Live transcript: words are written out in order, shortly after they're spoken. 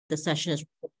The session is,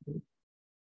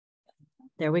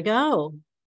 there we go.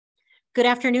 Good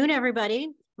afternoon, everybody.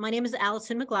 My name is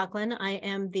Allison McLaughlin. I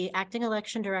am the acting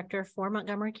election director for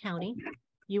Montgomery County.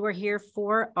 You are here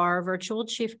for our virtual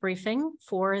chief briefing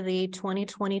for the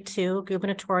 2022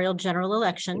 gubernatorial general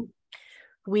election.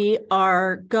 We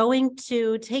are going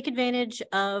to take advantage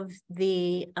of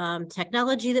the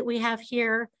technology that we have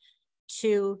here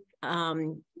to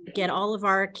get all of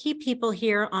our key people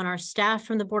here on our staff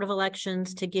from the Board of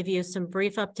Elections to give you some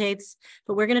brief updates,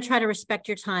 but we're going to try to respect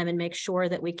your time and make sure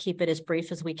that we keep it as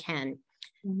brief as we can.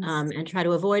 And try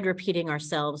to avoid repeating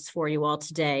ourselves for you all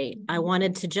today. I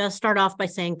wanted to just start off by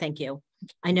saying thank you.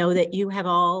 I know that you have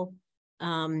all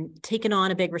taken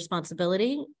on a big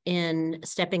responsibility in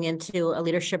stepping into a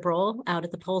leadership role out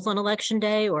at the polls on election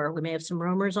day, or we may have some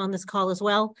roamers on this call as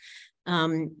well.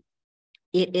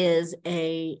 It is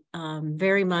a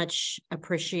very much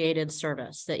appreciated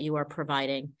service that you are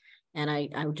providing. And I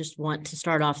just want to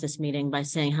start off this meeting by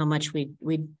saying how much we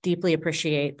deeply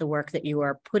appreciate the work that you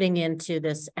are putting into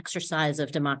this exercise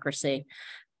of democracy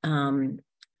and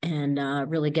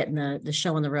really getting the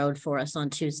show on the road for us on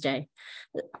Tuesday.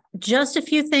 Just a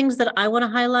few things that I want to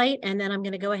highlight, and then I'm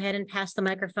going to go ahead and pass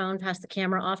the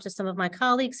camera off to some of my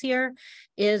colleagues here,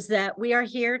 is that we are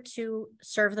here to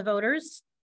serve the voters.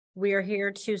 We are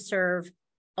here to serve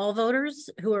all voters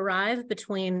who arrive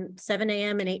between 7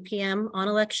 a.m. and 8 p.m. on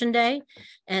election day.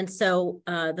 And so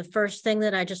the first thing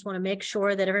that I just want to make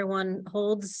sure that everyone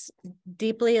holds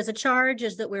deeply as a charge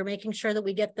is that we're making sure that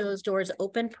we get those doors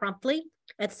open promptly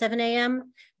at 7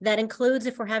 a.m. That includes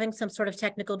if we're having some sort of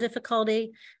technical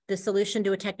difficulty. The solution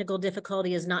to a technical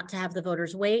difficulty is not to have the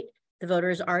voters wait. The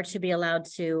voters are to be allowed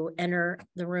to enter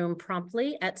the room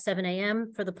promptly at 7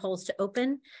 a.m. for the polls to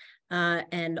open.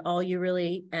 And all you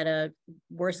really, at a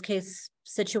worst case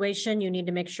situation, you need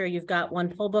to make sure you've got one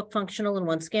poll book functional and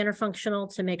one scanner functional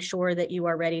to make sure that you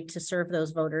are ready to serve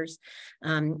those voters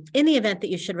in the event that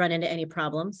you should run into any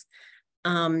problems.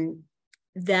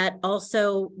 That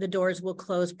also the doors will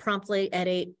close promptly at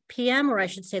 8 p.m. or I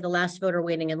should say the last voter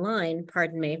waiting in line,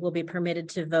 pardon me, will be permitted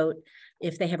to vote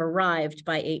if they have arrived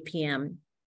by 8 p.m.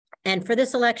 And for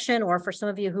this election, or for some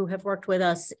of you who have worked with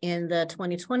us in the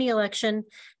 2020 election,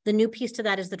 the new piece to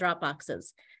that is the drop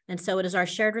boxes. And so it is our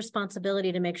shared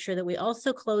responsibility to make sure that we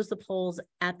also close the polls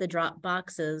at the drop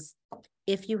boxes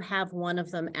if you have one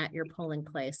of them at your polling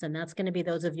place. And that's going to be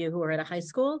those of you who are at a high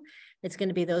school. It's going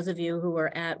to be those of you who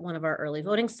are at one of our early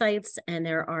voting sites. And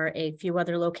there are a few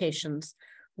other locations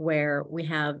where we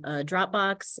have a drop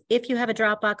box. If you have a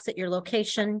drop box at your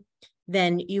location,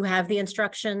 then you have the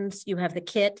instructions, you have the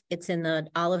kit, it's in the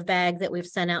olive bag that we've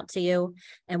sent out to you.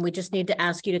 And we just need to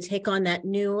ask you to take on that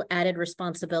new added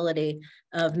responsibility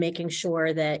of making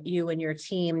sure that you and your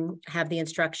team have the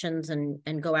instructions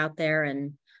and go out there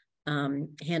and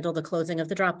handle the closing of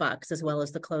the drop box as well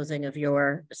as the closing of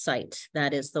your site.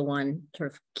 That is the one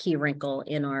sort of key wrinkle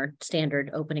in our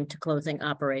standard opening to closing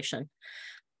operation.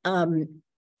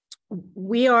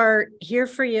 We are here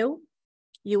for you.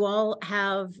 You all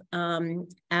have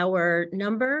our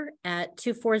number at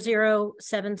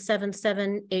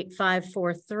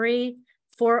 240-777-8543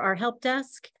 for our help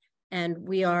desk. And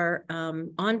we are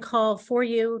on call for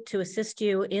you to assist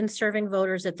you in serving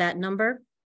voters at that number.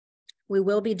 We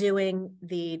will be doing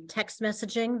the text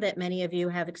messaging that many of you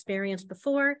have experienced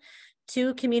before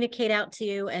to communicate out to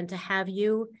you and to have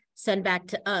you send back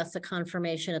to us a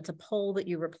confirmation. It's a poll that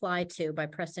you reply to by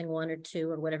pressing 1 or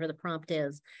 2 or whatever the prompt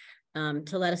is.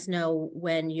 To let us know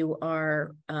when you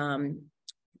are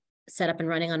set up and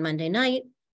running on Monday night,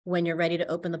 when you're ready to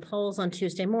open the polls on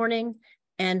Tuesday morning,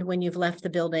 and when you've left the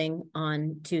building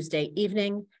on Tuesday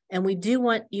evening. And we do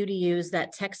want you to use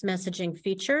that text messaging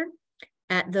feature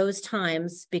at those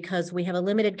times because we have a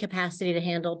limited capacity to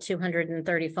handle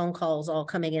 230 phone calls all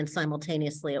coming in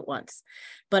simultaneously at once.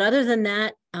 But other than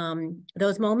that,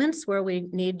 those moments where we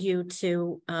need you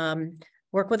to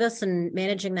work with us in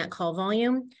managing that call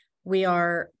volume, we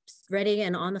are ready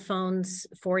and on the phones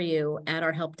for you at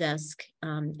our help desk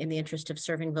in the interest of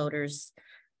serving voters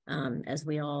as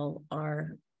we all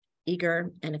are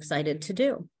eager and excited to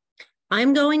do.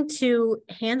 I'm going to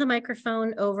hand the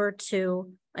microphone over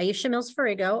to Aisha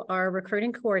Mills-Farigo, our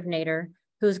recruiting coordinator,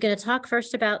 who's going to talk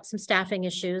first about some staffing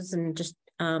issues and just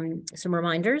some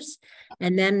reminders.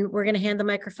 And then we're going to hand the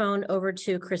microphone over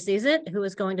to Chris Zizit, who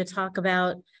is going to talk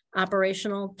about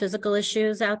operational physical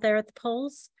issues out there at the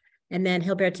polls. And then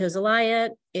Gilberto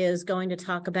Zelaya is going to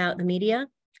talk about the media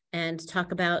and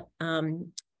talk about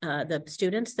the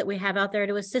students that we have out there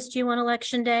to assist you on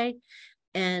election day.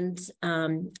 And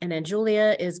then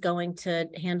Julia is going to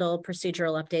handle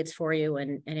procedural updates for you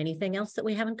and anything else that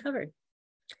we haven't covered.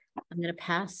 I'm going to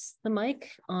pass the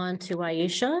mic on to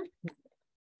Aisha.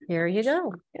 There you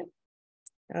go.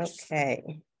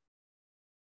 Okay.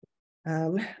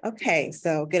 Okay,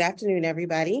 so good afternoon,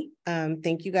 everybody.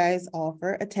 Thank you guys all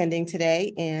for attending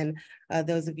today. And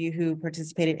those of you who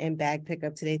participated in bag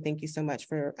pickup today, thank you so much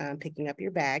for picking up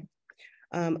your bag.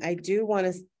 I do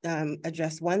want to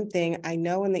address one thing. I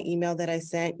know in the email that I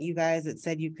sent you guys, it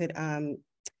said you could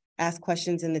ask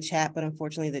questions in the chat, but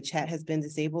unfortunately the chat has been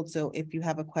disabled. So if you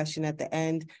have a question at the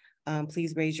end,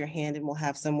 please raise your hand and we'll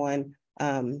have someone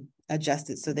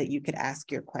adjust it so that you could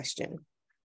ask your question.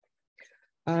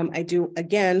 I do,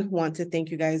 again, want to thank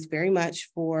you guys very much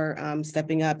for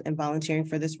stepping up and volunteering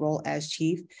for this role as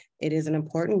chief. It is an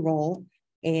important role.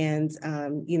 And,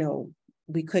 you know,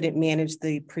 we couldn't manage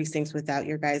the precincts without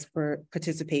your guys'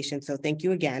 participation. So thank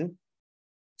you again.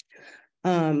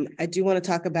 I do want to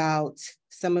talk about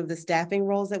some of the staffing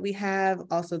roles that we have,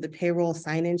 also the payroll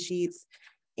sign-in sheets.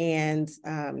 And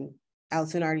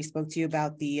Allison already spoke to you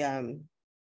about the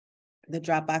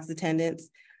Dropbox attendance.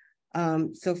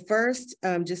 So first,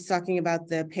 just talking about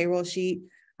the payroll sheet.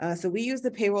 So we use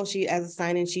the payroll sheet as a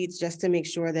sign-in sheets just to make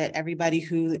sure that everybody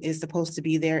who is supposed to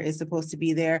be there is supposed to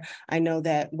be there. I know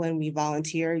that when we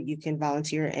volunteer, you can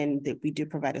volunteer and that we do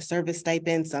provide a service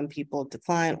stipend. Some people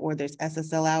decline or there's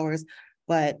SSL hours,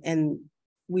 and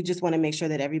we just want to make sure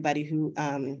that everybody who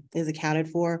is accounted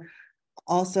for.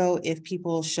 Also, if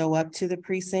people show up to the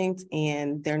precinct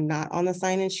and they're not on the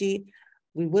sign-in sheet,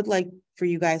 we would like for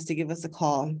you guys to give us a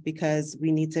call because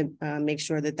we need to make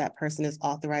sure that that person is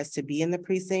authorized to be in the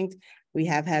precinct. We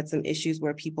have had some issues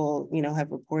where people, you know, have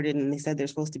reported and they said they're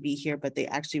supposed to be here, but they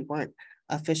actually weren't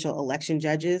official election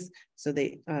judges, so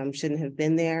they shouldn't have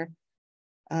been there.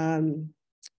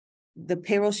 The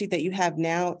payroll sheet that you have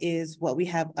now is what we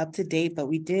have up to date, but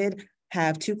we did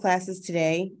have 2 classes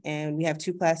today and we have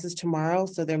 2 classes tomorrow,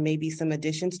 so there may be some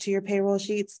additions to your payroll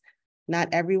sheets. Not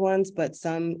everyone's, but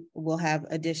some will have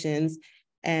additions.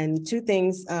 And 2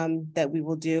 things that we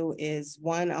will do is,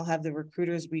 1, I'll have the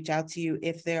recruiters reach out to you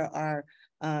if there are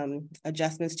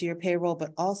adjustments to your payroll,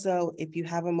 but also if you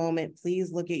have a moment,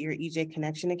 please look at your EJ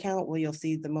Connection account where you'll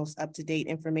see the most up-to-date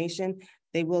information.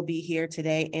 They will be here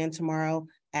today and tomorrow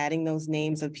adding those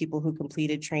names of people who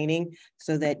completed training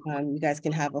so that you guys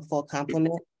can have a full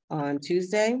complement on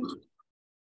Tuesday.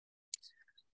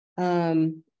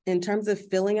 In terms of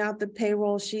filling out the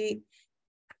payroll sheet,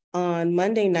 on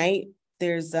Monday night,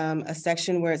 there's a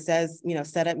section where it says, you know,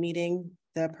 setup meeting.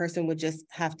 The person would just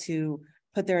have to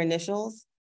put their initials,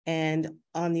 and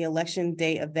on the election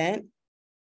day event,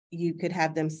 you could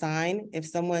have them sign. If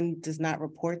someone does not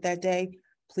report that day,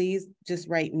 please just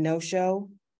write no show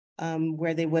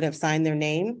where they would have signed their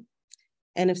name.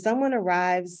 And if someone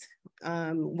arrives,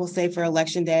 we'll say for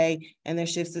election day and their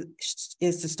shift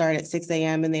is to start at 6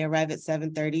 a.m. and they arrive at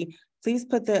 7:30, please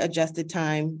put the adjusted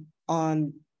time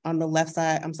on the left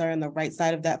side, on the right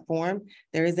side of that form.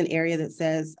 There is an area that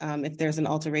says if there's an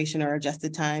alteration or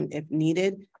adjusted time if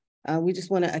needed. We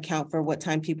just want to account for what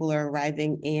time people are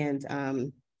arriving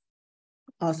and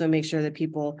also make sure that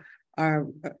people are,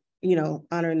 you know,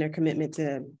 honoring their commitment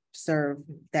to serve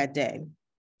that day.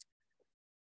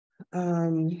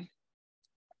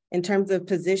 In terms of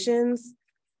positions,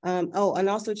 oh, and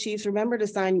also chiefs, remember to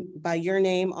sign by your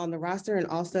name on the roster and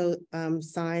also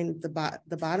sign the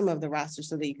bottom of the roster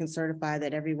so that you can certify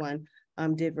that everyone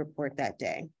did report that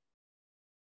day.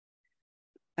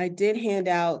 I did hand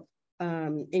out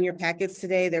in your packets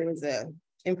today, there was a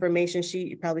information sheet.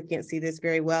 You probably can't see this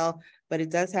very well, but it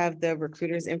does have the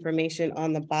recruiter's information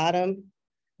on the bottom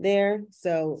there.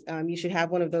 So you should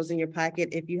have one of those in your packet.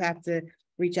 If you have to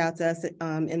reach out to us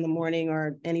in the morning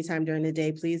or anytime during the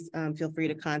day, please feel free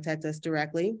to contact us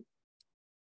directly.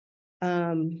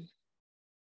 Let's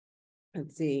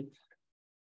see.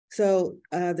 So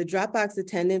the Dropbox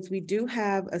attendants, we do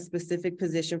have a specific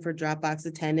position for Dropbox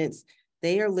attendants.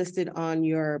 They are listed on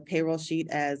your payroll sheet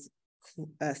as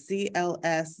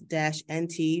CLS-NT,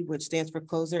 which stands for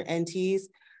closer NTs.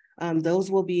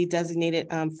 Those will be designated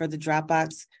for the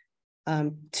Dropbox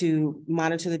to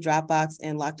monitor the Dropbox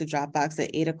and lock the Dropbox at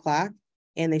 8 o'clock.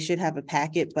 And they should have a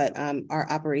packet, but our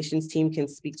operations team can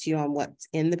speak to you on what's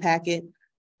in the packet.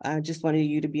 Just wanted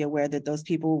you to be aware that those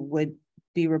people would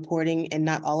be reporting and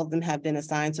not all of them have been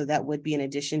assigned. So that would be in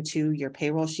addition to your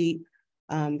payroll sheet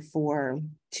for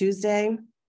Tuesday.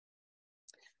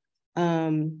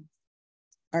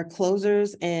 Our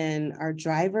closers and our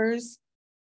drivers,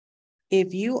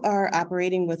 if you are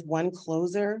operating with one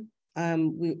closer, I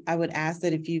would ask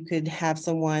that if you could have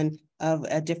someone of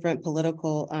a different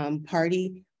political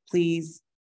party, please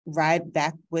ride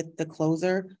back with the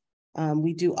closer.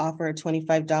 We do offer a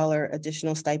 $25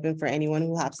 additional stipend for anyone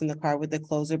who hops in the car with the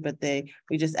closer, but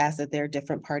we just ask that they're a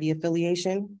different party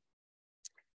affiliation.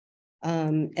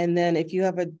 And then if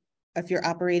you're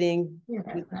operating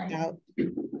without,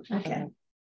 Okay.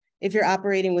 if you're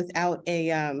operating without a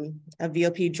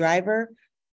VOP driver,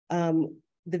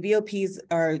 the VOPs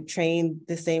are trained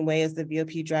the same way as the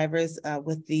VOP drivers,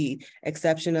 with the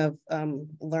exception of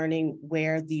learning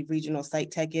where the regional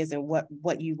site tech is and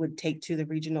what you would take to the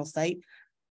regional site.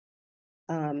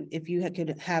 If you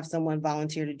could have someone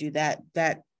volunteer to do that,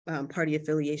 party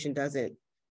affiliation doesn't,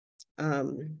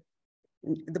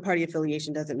 the party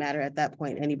affiliation doesn't matter at that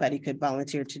point. Anybody could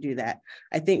volunteer to do that.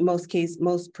 I think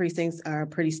most precincts are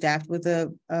pretty staffed with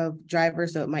a driver,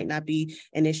 so it might not be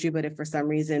an issue, but if for some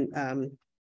reason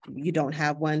you don't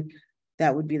have one,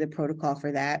 that would be the protocol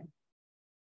for that.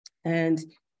 And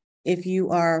if you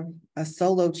are a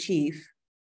solo chief,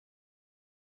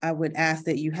 I would ask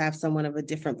that you have someone of a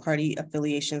different party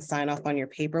affiliation sign off on your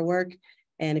paperwork.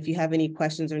 And if you have any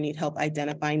questions or need help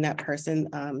identifying that person,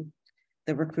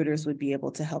 the recruiters would be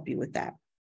able to help you with that.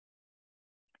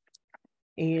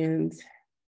 And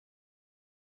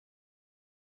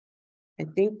I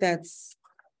think that's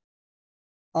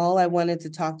all I wanted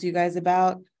to talk to you guys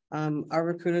about. Our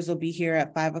recruiters will be here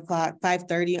at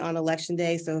 5:30 on election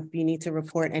day. So if you need to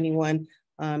report anyone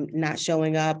not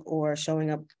showing up or showing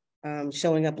up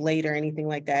late or anything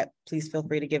like that, please feel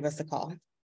free to give us a call.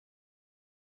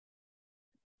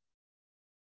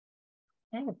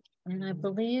 Okay. And I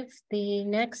believe the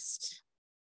next,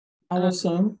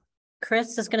 Allison,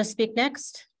 Chris is going to speak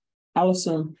next.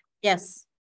 Allison, Yes.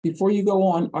 before you go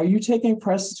on, are you taking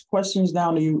questions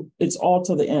down to it's all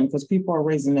to the end because people are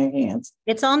raising their hands?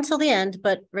 It's on till the end,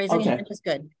 but raising Okay. hand is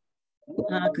good.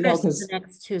 Chris is the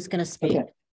next who's going to speak.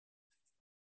 Okay.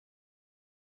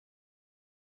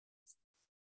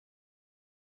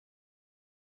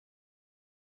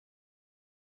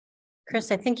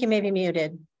 Chris, I think you may be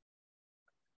muted.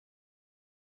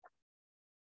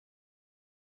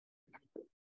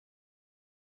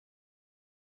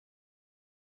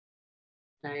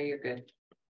 No, you're good.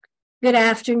 Good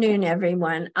afternoon,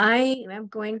 everyone. I am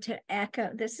going to echo,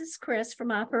 this is Chris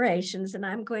from Operations, and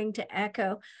I'm going to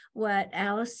echo what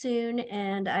Allison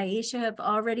and Aisha have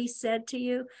already said to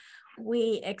you.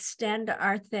 We extend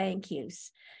our thank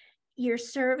yous. Your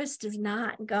service does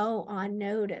not go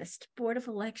unnoticed. Board of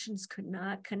Elections could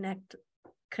not conduct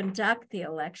the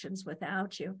elections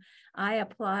without you. I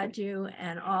applaud you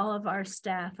and all of our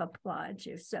staff applaud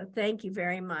you. So thank you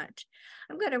very much.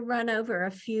 I'm going to run over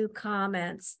a few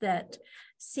comments that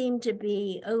seem to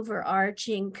be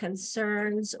overarching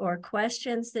concerns or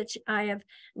questions that I have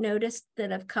noticed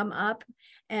that have come up,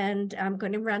 and I'm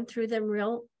going to run through them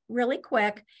really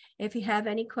quick. If you have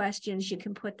any questions, you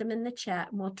can put them in the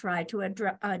chat and we'll try to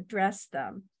address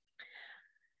them.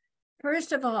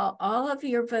 First of all of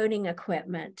your voting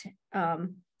equipment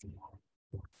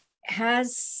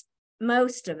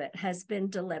most of it has been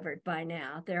delivered by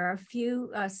now. There are a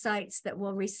few sites that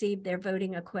will receive their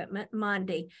voting equipment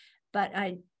Monday, but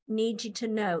I need you to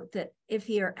note that if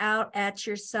you're out at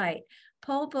your site,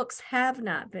 poll books have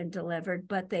not been delivered,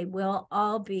 but they will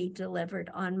all be delivered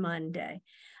on Monday.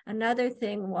 Another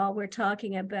thing, while we're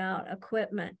talking about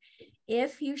equipment,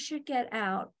 if you should get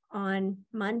out on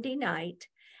Monday night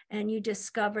and you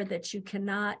discover that you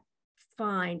cannot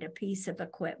find a piece of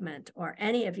equipment or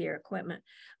any of your equipment,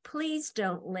 please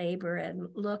don't labor in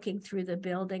looking through the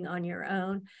building on your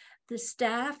own. The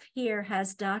staff here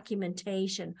has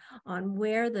documentation on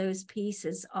where those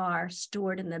pieces are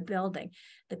stored in the building.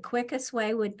 The quickest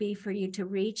way would be for you to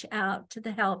reach out to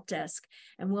the help desk,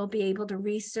 and we'll be able to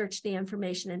research the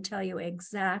information and tell you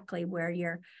exactly where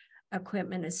your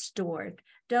equipment is stored.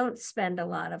 Don't spend a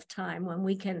lot of time when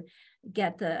we can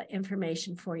get the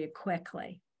information for you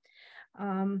quickly.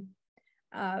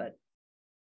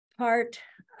 Part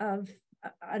of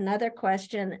another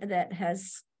question that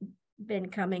has been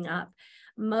coming up,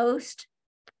 most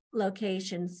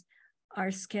locations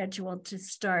are scheduled to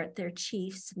start their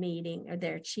chief's meeting or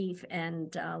their chief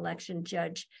and election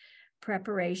judge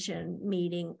preparation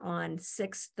meeting on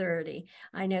 6:30.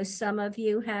 I know some of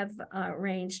you have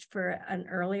arranged for an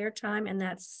earlier time, and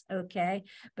that's okay,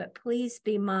 but please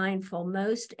be mindful,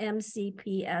 most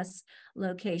MCPS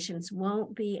locations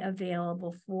won't be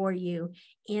available for you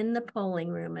in the polling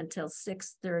room until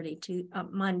 6:30 to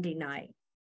Monday night.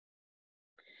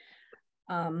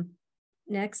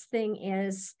 Next thing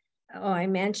is, I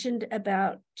mentioned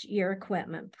about your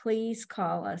equipment. Please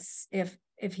call us if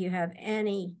you have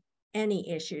any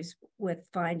issues with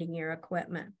finding your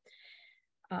equipment.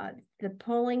 The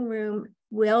polling room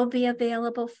will be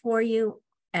available for you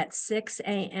at 6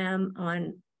 a.m.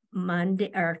 on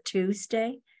Monday or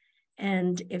Tuesday.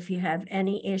 And if you have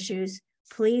any issues,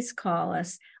 please call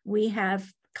us. We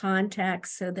have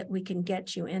contacts so that we can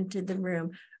get you into the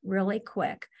room really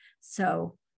quick.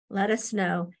 So let us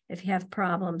know if you have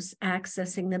problems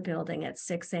accessing the building at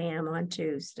 6 a.m. on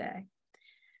Tuesday.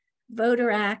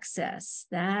 Voter access,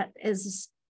 that is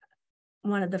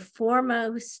one of the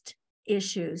foremost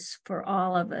issues for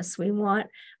all of us. We want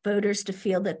voters to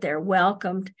feel that they're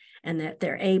welcomed and that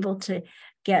they're able to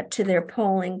get to their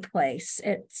polling place.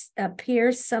 It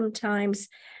appears sometimes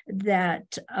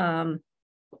that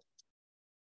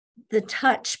the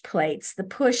touch plates, the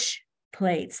push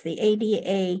plates, the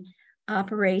ADA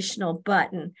operational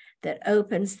button that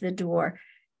opens the door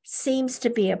seems to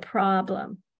be a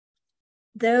problem.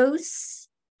 Those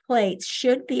plates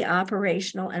should be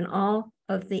operational in all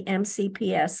of the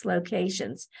MCPS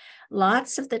locations.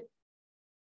 Lots of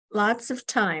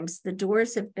times the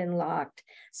doors have been locked,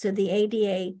 so the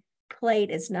ADA plate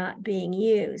is not being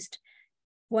used.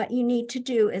 What you need to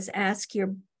do is ask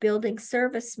your building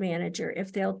service manager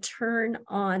if they'll turn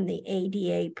on the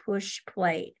ADA push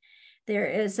plate. There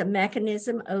is a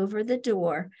mechanism over the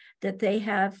door that they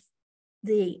have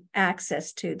the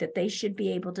access to, that they should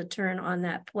be able to turn on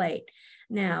that plate.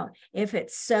 Now, if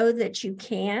it's so that you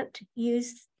can't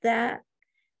use that,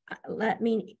 let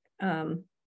me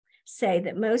say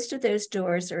that most of those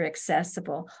doors are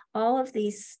accessible. All of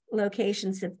these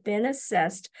locations have been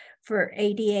assessed for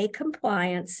ADA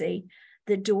compliancy.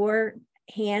 The door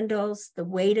handles, the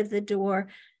weight of the door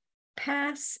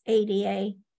pass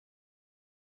ADA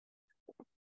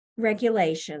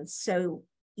regulations. So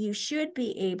you should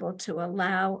be able to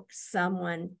allow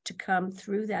someone to come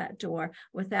through that door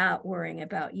without worrying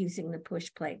about using the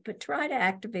push plate. But try to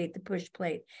activate the push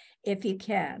plate if you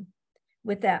can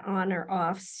with that on or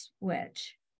off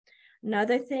switch.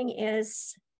 Another thing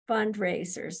is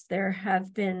fundraisers. There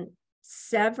have been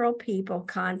several people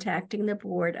contacting the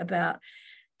board about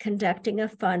conducting a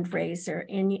fundraiser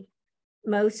in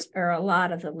most or a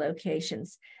lot of the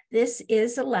locations. This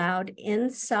is allowed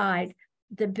inside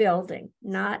the building,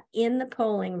 not in the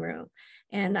polling room.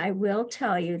 And I will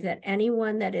tell you that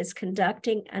anyone that is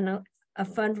conducting a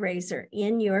fundraiser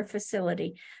in your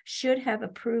facility should have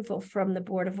approval from the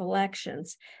Board of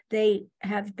Elections. They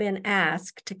have been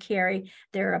asked to carry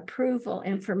their approval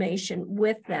information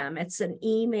with them. It's an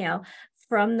email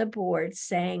from the board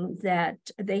saying that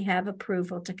they have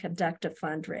approval to conduct a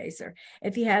fundraiser.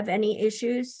 If you have any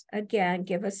issues, again,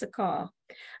 give us a call.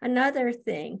 Another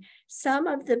thing, some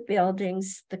of the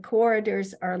buildings, the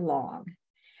corridors are long,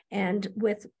 and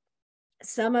with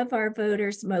some of our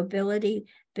voters, mobility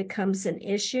becomes an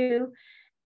issue.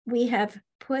 We have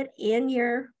put in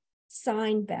your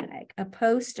sign bag a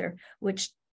poster which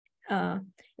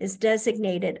is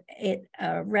designated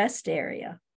a rest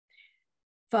area.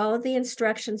 Follow the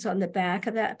instructions on the back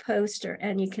of that poster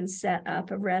and you can set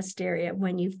up a rest area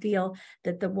when you feel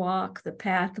that the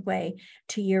pathway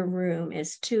to your room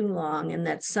is too long and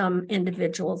that some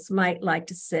individuals might like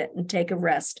to sit and take a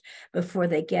rest before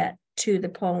they get to the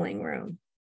polling room.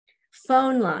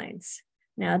 Phone lines.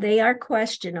 Now they are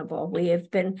questionable. We have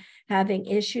been having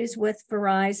issues with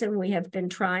Verizon. We have been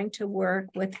trying to work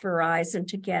with Verizon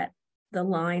to get the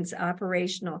lines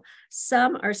operational.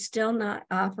 Some are still not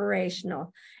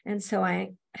operational. And so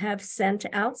I have sent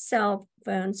out cell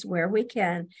phones where we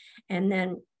can. And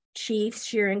then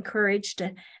chiefs, you're encouraged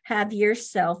to have your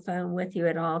cell phone with you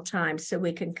at all times so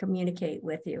we can communicate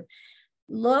with you.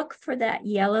 Look for that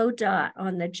yellow dot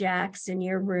on the jacks in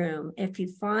your room. If you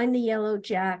find the yellow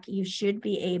jack, you should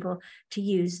be able to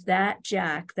use that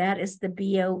jack. That is the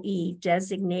BOE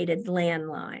designated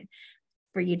landline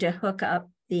for you to hook up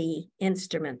the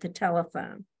instrument, the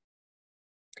telephone.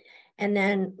 And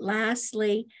then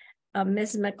lastly,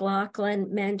 Ms.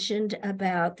 McLaughlin mentioned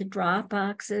about the drop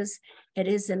boxes. It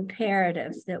is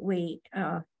imperative that we,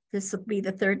 this will be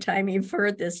the third time you've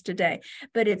heard this today,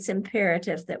 but it's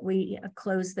imperative that we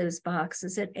close those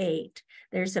boxes at 8.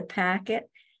 There's a packet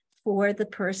for the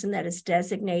person that is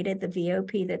designated, the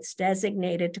VOP that's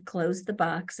designated to close the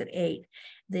box at 8.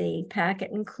 The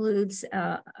packet includes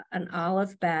an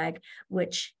olive bag,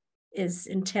 which is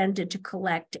intended to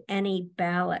collect any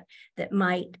ballot that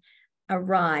might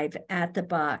arrive at the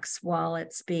box while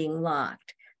it's being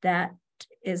locked. That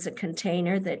is a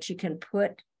container that you can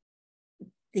put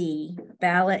the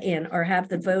ballot in or have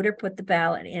the voter put the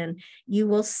ballot in. You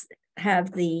will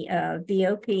have the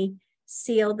VOP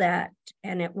seal that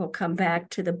and it will come back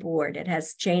to the board. It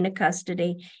has chain of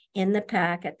custody in the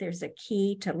packet. There's a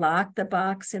key to lock the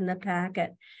box in the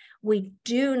packet. We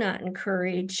do not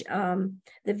encourage the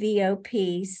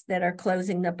VOPs that are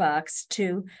closing the box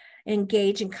to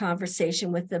engage in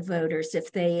conversation with the voters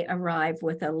if they arrive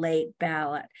with a late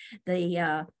ballot.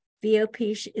 The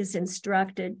VOP is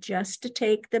instructed just to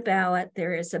take the ballot.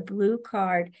 There is a blue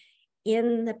card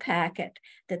in the packet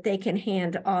that they can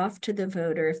hand off to the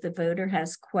voter if the voter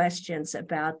has questions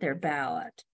about their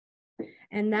ballot.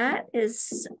 And that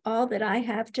is all that I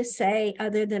have to say,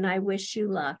 other than I wish you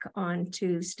luck on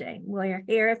Tuesday. We're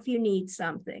here if you need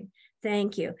something.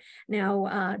 Thank you.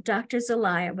 Now, Dr.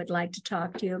 Zelaya would like to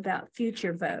talk to you about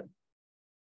future vote.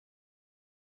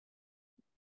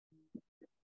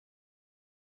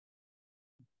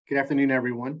 Good afternoon,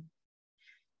 everyone.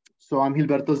 So I'm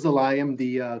Gilberto Zelaya. I'm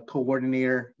the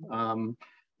coordinator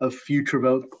of Future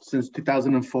Vote since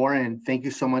 2004. And thank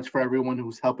you so much for everyone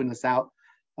who's helping us out,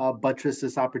 buttress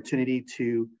this opportunity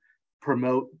to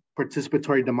promote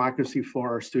participatory democracy for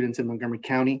our students in Montgomery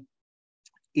County.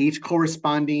 Each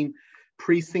corresponding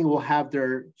precinct will have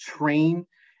their trained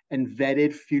and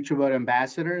vetted Future Vote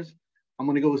ambassadors. I'm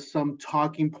going to go with some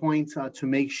talking points to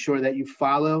make sure that you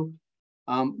follow.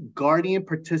 Guardian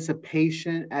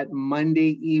participation at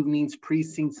Monday evening's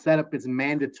precinct setup is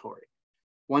mandatory.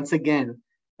 Once again,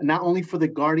 not only for the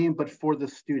guardian, but for the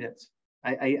students.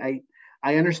 I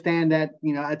understand that,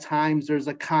 you know, at times there's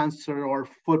a concert or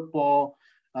football,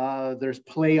 there's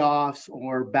playoffs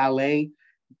or ballet.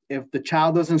 If the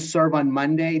child doesn't serve on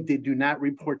Monday, they do not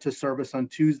report to service on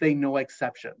Tuesday, no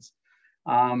exceptions.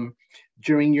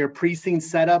 During your precinct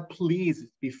setup, please,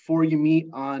 before you meet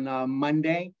on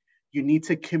Monday, you need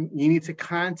to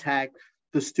contact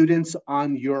the students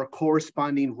on your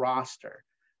corresponding roster.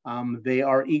 They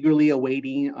are eagerly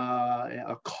awaiting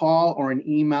a call or an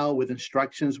email with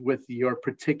instructions with your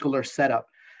particular setup.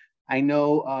 I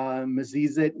know Ms.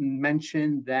 Zizit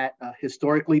mentioned that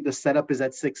historically the setup is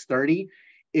at 6:30.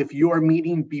 If you are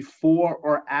meeting before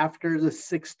or after the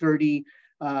 6:30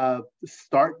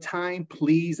 start time,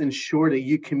 please ensure that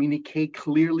you communicate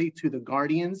clearly to the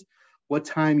guardians what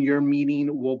time your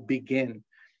meeting will begin.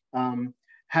 Hold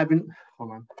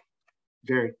on,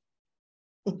 Jerry.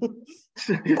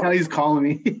 Now he's calling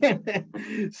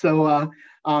me. So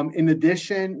in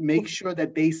addition, make sure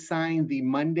that they sign the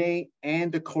Monday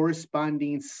and the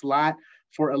corresponding slot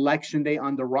for election day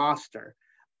on the roster.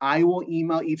 I will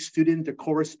email each student the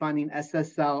corresponding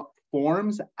SSL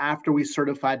forms after we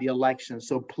certify the election.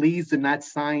 So please do not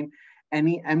sign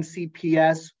any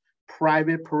MCPS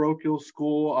private parochial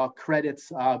school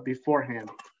credits beforehand.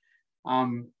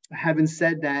 Having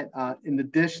said that, in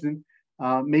addition,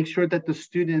 make sure that the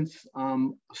students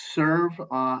serve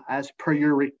as per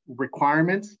your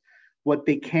requirements. What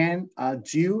they can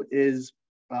do is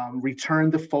return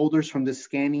the folders from the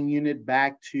scanning unit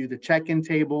back to the check-in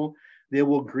table. They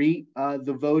will greet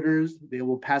the voters. They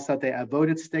will pass out the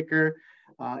voted sticker,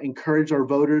 encourage our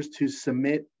voters to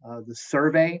submit the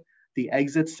survey, the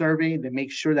exit survey, to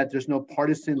make sure that there's no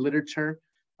partisan literature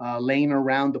laying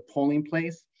around the polling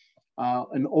place.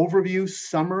 An overview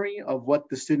summary of what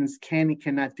the students can and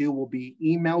cannot do will be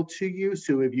emailed to you.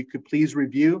 So if you could please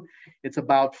review, it's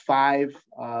about 5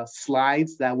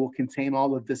 slides that will contain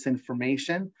all of this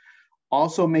information.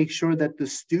 Also make sure that the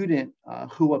student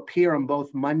who appear on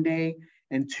both Monday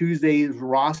and Tuesday's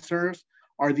rosters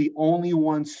are the only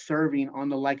ones serving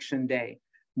on election day.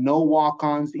 No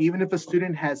walk-ons. Even if a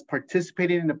student has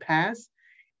participated in the past,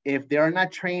 if they are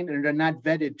not trained and they're not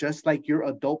vetted, just like your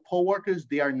adult poll workers,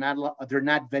 they're not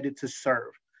vetted to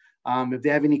serve. If they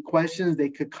have any questions, they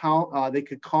could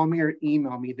call me or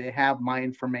email me. They have my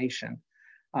information.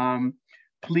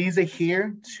 Please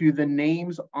adhere to the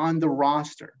names on the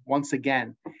roster. Once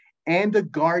again, and the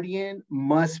guardian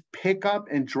must pick up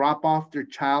and drop off their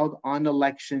child on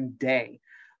election day.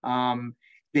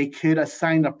 They could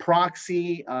assign a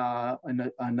proxy,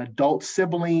 an adult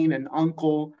sibling, an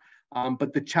uncle,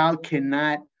 but the child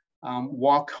cannot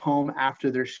walk home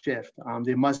after their shift.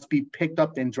 They must be picked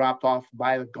up and dropped off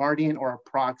by a guardian or a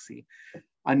proxy.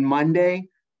 On Monday,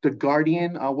 the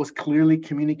guardian was clearly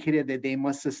communicated that they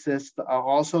must assist.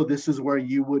 Also, this is where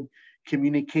you would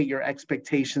communicate your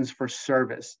expectations for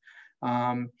service.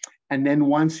 And then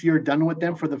once you're done with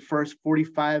them for the first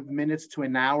 45 minutes to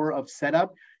an hour of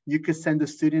setup, you could send the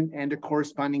student and the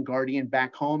corresponding guardian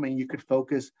back home, and you could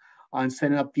focus on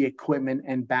setting up the equipment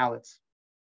and ballots.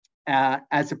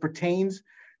 As it pertains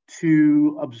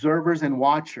to observers and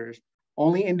watchers,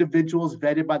 only individuals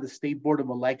vetted by the State Board of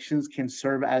Elections can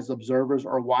serve as observers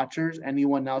or watchers.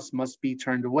 Anyone else must be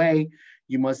turned away.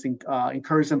 You must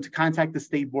encourage them to contact the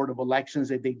State Board of Elections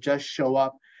if they just show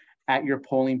up at your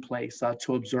polling place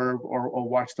to observe or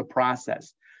watch the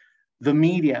process. The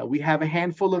media, we have a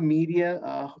handful of media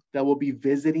that will be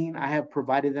visiting. I have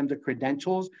provided them the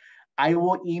credentials. I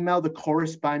will email the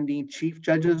corresponding chief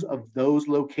judges of those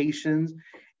locations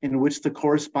in which the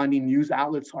corresponding news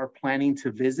outlets are planning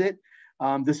to visit.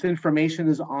 This information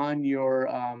is on your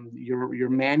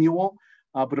manual,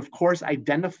 but of course,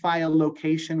 identify a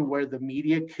location where the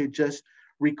media could just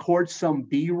record some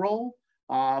B-roll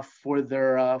for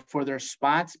their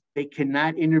spots. They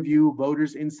cannot interview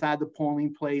voters inside the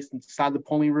polling place, inside the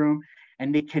polling room,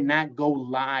 and they cannot go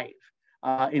live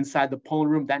inside the polling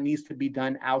room. That needs to be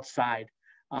done outside.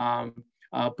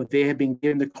 But they have been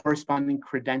given the corresponding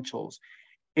credentials.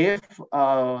 If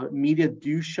media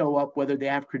do show up, whether they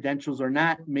have credentials or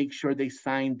not, make sure they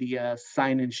sign the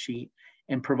sign-in sheet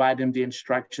and provide them the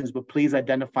instructions. But please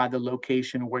identify the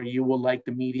location where you will like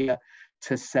the media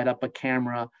to set up a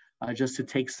camera just to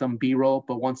take some B-roll.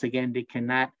 But once again, they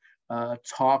cannot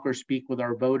talk or speak with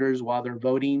our voters while they're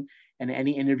voting, and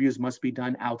any interviews must be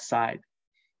done outside.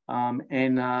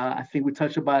 I think we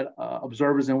touched about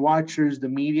observers and watchers, the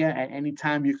media. At any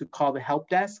time, you could call the help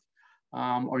desk,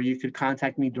 or you could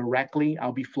contact me directly.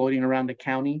 I'll be floating around the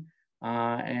county.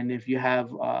 And if you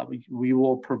have, we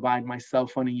will provide my cell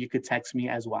phone, and you could text me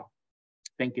as well.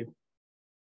 Thank you.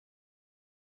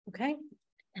 Okay.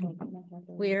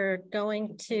 We're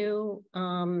going to,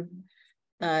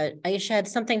 Aisha had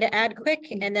something to add quick,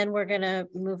 and then we're gonna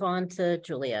move on to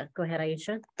Julia. Go ahead,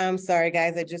 Aisha. I'm sorry,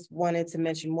 guys. I just wanted to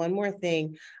mention one more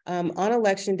thing. On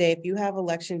election day, if you have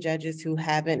election judges who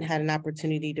haven't had an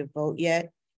opportunity to vote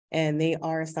yet, and they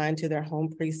are assigned to their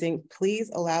home precinct, please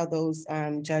allow those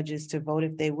judges to vote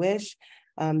if they wish.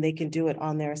 They can do it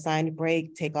on their assigned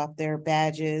break, take off their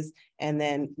badges, and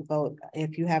then vote.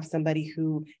 If you have somebody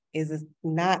who is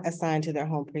not assigned to their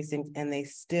home precinct and they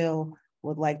still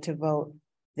would like to vote,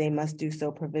 they must do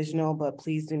so provisional, but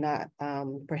please do not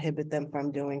prohibit them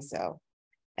from doing so.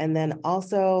 And then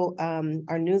also,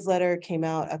 our newsletter came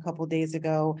out a couple days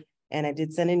ago, and I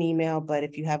did send an email, but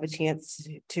if you have a chance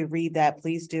to read that,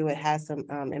 please do. It has some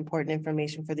important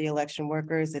information for the election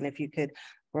workers. And if you could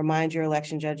remind your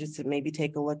election judges to maybe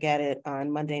take a look at it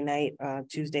on Monday night,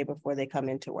 Tuesday before they come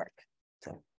into work.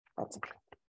 So that's okay.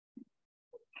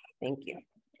 Thank you.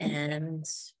 And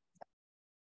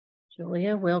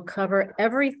Julia will cover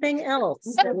everything else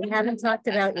that we haven't talked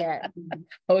about yet.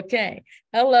 Okay.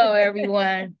 Hello,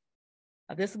 everyone.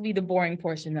 This will be the boring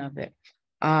portion of it.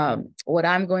 What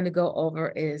I'm going to go over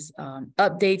is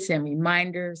updates and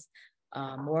reminders,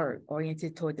 more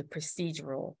oriented toward the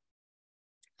procedural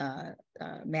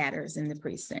matters in the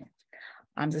precinct.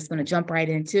 I'm just going to jump right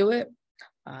into it.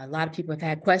 A lot of people have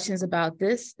had questions about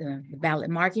this, the ballot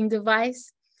marking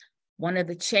device. One of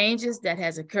the changes that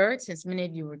has occurred since many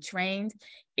of you were trained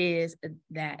is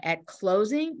that at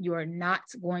closing, you are not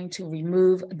going to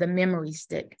remove the memory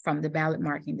stick from the ballot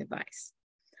marking device.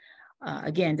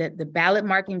 Again, the ballot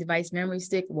marking device memory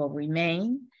stick will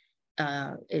remain.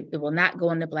 It will not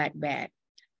go in the black bag.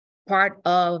 Part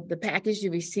of the package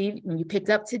you received when you picked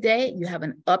up today, you have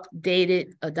an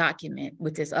updated document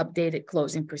with this updated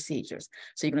closing procedures.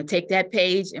 So you're going to take that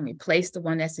page and replace the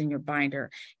one that's in your binder,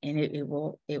 and it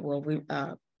will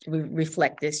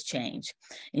reflect this change.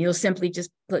 And you'll simply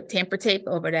just put tamper tape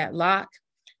over that lock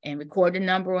and record the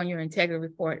number on your integrity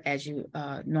report as you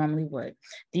normally would.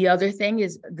 The other thing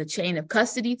is the chain of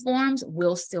custody forms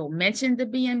will still mention the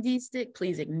BMD stick.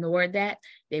 Please ignore that.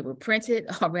 They were printed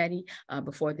already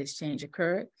before this change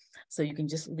occurred. So you can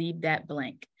just leave that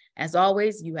blank. As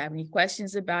always, you have any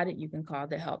questions about it, you can call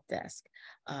the help desk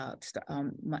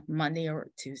Monday or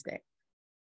Tuesday.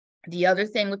 The other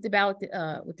thing with the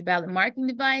ballot marking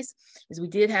device is we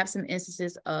did have some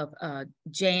instances of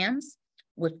jams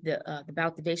with the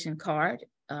ballot activation card.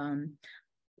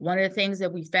 One of the things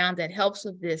that we found that helps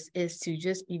with this is to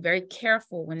just be very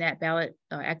careful when that ballot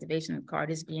activation card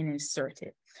is being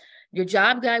inserted. Your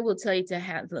job guide will tell you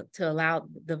to allow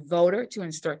the voter to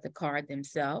insert the card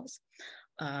themselves.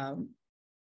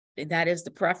 That is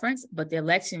the preference, but the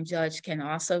election judge can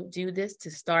also do this to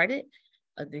start it.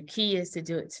 The key is to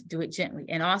do it gently.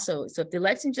 And also, so if the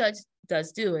election judge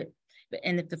does do it,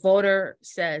 and if the voter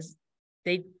says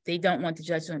they don't want the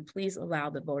judge to, please allow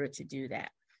the voter to do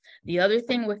that. The other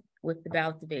thing with the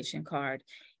ballot activation card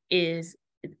is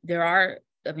with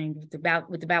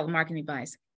the ballot marking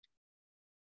device,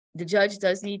 the judge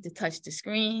does need to touch the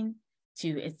screen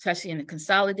especially in the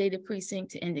consolidated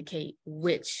precinct, to indicate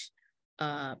which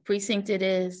precinct it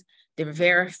is. They're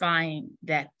verifying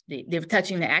that they're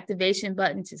touching the activation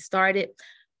button to start it.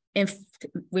 And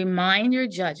remind your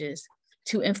judges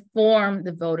to inform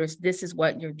the voters, this is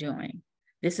what you're doing.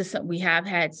 This is we have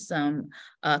had some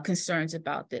concerns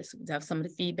about this. We have some of the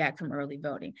feedback from early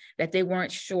voting that they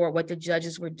weren't sure what the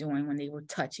judges were doing when they were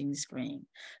touching the screen.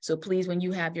 So please, when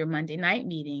you have your Monday night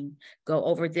meeting, go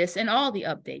over this and all the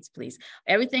updates, please.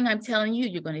 Everything I'm telling you,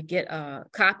 you're going to get a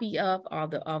copy of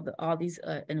all these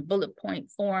in a bullet point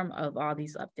form of all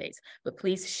these updates. But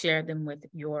please share them with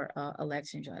your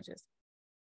election judges.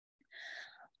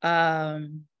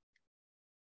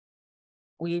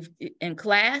 We've in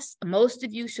class, most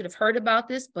of you should have heard about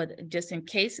this, but just in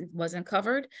case it wasn't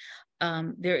covered,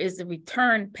 there is the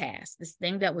return pass, this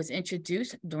thing that was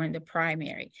introduced during the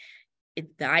primary.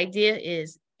 The idea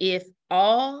is if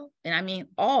all, and I mean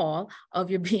all of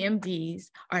your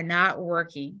BMDs are not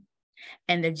working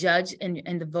and the judge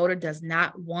and the voter does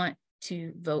not want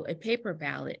to vote a paper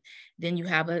ballot, then you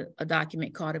have a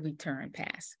document called a return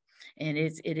pass. And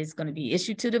it is going to be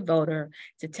issued to the voter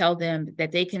to tell them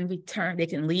that they can return, they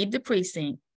can leave the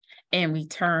precinct and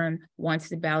return once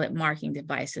the ballot marking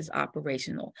device is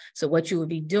operational. So what you will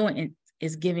be doing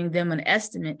is giving them an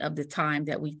estimate of the time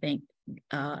that we think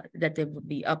that they will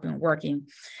be up and working.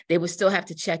 They will still have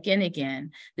to check in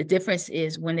again. The difference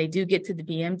is when they do get to the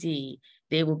BMD,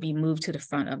 they will be moved to the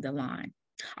front of the line.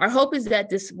 Our hope is that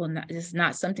this is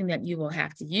not something that you will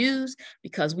have to use,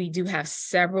 because we do have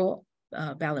several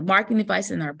ballot marking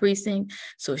devices in our precinct.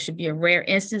 So it should be a rare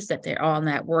instance that they're all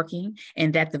not working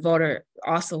and that the voter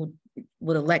also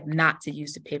would elect not to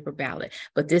use the paper ballot.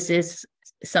 But this is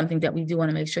something that we do want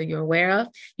to make sure you're aware of.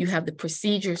 You have the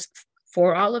procedures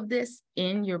for all of this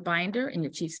in your binder, in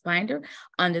your chief's binder,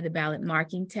 under the ballot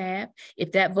marking tab.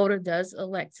 If that voter does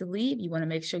elect to leave, you want to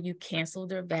make sure you cancel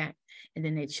their back and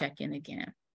then they check in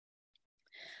again.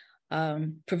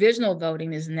 Provisional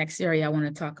voting is the next area I want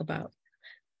to talk about.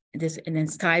 This, and then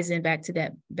ties in back to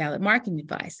that ballot marking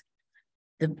device.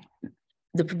 The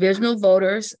provisional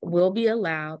voters will be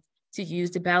allowed to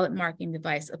use the ballot marking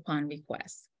device upon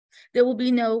request. There will be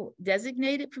no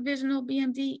designated provisional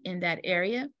BMD in that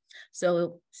area.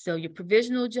 So your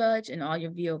provisional judge and all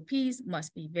your VOPs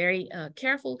must be very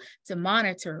careful to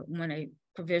monitor when a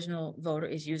provisional voter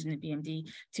is using the BMD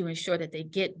to ensure that they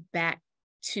get back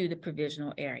to the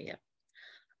provisional area.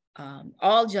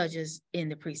 All judges in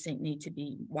the precinct need to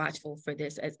be watchful for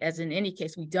this, as in any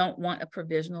case, we don't want a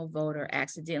provisional voter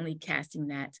accidentally casting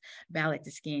that ballot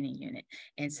to scanning unit.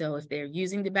 And so if they're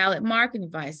using the ballot marking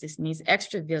device, this means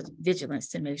extra vigilance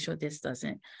to make sure this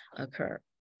doesn't occur.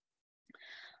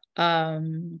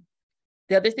 The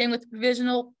other thing with the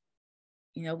provisional,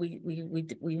 you know, we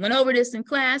went over this in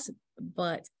class,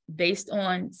 but based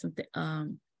on something,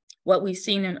 what we've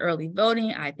seen in early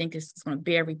voting, I think it's going to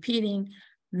bear repeating.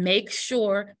 Make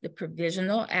sure the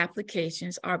provisional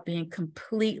applications are being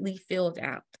completely filled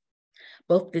out,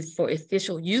 both for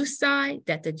official use side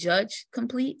that the judge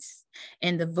completes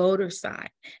and the voter side.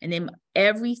 And then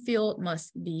every field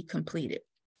must be completed.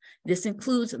 This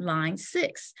includes line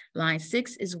 6. Line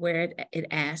 6 is where it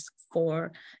asks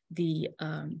for the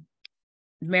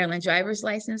Maryland driver's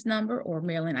license number or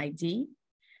Maryland ID.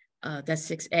 That's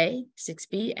 6A.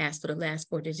 6B asks for the last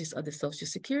 4 digits of the social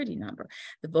security number.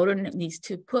 The voter needs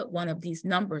to put one of these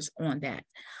numbers on that.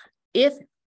 If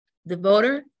the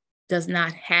voter does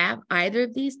not have either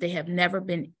of these, they have never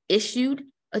been issued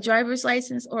a driver's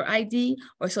license or ID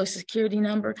or social security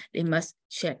number, they must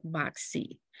check box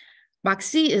C.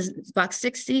 Box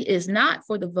 6C is not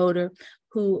for the voter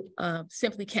who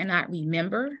simply cannot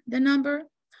remember the number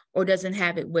or doesn't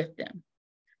have it with them.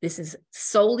 This is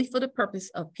solely for the purpose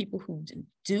of people who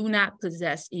do not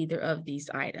possess either of these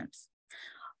items.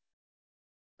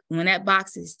 When that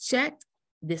box is checked,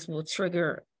 this will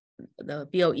trigger the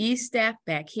BOE staff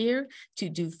back here to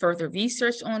do further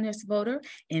research on this voter,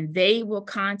 and they will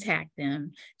contact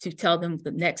them to tell them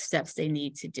the next steps they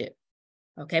need to do.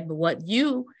 Okay, but what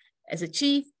you as a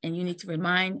chief, and you need to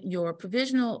remind your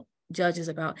provisional judges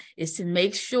about, is to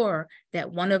make sure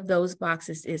that one of those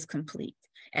boxes is complete,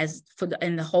 and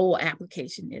the whole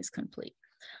application is complete.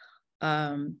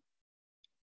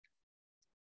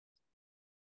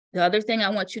 The other thing I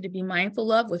want you to be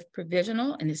mindful of with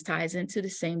provisional, and this ties into the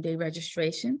same day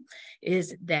registration,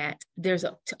 is that there's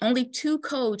only 2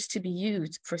 codes to be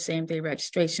used for same day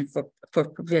registration for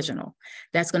provisional.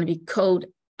 That's going to be code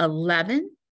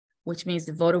 11, which means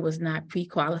the voter was not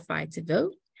pre-qualified to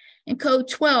vote, and code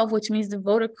 12, which means the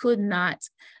voter could not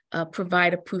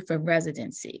provide a proof of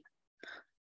residency.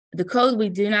 The code we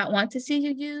do not want to see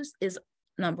you use is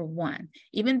number 1.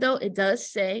 Even though it does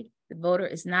say the voter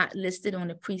is not listed on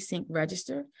the precinct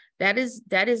register,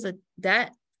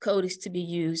 that code is to be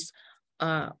used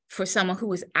for someone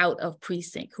who is out of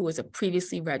precinct, who is a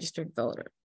previously registered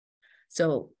voter.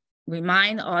 So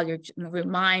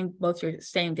remind both your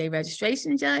same day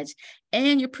registration judge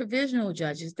and your provisional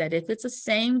judges that if it's a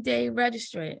same day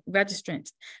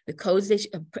registrant, the codes they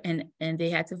and they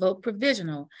had to vote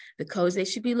provisional, the codes they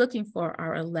should be looking for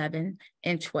are 11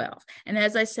 and 12. And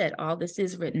as I said, all this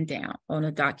is written down on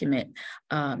a document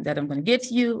that I'm going to give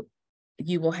to you.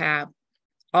 You will have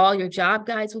all your job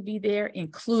guides will be there,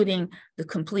 including the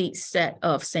complete set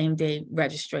of same day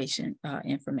registration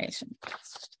information.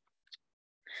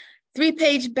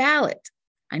 3-page ballot.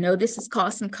 I know this has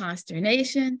caused some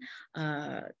consternation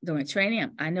during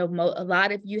training. I know a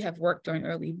lot of you have worked during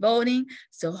early voting,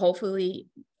 so hopefully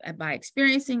by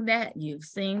experiencing that, you've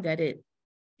seen that it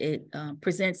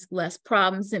presents less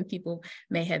problems than people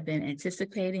may have been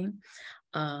anticipating.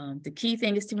 The key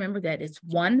thing is to remember that it's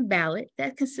one ballot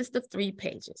that consists of 3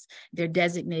 pages. They're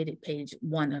designated page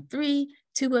 1 of 3,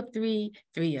 2 of 3,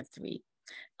 3 of 3.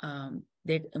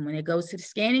 And when it goes to the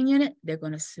scanning unit, they're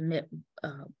going to submit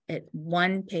at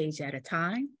 1 page at a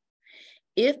time.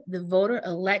 If the voter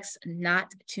elects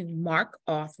not to mark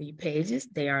all 3 pages,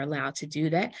 they are allowed to do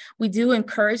that. We do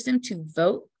encourage them to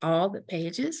vote all the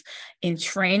pages. In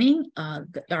training,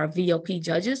 our VOP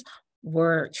judges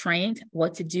were trained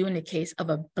what to do in the case of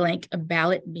a blank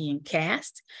ballot being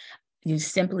cast. You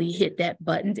simply hit that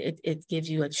button. It gives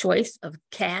you a choice of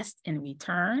cast and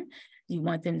return. You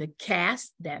want them to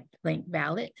cast that blank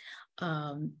ballot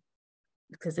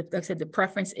because, like I said, the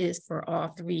preference is for all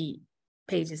 3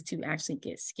 pages to actually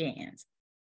get scanned.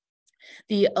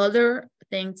 The other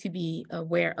thing to be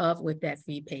aware of with that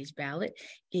 3-page ballot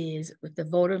is if the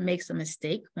voter makes a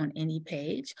mistake on any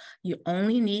page, you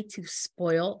only need to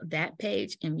spoil that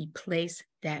page and replace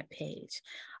that page.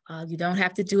 You don't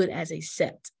have to do it as a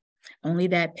set, only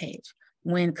that page.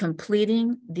 When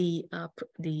completing the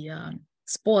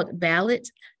spoiled ballot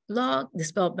log, the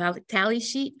spoiled ballot tally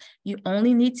sheet, you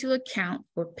only need to account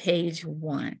for page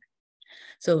 1.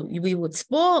 So we would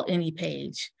spoil any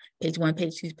page 1,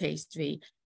 page 2, page 3,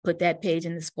 put that page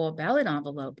in the spoiled ballot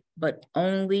envelope, but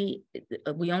we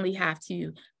only have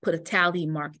to put a tally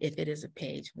mark if it is a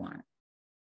page 1.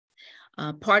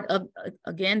 Part of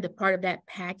that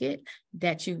packet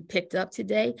that you picked up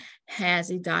today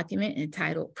has a document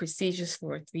entitled Procedures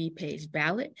for a 3-page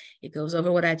ballot. It goes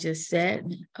over what I just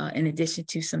said, in addition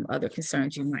to some other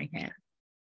concerns you might have.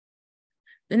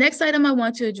 The next item I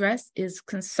want to address is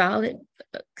consolidated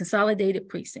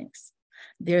precincts.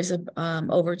 There's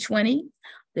over 20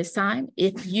 this time.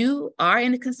 If you are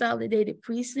in a consolidated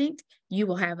precinct, you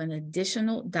will have an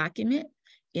additional document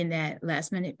in that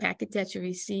last minute packet that you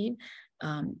received,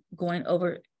 going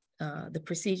over the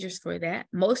procedures for that.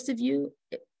 Most of you,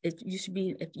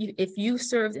 if you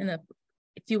served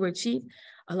if you were chief,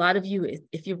 a lot of you,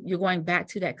 if you're going back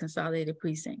to that consolidated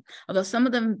precinct, although some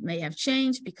of them may have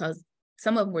changed because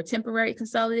some of them were temporary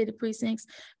consolidated precincts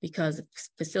because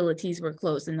facilities were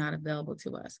closed and not available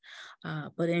to us.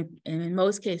 But in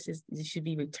most cases, you should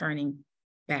be returning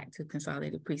back to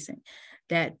consolidated precinct.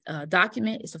 That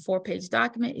document is a 4-page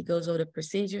document. It goes over the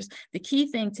procedures. The key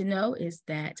thing to know is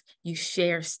that you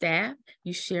share staff,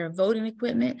 you share voting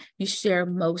equipment, you share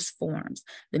most forms.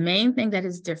 The main thing that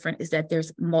is different is that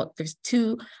there's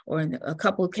 2, or in a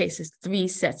couple of cases, 3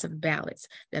 sets of ballots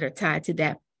that are tied to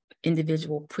that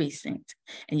individual precinct.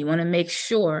 And you want to make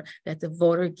sure that the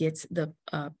voter gets the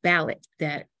ballot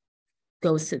that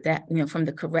goes to that, from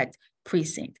the correct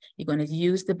precinct. You're going to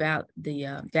use the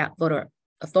voter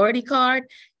authority card.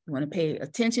 You want to pay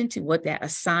attention to what that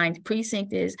assigned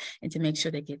precinct is and to make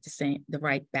sure they get the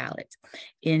right ballot.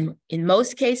 In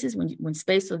most cases, when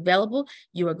space is available,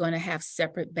 you are going to have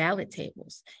separate ballot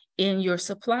tables. In your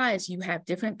supplies, you have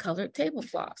different colored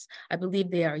tablecloths. I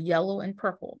believe they are yellow and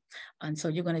purple. And so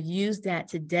you're going to use that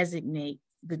to designate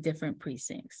the different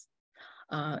precincts.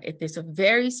 If it's a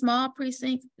very small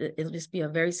precinct, it'll just be a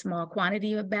very small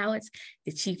quantity of ballots.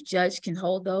 The chief judge can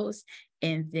hold those.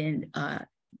 And then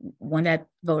when that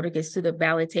voter gets to the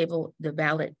ballot table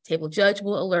judge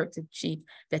will alert the chief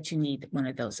that you need one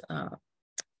of those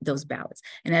ballots.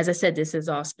 And as I said, this is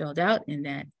all spelled out in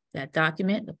that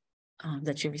document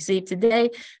that you received today,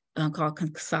 called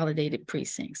Consolidated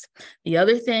Precincts. The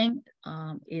other thing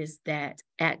is that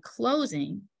at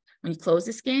closing, when you close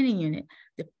the scanning unit,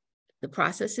 the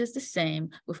process is the same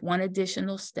with one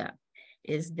additional step,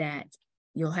 is that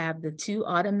you'll have the 2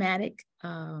 automatic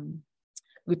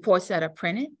reports that are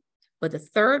printed, but the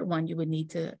third one you would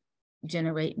need to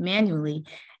generate manually.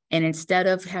 And instead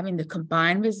of having the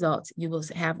combined results, you will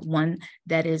have one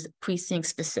that is precinct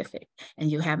specific,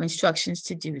 and you have instructions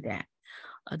to do that.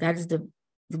 That is the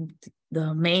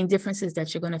main differences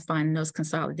that you're going to find in those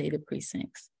consolidated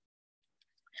precincts.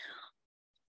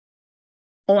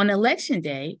 On election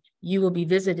day, you will be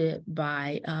visited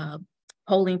by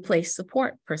polling place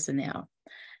support personnel.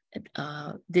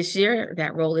 This year,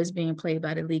 that role is being played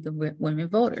by the League of Women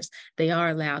Voters. They are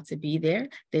allowed to be there.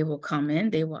 They will come in,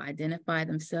 they will identify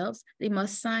themselves, they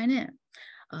must sign in.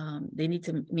 They need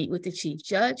to meet with the chief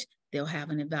judge. They'll have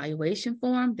an evaluation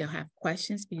form. They'll have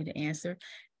questions for you to answer.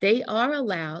 They are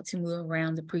allowed to move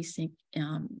around the precinct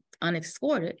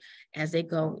unescorted as they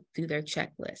go through their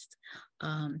checklist.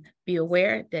 Be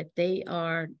aware that they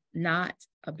are not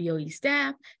a BOE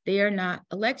staff. They are not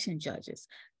election judges.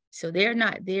 So they're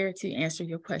not there to answer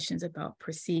your questions about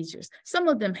procedures. Some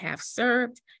of them have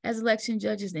served as election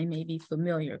judges. They may be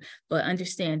familiar, but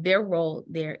understand their role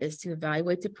there is to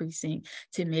evaluate the precinct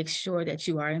to make sure that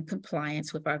you are in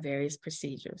compliance with our various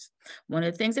procedures. One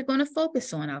of the things they're going to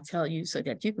focus on, I'll tell you so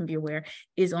that you can be aware,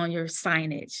 is on your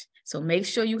signage. So make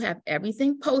sure you have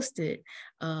everything posted.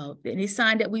 Any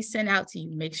sign that we send out to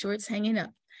you, make sure it's hanging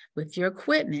up. With your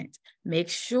equipment, make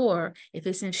sure if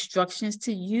it's instructions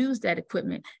to use that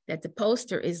equipment, that the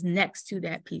poster is next to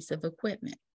that piece of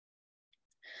equipment.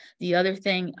 The other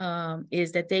thing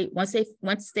is that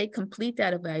once they complete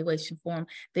that evaluation form,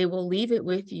 they will leave it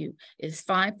with you. It's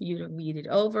fine for you to read it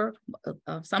over.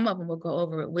 Some of them will go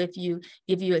over it with you,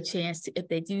 give you a chance to, if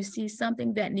they do see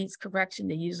something that needs correction,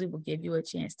 they usually will give you a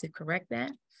chance to correct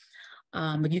that.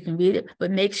 But you can read it, but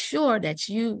make sure that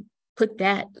you put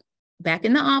that back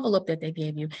in the envelope that they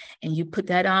gave you, and you put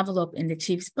that envelope in the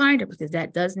chief's binder, because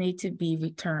that does need to be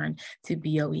returned to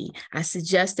BOE. I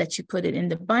suggest that you put it in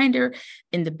the binder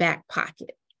in the back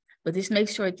pocket, but just make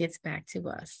sure it gets back to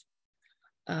us.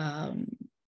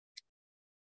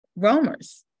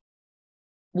 Roamers.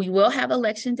 We will have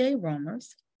election day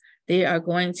roamers. They are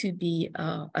going to be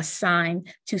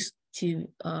assigned to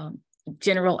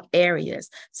general areas.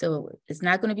 So it's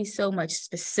not going to be so much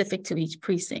specific to each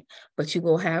precinct, but you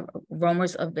will have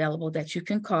roamers available that you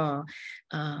can call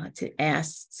to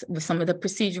ask with some of the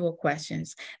procedural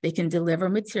questions. They can deliver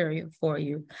material for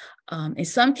you. In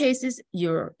some cases,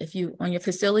 if you on your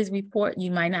facilities report, you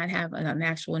might not have an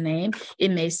actual name. It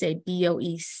may say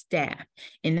BOE staff.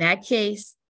 In that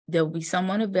case, there'll be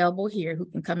someone available here who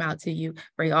can come out to you.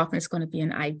 Very often it's going to be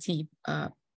an IT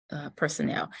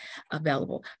personnel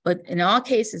available, but in all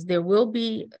cases there will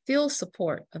be field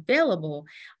support available.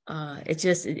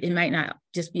 It might not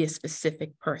just be a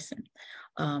specific person.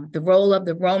 The role of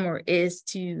the roamer is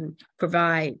to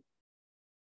provide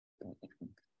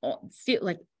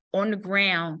on the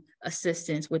ground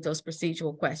assistance with those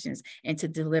procedural questions and to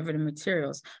deliver the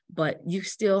materials, but you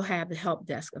still have the help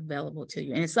desk available to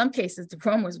you. And in some cases, the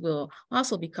roamers will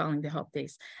also be calling the help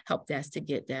desk to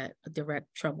get that direct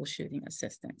troubleshooting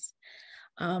assistance.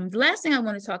 The last thing I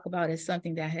want to talk about is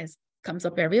something that comes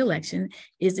up every election,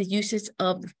 is the usage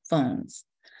of the phones.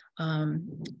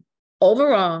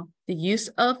 Overall, the use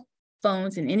of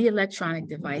phones and any electronic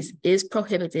device is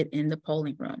prohibited in the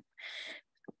polling room.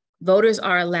 Voters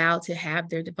are allowed to have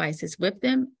their devices with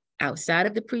them outside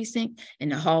of the precinct in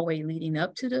the hallway leading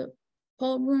up to the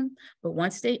poll room, but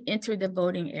once they enter the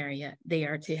voting area, they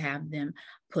are to have them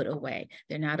put away.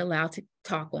 They're not allowed to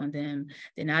talk on them.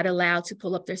 They're not allowed to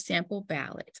pull up their sample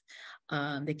ballot.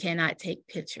 They cannot take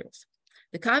pictures.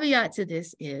 The caveat to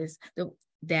this is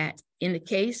that in the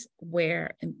case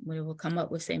where we will come up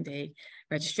with same-day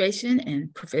registration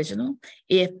and provisional,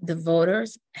 if the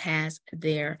voters has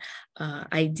their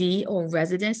ID or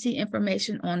residency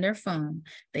information on their phone,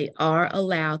 they are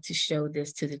allowed to show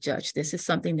this to the judge. This is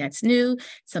something that's new,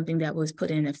 something that was put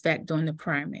in effect during the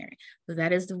primary. So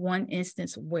that is the one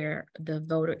instance where the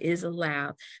voter is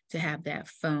allowed to have that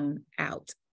phone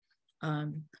out.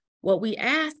 What we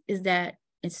ask is that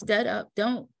instead of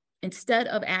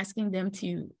asking them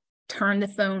to turn the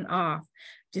phone off,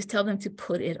 just tell them to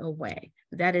put it away.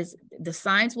 That is, the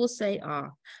signs will say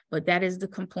off, but that is the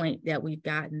complaint that we've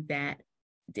gotten, that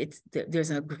there's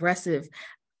an aggressive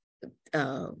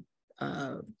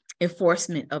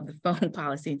enforcement of the phone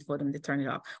policy for them to turn it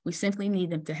off. We simply need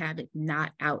them to have it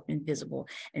not out and visible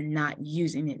and not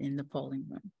using it in the polling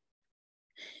room.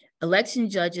 Election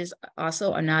judges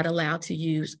also are not allowed to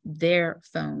use their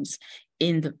phones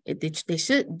they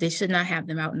should not have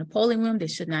them out in the polling room. They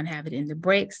should not have it in the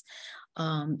breaks.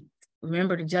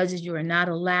 Remember, the judges, you are not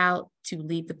allowed to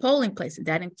leave the polling place.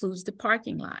 That includes the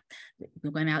parking lot.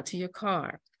 You went out to your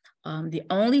car. The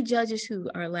only judges who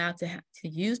are allowed to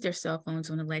use their cell phones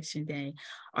on election day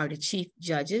are the chief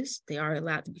judges. They are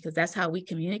allowed to, because that's how we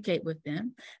communicate with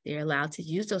them. They're allowed to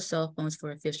use those cell phones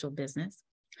for official business.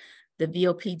 The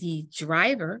VOPD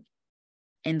driver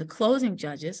And the closing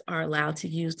judges are allowed to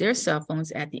use their cell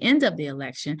phones at the end of the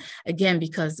election, again,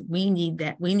 because we need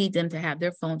them to have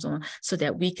their phones on so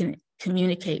that we can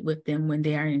communicate with them when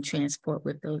they are in transport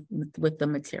with the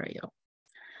material.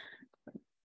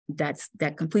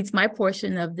 That completes my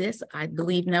portion of this. I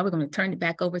believe now we're going to turn it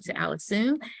back over to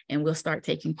Allison and we'll start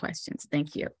taking questions.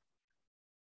 Thank you.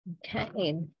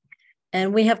 Okay.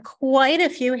 And we have quite a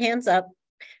few hands up.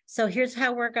 So here's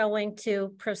how we're going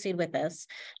to proceed with this.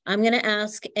 I'm going to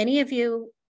ask any of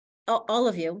you, all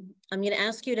of you, I'm going to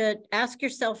ask you to ask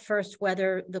yourself first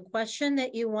whether the question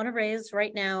that you want to raise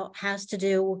right now has to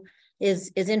do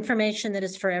is information that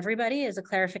is for everybody, is a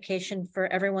clarification for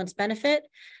everyone's benefit,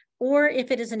 or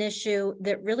if it is an issue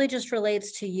that really just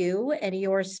relates to you and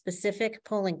your specific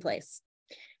polling place.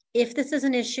 If this is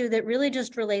an issue that really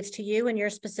just relates to you and your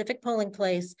specific polling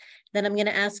place, then I'm going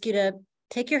to ask you to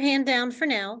take your hand down for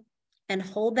now and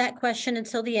hold that question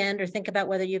until the end, or think about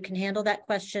whether you can handle that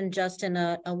question just in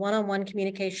a one-on-one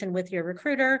communication with your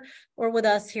recruiter or with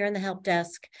us here in the help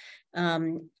desk,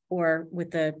 or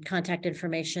with the contact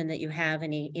information that you have,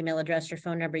 any email address or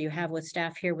phone number you have with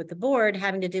staff here with the board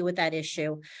having to do with that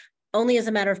issue, only as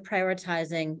a matter of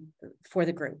prioritizing for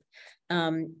the group.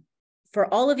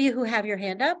 For all of you who have your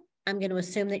hand up, I'm going to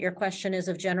assume that your question is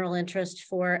of general interest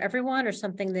for everyone or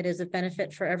something that is of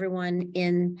benefit for everyone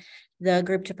in the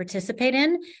group to participate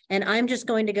in. And I'm just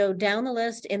going to go down the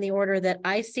list in the order that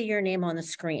I see your name on the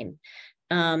screen.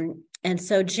 And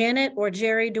so Janet or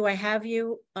Jerry, do I have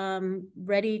you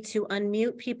ready to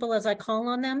unmute people as I call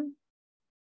on them?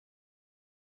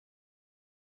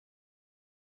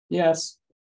 Yes,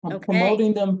 I'm Okay.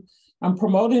 promoting them. I'm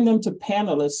promoting them to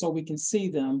panelists so we can see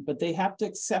them, but they have to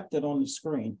accept it on the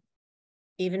screen.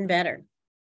 Even better.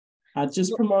 I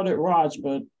just promoted Raj,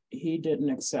 but he didn't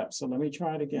accept. So let me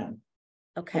try it again.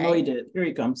 Okay. Oh, no, he did. Here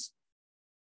he comes.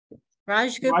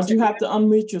 Raj Gupta, Raj, you have to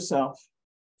unmute yourself.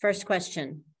 first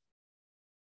question.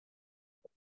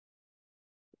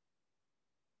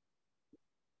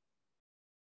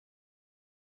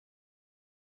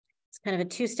 It's kind of a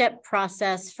two-step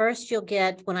process. First, you'll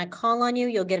get, when I call on you,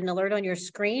 you'll get an alert on your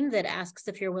screen that asks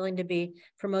if you're willing to be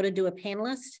promoted to a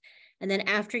panelist. And then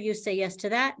after you say yes to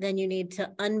that, then you need to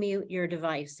unmute your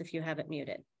device if you have it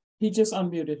muted. He just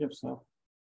unmuted himself.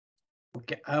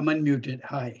 Okay, I'm unmuted.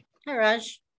 Hi. Hi,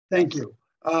 Raj. Thank you.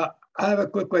 I have a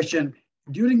quick question.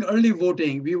 During early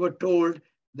voting, we were told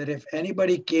that if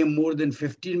anybody came more than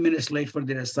 15 minutes late for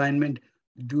their assignment,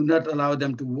 do not allow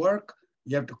them to work.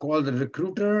 You have to call the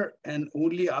recruiter, and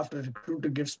only after the recruiter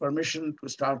gives permission to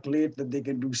start late that they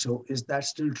can do so. Is that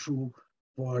still true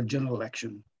for general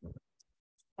election?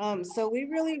 So we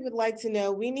really would like to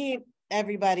know, we need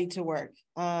everybody to work.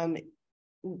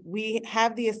 We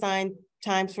have the assigned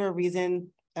times for a reason.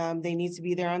 They need to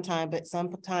be there on time, but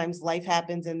sometimes life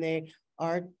happens and they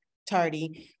are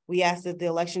tardy. We ask that the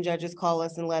election judges call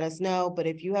us and let us know, but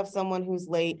if you have someone who's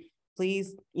late,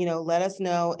 please, let us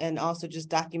know, and also just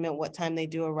document what time they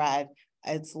do arrive.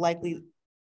 It's likely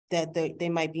that they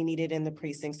might be needed in the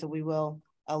precinct, so we will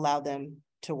allow them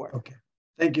to work. Okay,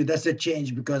 thank you. That's a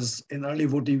change because in early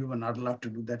voting, we were not allowed to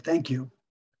do that. Thank you.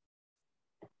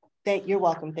 You're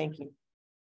welcome. Thank you.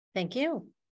 Thank you.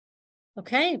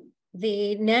 Okay,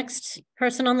 the next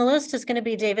person on the list is going to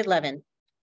be David Levin.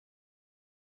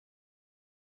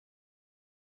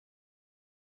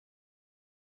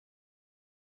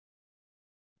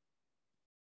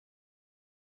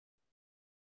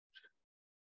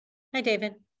 Hi,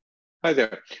 David. Hi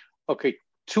there. Okay,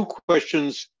 two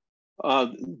questions.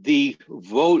 The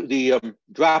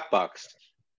drop box.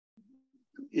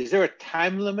 Is there a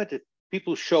time limit if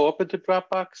people show up at the drop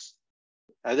box?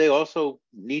 Are they also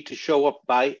need to show up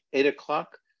by 8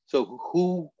 o'clock? So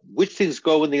which things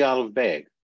go in the olive bag?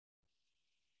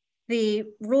 The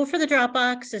rule for the drop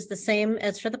box is the same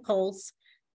as for the polls.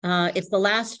 It's the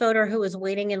last voter who is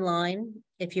waiting in line.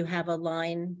 If you have a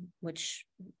line, which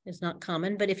is not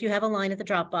common, but if you have a line at the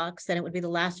drop box, then it would be the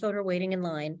last voter waiting in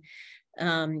line.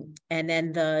 And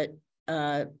then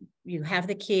you have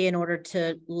the key in order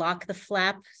to lock the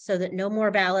flap so that no more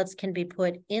ballots can be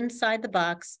put inside the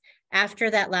box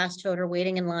after that last voter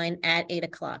waiting in line at 8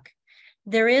 o'clock.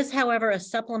 There is, however, a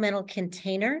supplemental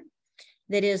container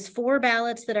that is 4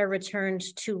 ballots that are returned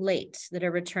too late, that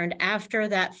are returned after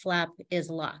that flap is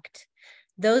locked.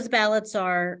 Those ballots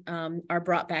are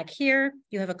brought back here.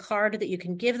 You have a card that you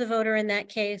can give the voter in that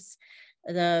case.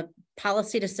 The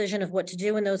policy decision of what to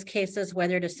do in those cases,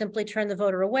 whether to simply turn the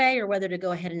voter away or whether to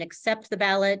go ahead and accept the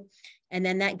ballot. And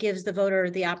then that gives the voter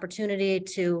the opportunity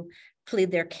to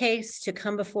plead their case, to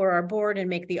come before our board and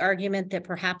make the argument that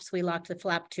perhaps we locked the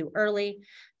flap too early,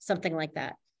 something like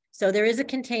that. So there is a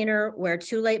container where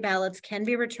too late ballots can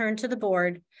be returned to the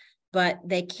board, but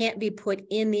they can't be put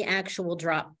in the actual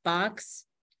drop box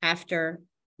after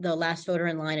the last voter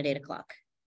in line at 8 o'clock.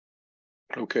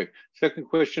 Okay, second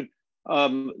question.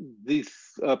 The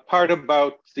part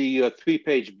about the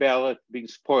 3-page ballot being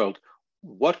spoiled,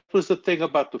 what was the thing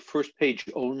about the first page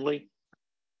only?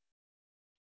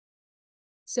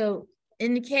 So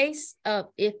in the case of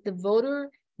if the voter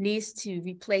needs to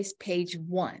replace page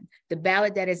 1, the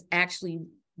ballot that is actually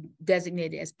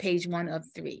designated as page 1 of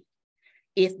 3,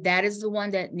 if that is the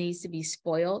one that needs to be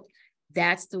spoiled,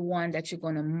 that's the one that you're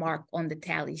going to mark on the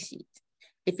tally sheet.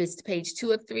 If it's page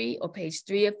 2 of 3 or page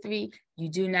 3 of 3, you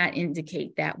do not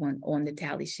indicate that one on the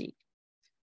tally sheet.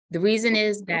 The reason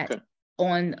is that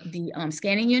on the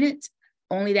scanning unit,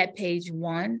 only that page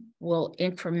 1 will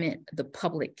increment the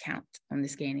public count on the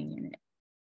scanning unit.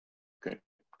 Okay,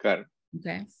 got it.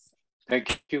 Okay.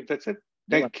 Thank you. That's it.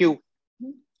 Thank you.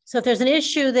 So if there's an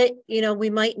issue that, we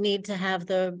might need to have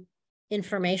the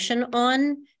information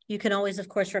on, you can always, of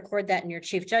course, record that in your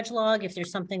chief judge log. If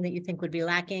there's something that you think would be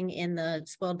lacking in the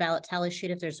spoiled ballot tally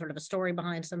sheet, if there's sort of a story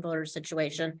behind some voter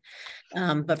situation.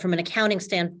 But from an accounting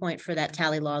standpoint for that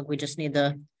tally log, we just need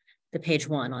the page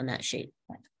 1 on that sheet.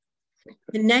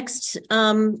 The next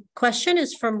question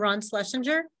is from Ron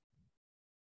Schlesinger.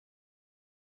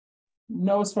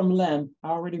 No, it's from Lynn. I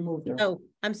already moved her. Oh,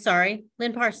 I'm sorry.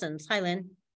 Lynn Parsons. Hi,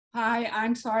 Lynn. Hi,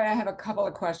 I'm sorry. I have a couple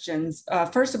of questions.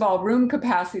 First of all, room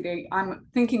capacity. I'm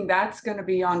thinking that's going to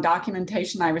be on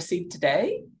documentation I received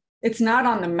today. It's not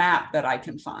on the map that I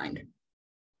can find.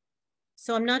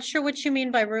 So I'm not sure what you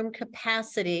mean by room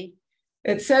capacity.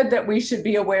 It said that we should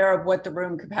be aware of what the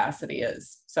room capacity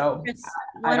is. So Chris,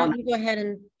 why don't you go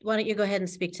ahead and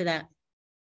speak to that?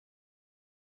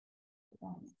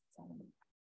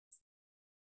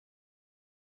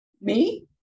 Me?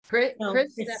 Chris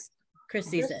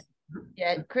sees it.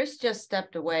 Yeah, Chris just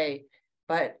stepped away,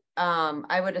 but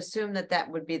I would assume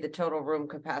that would be the total room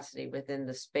capacity within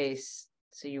the space.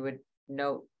 So you would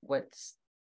note what's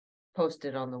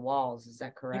posted on the walls. Is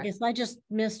that correct? I guess I just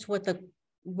missed what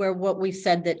we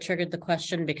said that triggered the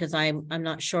question, because I'm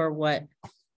not sure what.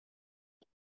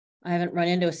 I haven't run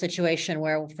into a situation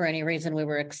where for any reason we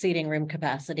were exceeding room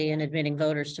capacity and admitting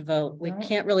voters to vote. We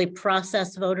can't really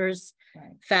process voters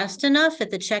fast enough at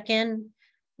the check-in,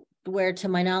 where to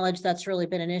my knowledge, that's really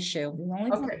been an issue. The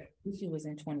only issue was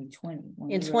in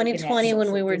 2020. In 2020,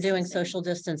 when we were doing social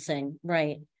distancing,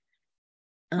 right.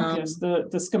 Yes, the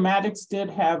schematics did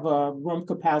have a room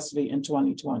capacity in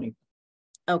 2020.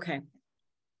 Okay.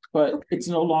 But it's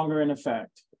no longer in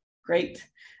effect. Great.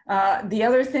 The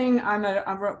other thing, I'm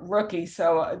a rookie,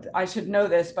 so I should know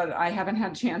this, but I haven't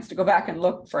had a chance to go back and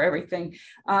look for everything.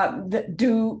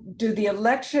 Do the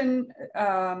election,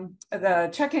 the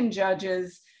check-in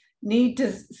judges need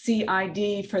to see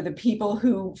ID for the people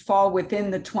who fall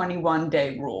within the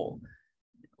 21-day rule?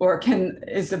 Or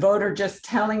is the voter just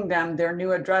telling them their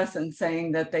new address and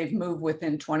saying that they've moved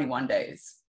within 21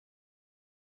 days?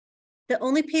 The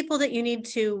only people that you need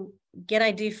to get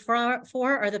ID for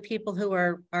are the people who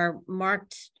are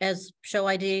marked as show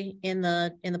ID in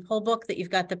the poll book that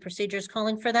you've got the procedures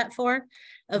calling for that for.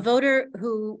 A voter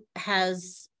who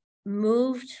has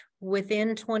moved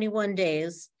within 21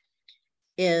 days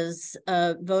is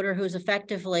a voter who's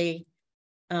effectively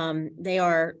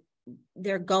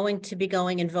they're going to be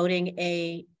going and voting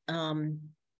a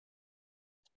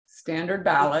standard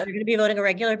ballot. They're going to be voting a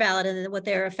regular ballot, and what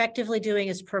they're effectively doing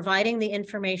is providing the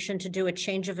information to do a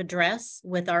change of address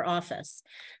with our office.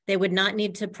 They would not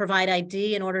need to provide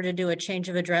ID in order to do a change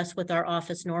of address with our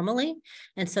office normally,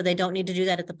 and so they don't need to do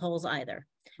that at the polls either.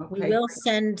 Okay. We will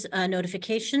send a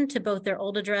notification to both their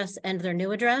old address and their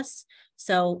new address.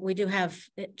 So we do have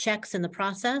checks in the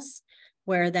process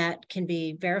where that can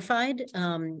be verified.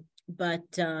 But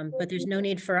there's no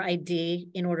need for ID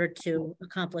in order to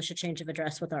accomplish a change of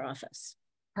address with our office.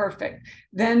 Perfect.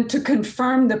 Then to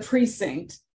confirm the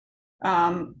precinct,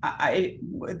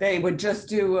 they would just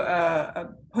do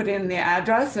put in the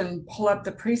address and pull up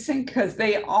the precinct, because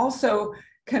they also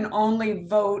can only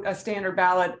vote a standard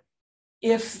ballot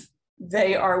if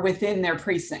they are within their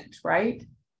precinct, right?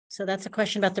 So that's a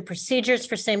question about the procedures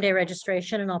for same-day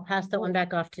registration, and I'll pass that one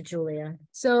back off to Julia.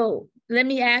 So let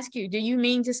me ask you, do you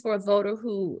mean just for a voter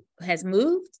who has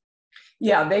moved?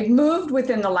 Yeah, they've moved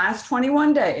within the last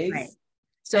 21 days. Right.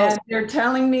 So they're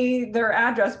telling me their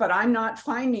address, but I'm not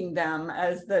finding them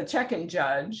as the check-in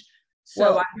judge.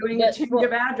 So I'm doing a change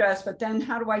of address, but then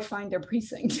how do I find their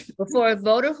precinct? For a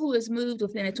voter who has moved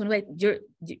within a 20 days,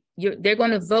 they're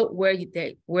going to vote where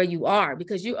you are,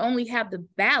 because you only have the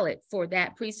ballot for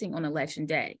that precinct on election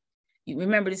day. You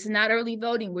remember, this is not early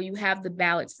voting where you have the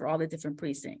ballots for all the different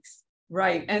precincts.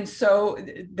 Right. And so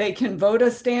they can vote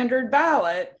a standard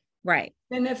ballot. Right.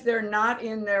 And if they're not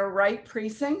in their right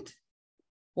precinct?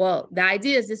 Well, the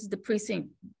idea is this is the precinct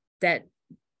that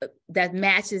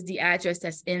matches the address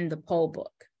that's in the poll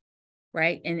book,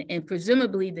 right? And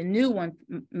presumably the new one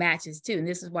matches too, and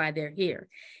this is why they're here.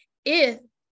 If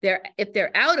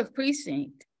they're out of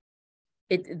precinct,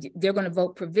 they're going to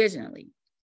vote provisionally.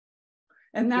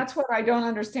 And that's what I don't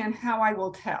understand how I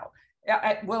will tell.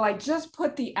 Will I just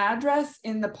put the address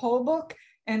in the poll book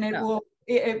and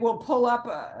it will pull up,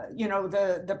 you know,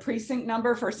 the precinct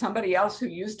number for somebody else who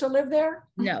used to live there?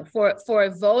 No, for a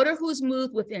voter who's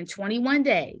moved within 21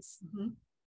 days,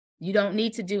 you don't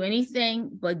need to do anything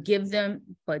but give them,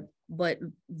 but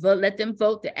let them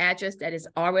vote the address that is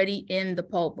already in the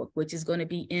poll book, which is going to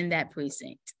be in that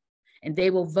precinct, and they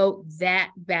will vote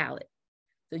that ballot.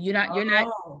 So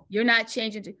you're not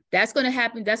changing. That's going to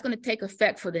happen. That's going to take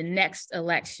effect for the next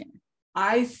election.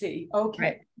 I see. Okay.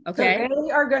 Right. Okay. So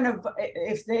they are going to,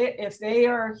 if they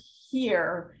are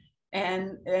here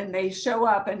and they show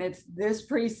up and it's this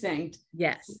precinct,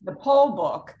 yes, the poll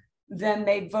book, then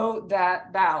they vote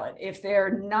that ballot. If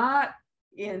they're not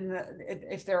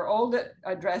if their old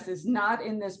address is not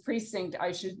in this precinct,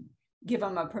 I should give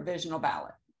them a provisional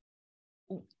ballot.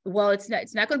 Well, it's not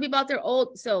going to be about their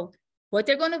old. So what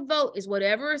they're going to vote is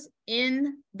whatever's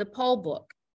in the poll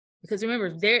book, because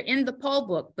remember, they're in the poll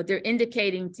book, but they're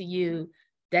indicating to you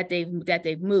that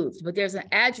they've moved. But there's an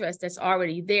address that's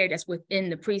already there that's within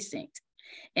the precinct,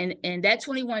 and that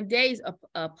 21 days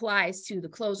applies to the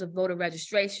close of voter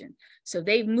registration. So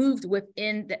they've moved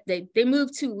within that. They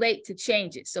moved too late to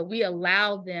change it. So we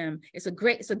allow them. It's a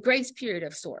grace period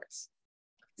of sorts.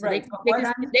 So right.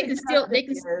 They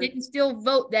can still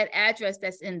vote that address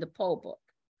that's in the poll book.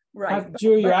 Right.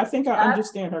 Julia, I think I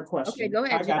understand her question. Okay, go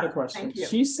ahead. I got a question.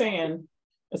 She's saying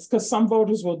it's because some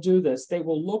voters will do this. They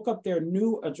will look up their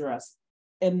new address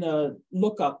in the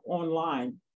lookup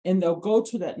online, and they'll go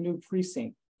to that new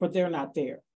precinct, but they're not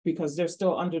there because they're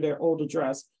still under their old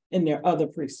address in their other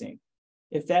precinct.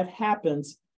 If that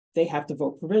happens, they have to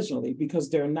vote provisionally because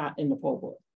they're not in the poll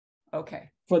book. Okay.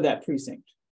 For that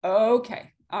precinct.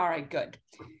 Okay. All right, good.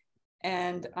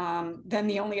 And then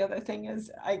the only other thing is,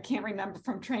 I can't remember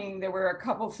from training, there were a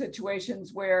couple of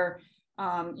situations where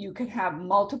you could have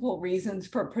multiple reasons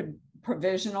for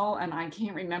provisional, and I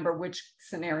can't remember which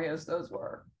scenarios those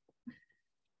were.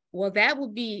 Well, that will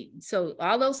be, so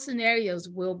all those scenarios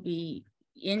will be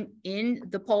in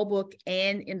the poll book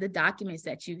and in the documents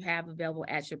that you have available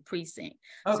at your precinct.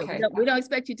 Okay. So we don't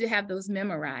expect you to have those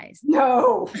memorized.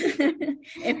 No.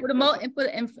 and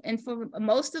for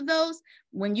most of those,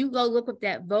 when you go look up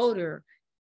that voter,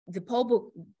 the poll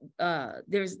book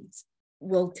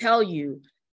will tell you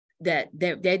that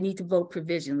they need to vote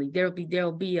provisionally. There'll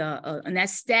be and that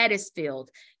status field,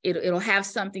 it'll have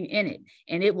something in it,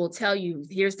 and it will tell you,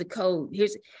 here's the code,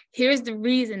 here's the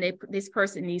reason this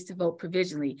person needs to vote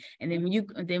provisionally. And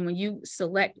then when you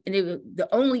select, and the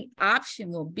only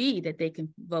option will be that they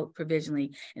can vote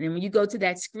provisionally. And then when you go to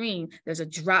that screen, there's a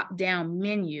drop down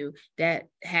menu that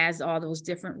has all those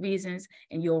different reasons,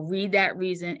 and you'll read that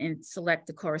reason and select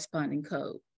the corresponding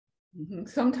code.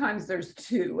 Sometimes there's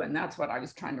two, and that's what I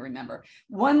was trying to remember.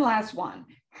 One last one.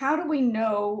 How do we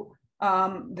know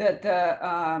that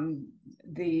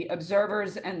the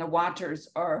observers and the watchers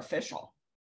are official?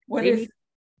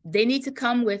 They need to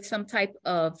come with some type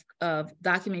of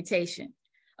documentation,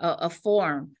 a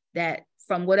form that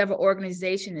from whatever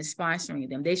organization is sponsoring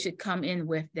them. They should come in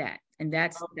with that. And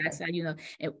that's how you know.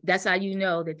 That's how you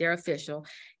know that they're official.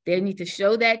 They need to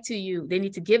show that to you. They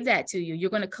need to give that to you.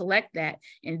 You're going to collect that,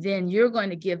 and then you're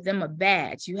going to give them a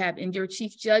badge. You have in your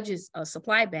chief judge's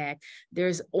supply bag,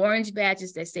 there's orange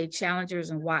badges that say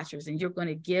challengers and watchers, and you're going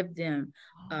to give them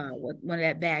one of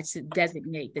that badge to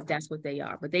designate that that's what they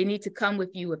are. But they need to come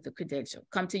with you with the credential.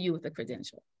 Come to you with the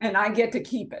credential. And I get to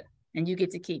keep it. And you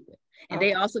get to keep it. And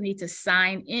they also need to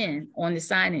sign in on the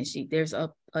sign-in sheet. There's an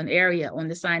area on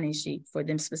the sign-in sheet for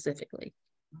them specifically.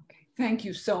 Okay, thank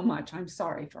you so much. I'm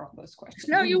sorry for all those questions.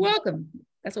 No, you're welcome.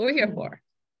 That's what we're here for.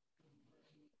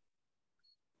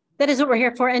 That is what we're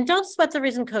here for. And don't sweat the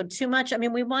reason code too much. I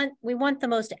mean, we want the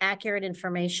most accurate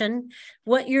information.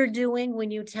 What you're doing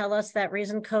when you tell us that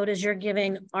reason code is you're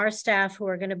giving our staff who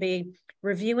are going to be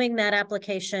reviewing that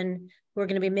application, who are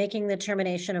going to be making the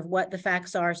determination of what the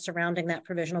facts are surrounding that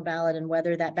provisional ballot and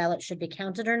whether that ballot should be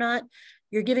counted or not.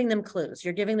 You're giving them clues.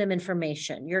 You're giving them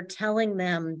information. You're telling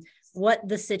them what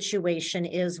the situation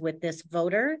is with this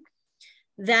voter.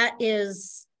 That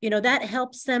is, that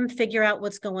helps them figure out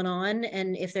what's going on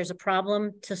and if there's a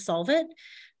problem to solve it.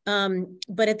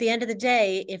 But at the end of the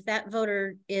day, if that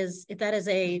is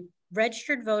a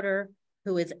registered voter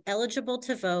who is eligible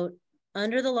to vote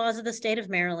under the laws of the state of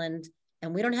Maryland,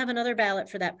 and we don't have another ballot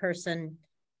for that person,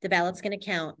 the ballot's going to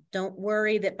count. Don't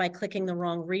worry that by clicking the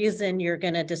wrong reason, you're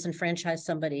going to disenfranchise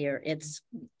somebody, or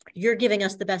you're giving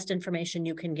us the best information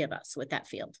you can give us with that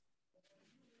field.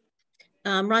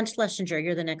 Ron Schlesinger,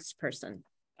 you're the next person.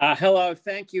 Hello,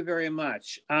 thank you very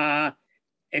much.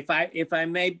 If I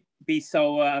may be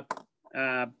so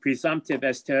presumptive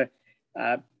as to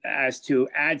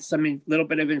add some little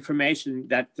bit of information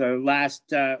that the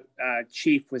last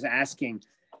chief was asking,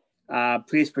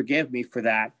 please forgive me for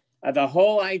that. The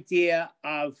whole idea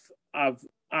of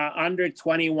under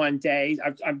 21 days,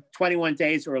 21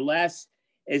 days or less,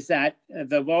 is that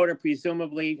the voter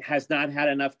presumably has not had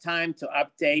enough time to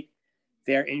update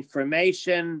their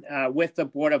information with the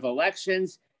Board of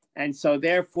Elections, and so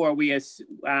therefore we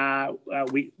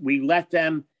let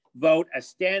them vote a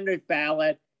standard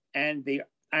ballot and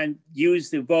use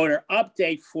the voter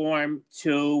update form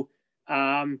to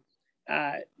have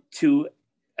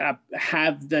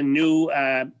the new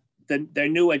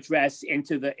address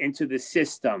into the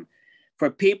system. For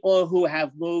people who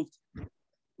have moved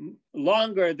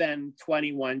longer than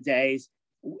 21 days,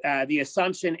 the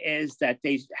assumption is that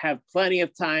they have plenty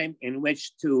of time in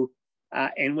which to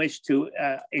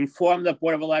inform the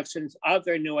Board of Elections of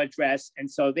their new address, and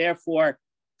so therefore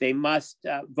they must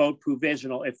vote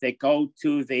provisional if they go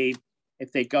to their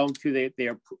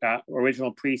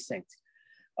original precinct.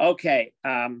 Okay.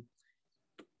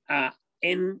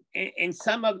 In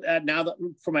some of now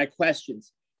for my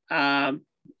questions, in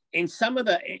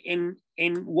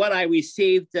what I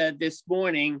received this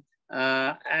morning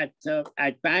at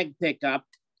bag pickup,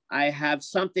 I have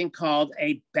something called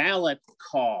a ballot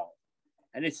call,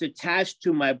 and it's attached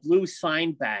to my blue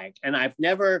sign bag, and I've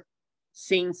never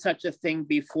seen such a thing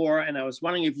before, and I was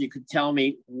wondering if you could tell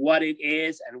me what it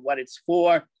is and what it's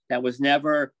for. That was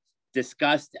never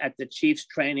discussed at the chief's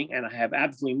training, and I have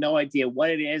absolutely no idea what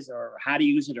it is or how to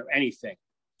use it or anything.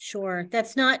 Sure,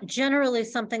 that's not generally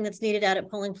something that's needed out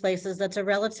at polling places. That's a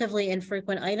relatively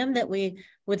infrequent item that we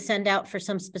would send out for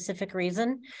some specific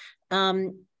reason.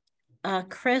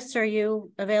 Chris, are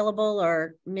you available,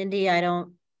 or Mindy?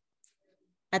 I'm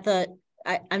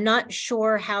not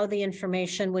sure how the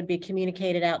information would be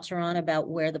communicated out to Ron about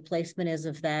where the placement is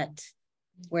of that,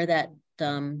 where that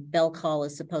bell call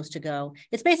is supposed to go.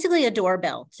 It's basically a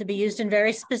doorbell to be used in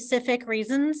very specific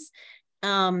reasons.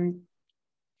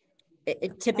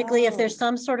 Typically, if there's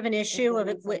some sort of an issue of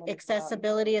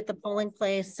accessibility at the polling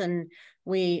place, and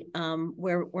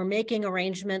we're making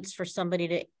arrangements for somebody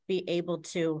to be able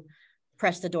to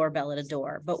press the doorbell at a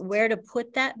door, but where to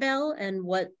put that bell and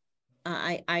what,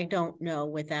 I don't know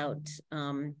without,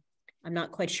 I'm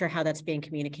not quite sure how that's being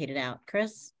communicated out.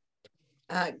 Chris?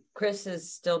 Chris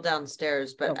is still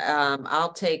downstairs, but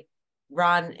I'll take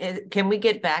Ron. Can we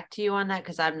get back to you on that?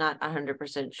 Because I'm not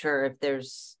 100% sure if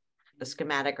there's a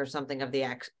schematic or something of the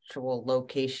actual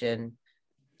location.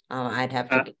 I'd have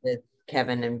to get with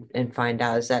Kevin and find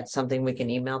out. Is that something we can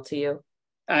email to you?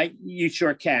 You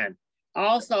sure can.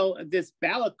 Also, this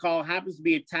ballot call happens to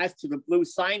be attached to the blue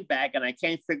sign bag, and I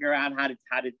can't figure out how to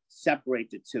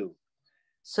separate the two.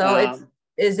 So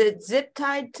is it zip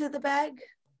tied to the bag?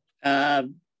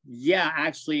 Yeah,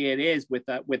 actually it is, with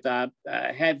a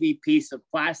heavy piece of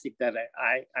plastic that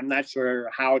I'm not sure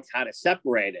how to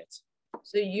separate it.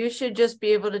 So you should just be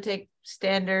able to take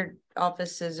standard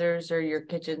office scissors or your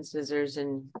kitchen scissors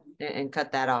and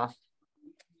cut that off.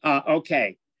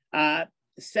 Okay.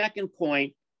 Second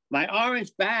point, my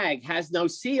orange bag has no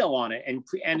seal on it, and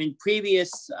in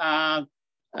previous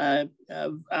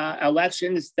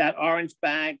elections, that orange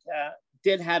bag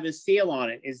did have a seal on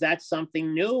it. Is that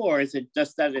something new, or is it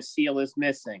just that a seal is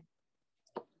missing?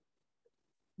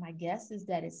 My guess is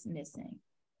that it's missing.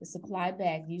 The supply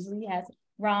bag usually has,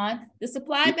 Ron, the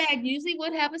supply bag usually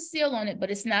would have a seal on it,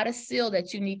 but it's not a seal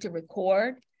that you need to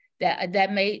record.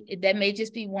 That may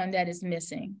just be one that is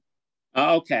missing.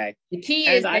 Okay. The key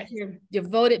is that your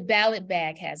voted ballot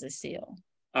bag has a seal.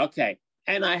 Okay.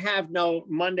 And I have no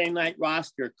Monday night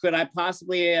roster. Could I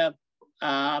possibly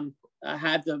have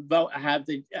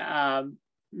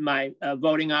my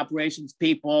voting operations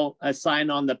people sign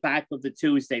on the back of the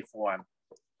Tuesday form?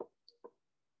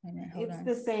 It's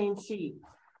the same sheet.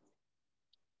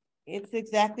 It's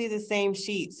exactly the same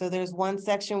sheet. So there's one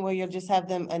section where you'll just have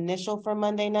them initial for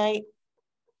Monday night,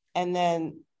 and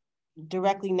then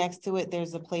directly next to it,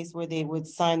 there's a place where they would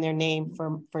sign their name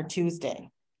for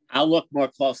Tuesday. I'll look more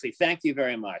closely. Thank you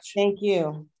very much. Thank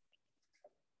you.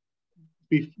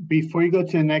 Before you go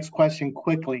to the next question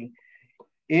quickly,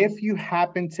 if you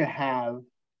happen to have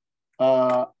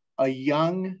a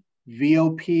young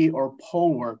VOP or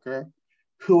poll worker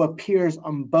who appears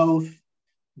on both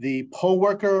the poll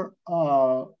worker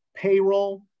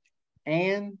payroll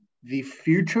and the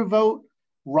future vote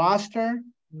roster,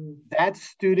 that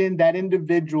student, that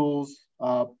individual's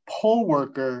poll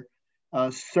worker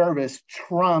service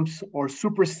trumps or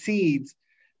supersedes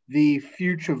the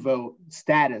future vote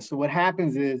status. So what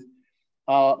happens is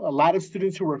a lot of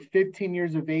students who were 15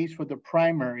 years of age for the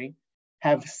primary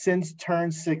have since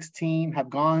turned 16, have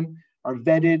gone, are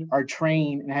vetted, are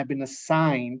trained, and have been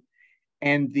assigned.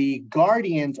 And the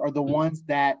guardians are the ones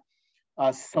that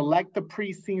select the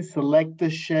precinct, select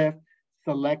the shift,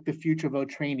 select the future vote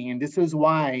training. And this is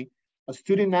why a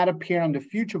student not appearing on the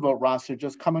future vote roster,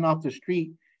 just coming off the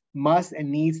street, must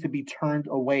and needs to be turned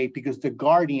away, because the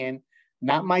guardian,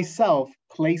 not myself,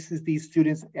 places these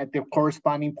students at their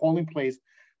corresponding polling place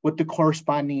with the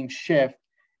corresponding shift.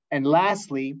 And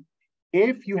lastly,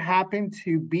 if you happen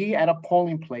to be at a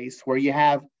polling place where you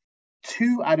have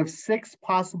 2 out of 6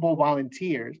 possible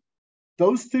volunteers,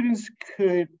 those students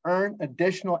could earn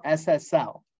additional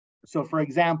SSL. So for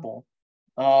example,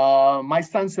 my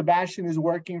son Sebastian is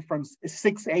working from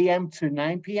 6 a.m. to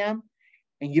 9 p.m.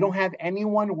 and you don't have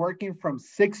anyone working from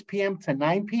 6 p.m. to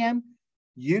 9 p.m.,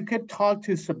 you could talk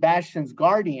to Sebastian's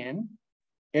guardian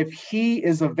if he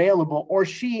is available or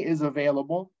she is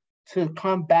available to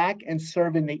come back and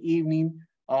serve in the evening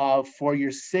for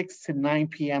your 6 to 9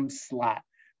 p.m. slot.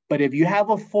 But if you have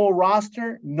a full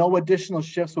roster, no additional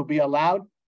shifts will be allowed,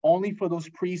 only for those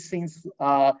precincts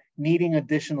needing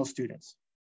additional students.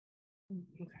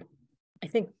 I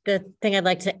think the thing I'd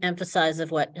like to emphasize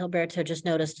of what Gilberto just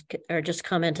noticed or just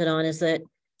commented on is that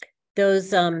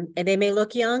those, they may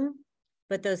look young,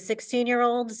 but those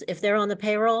 16-year-olds, if they're on the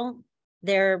payroll,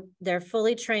 they're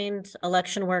fully trained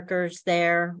election workers.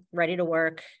 They're ready to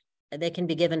work. They can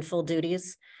be given full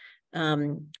duties,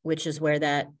 which is where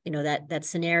that, that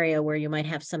scenario where you might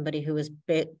have somebody who is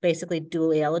basically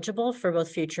duly eligible for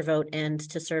both future vote and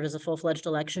to serve as a full-fledged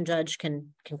election judge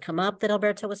can come up, that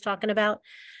Alberto was talking about.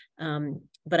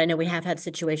 But I know we have had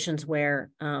situations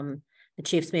where the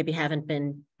chiefs maybe haven't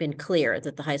been clear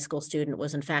that the high school student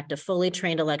was in fact a fully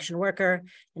trained election worker,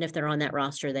 and if they're on that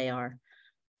roster, they are.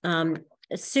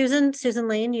 Susan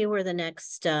Lane, you were the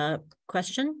next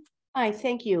question. Hi,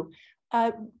 thank you.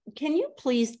 Can you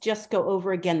please just go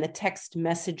over again the text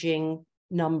messaging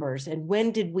numbers, and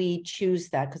when did we choose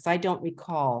that? Because I don't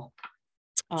recall.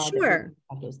 Sure.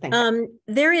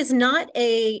 There is not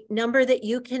a number that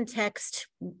you can text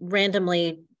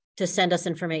randomly to send us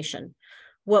information.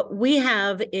 What we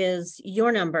have is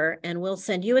your number, and we'll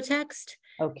send you a text.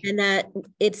 Okay. And that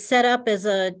it's set up as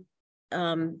a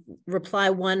reply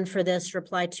 1 for this,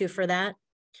 reply 2 for that.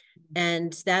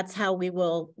 And that's how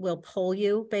we'll poll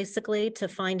you basically to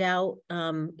find out,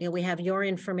 we have your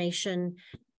information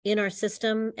in our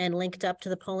system and linked up to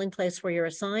the polling place where you're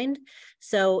assigned.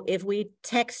 So if we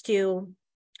text you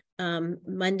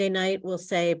Monday night, we'll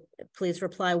say, please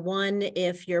reply 1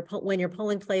 if when your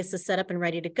polling place is set up and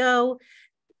ready to go.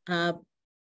 And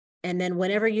then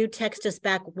whenever you text us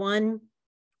back 1,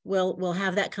 we'll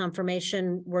have that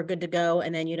confirmation, we're good to go,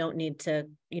 and then you don't need to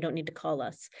call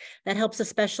us. That helps,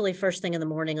 especially first thing in the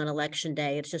morning on election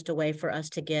day. It's just a way for us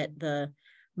to get the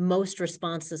most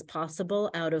responses possible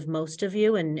out of most of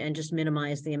you and just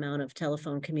minimize the amount of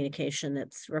telephone communication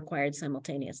that's required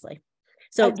simultaneously.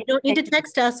 So you don't need to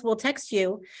text us, we'll text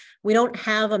you. We don't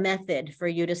have a method for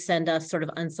you to send us sort of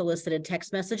unsolicited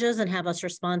text messages and have us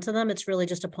respond to them. It's really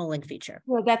just a polling feature.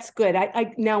 Well, that's good.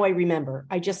 Now I remember.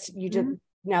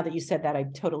 Now that you said that, I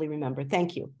totally remember.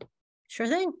 Thank you. Sure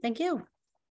thing. Thank you.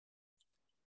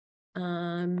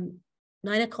 Nina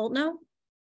Coltno.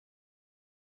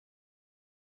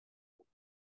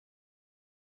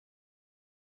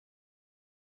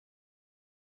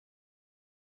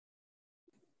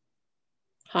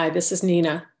 Hi, this is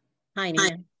Nina. Hi,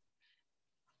 Nina.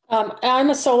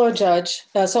 I'm a solo judge,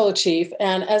 a solo chief,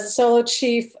 and as a solo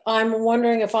chief, I'm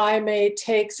wondering if I may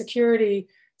take security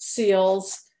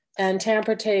seals and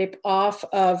tamper tape off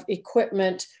of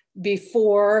equipment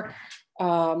before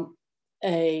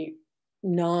a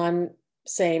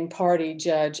non-same party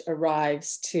judge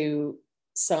arrives to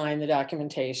sign the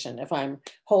documentation. If I'm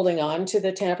holding on to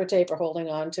the tamper tape or holding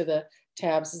on to the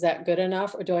tabs, is that good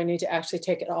enough, or do I need to actually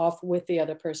take it off with the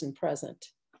other person present?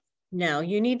 No,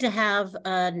 you need to have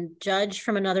a judge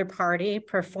from another party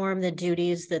perform the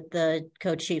duties that the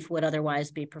co-chief would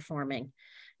otherwise be performing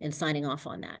and signing off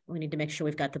on that. We need to make sure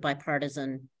we've got the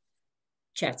bipartisan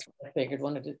check. That's what I figured,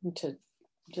 wanted to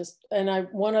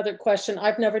one other question.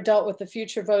 I've never dealt with the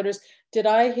future voters. Did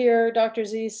I hear Dr.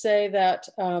 Z say that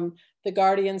the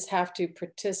guardians have to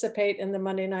participate in the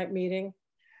Monday night meeting?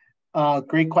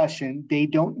 Great question. They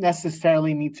don't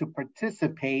necessarily need to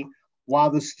participate while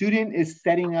the student is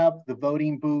setting up the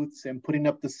voting booths and putting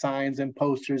up the signs and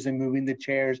posters and moving the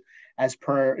chairs as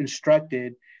per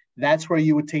instructed. That's where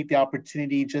you would take the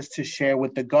opportunity just to share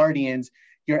with the guardians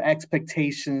your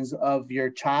expectations of your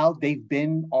child. They've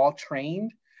been all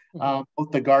trained,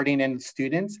 both the guardian and the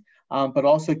students, but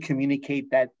also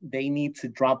communicate that they need to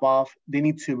drop off. They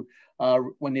need to,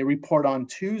 when they report on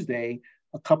Tuesday,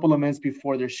 a couple of minutes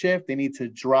before their shift, they need to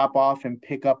drop off and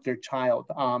pick up their child.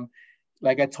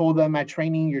 Like I told them at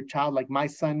training, your child, like my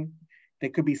son, they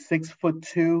could be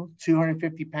 6'2",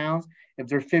 250 pounds. If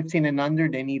they're 15 and under,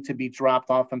 they need to be dropped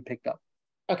off and picked up.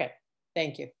 Okay,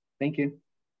 thank you. Thank you.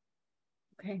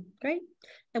 Okay, great.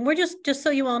 And we're just so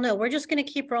you all know, we're just going to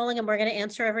keep rolling and we're going to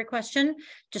answer every question,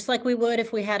 just like we would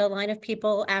if we had a line of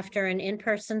people after an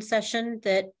in-person session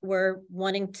that were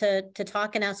wanting to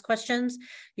talk and ask questions.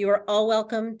 You are all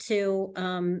welcome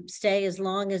to stay as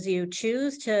long as you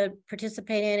choose to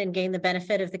participate in and gain the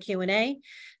benefit of the Q&A.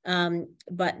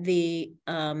 But the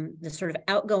sort of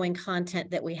outgoing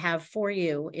content that we have for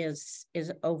you is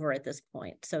over at this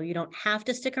point. So you don't have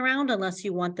to stick around unless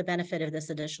you want the benefit of this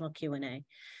additional Q&A.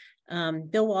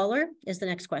 Bill Waller is the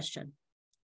next question.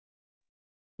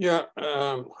 Yeah,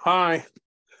 hi.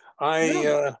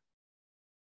 Can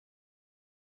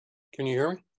you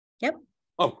hear me? Yep.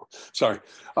 Oh, sorry.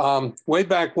 Way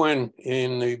back when,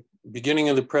 in the beginning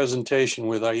of the presentation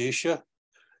with Aisha,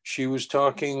 she was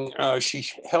talking, she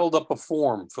held up a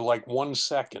form for like 1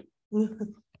 second.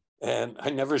 And I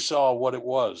never saw what it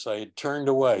was. I had turned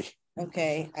away.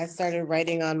 Okay, I started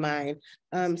writing on mine.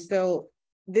 So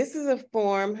this is a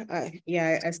form,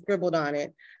 yeah, I scribbled on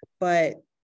it, but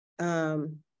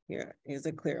here's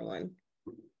a clear one.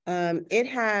 It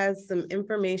has some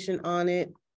information on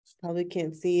it. Probably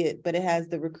can't see it, but it has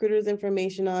the recruiter's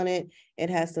information on it. It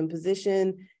has some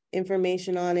position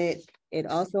information on it. It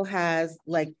also has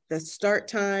like the start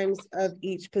times of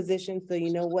each position, so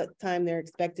you know what time they're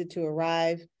expected to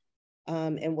arrive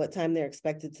and what time they're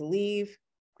expected to leave.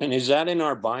 And is that in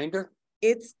our binder?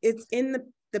 It's in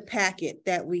the packet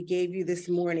that we gave you this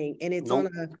morning, and it's on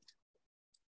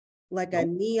a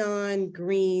neon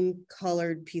green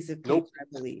colored piece of paper, I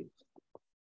believe.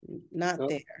 Not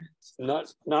there.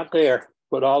 Not there.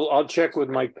 But I'll check with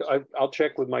my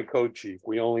code chief.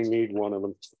 We only need one of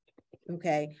them.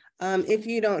 Okay. If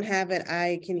you don't have it,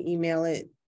 I can email it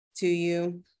to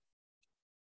you.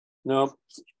 No,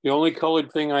 the only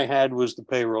colored thing I had was the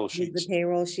payroll sheet. The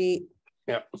payroll sheet.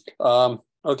 Yeah.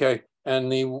 Okay.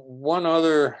 And the one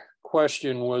other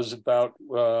question was about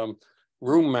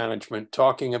room management,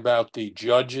 talking about the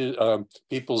judges,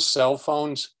 people's cell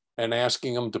phones and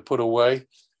asking them to put away.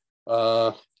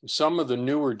 Some of the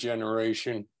newer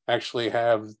generation actually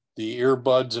have the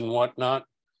earbuds and whatnot.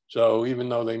 So even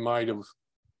though they might have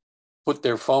put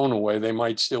their phone away, they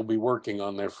might still be working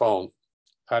on their phone.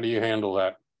 How do you handle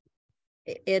that?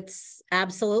 It's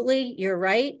absolutely, you're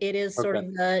right. It is sort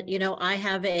of the, I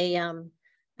have a,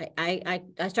 I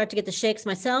start to get the shakes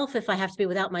myself if I have to be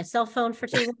without my cell phone for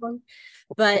too long.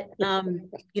 But,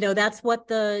 that's what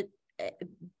those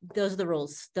are the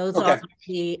rules. Those are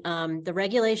the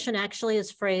regulation actually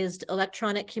is phrased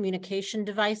electronic communication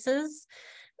devices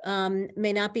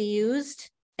may not be used.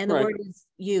 And the word is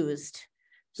used.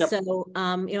 Yep. So,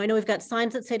 I know we've got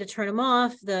signs that say to turn them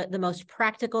off. The most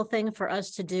practical thing for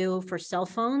us to do for cell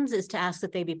phones is to ask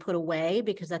that they be put away,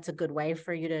 because that's a good way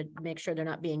for you to make sure they're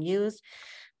not being used.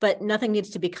 But nothing needs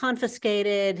to be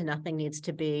confiscated. Nothing needs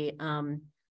to be,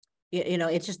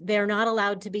 it's just, they're not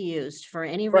allowed to be used for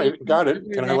any reason. Right, got it.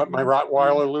 Can I let my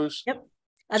Rottweiler loose? Yep.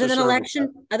 Other than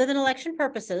election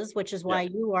purposes, which is why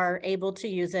you are able to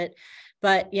use it.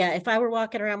 But yeah, if I were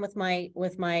walking around with my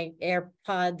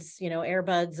AirPods,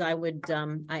 earbuds,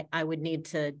 I would need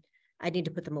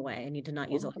to put them away. I need to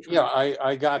not use electronic. Yeah,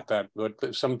 I got that,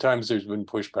 but sometimes there's been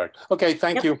pushback. Okay,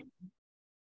 thank you.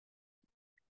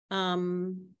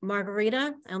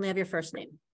 Margarita, I only have your first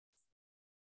name.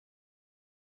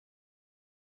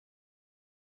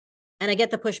 And I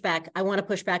get the pushback. I want to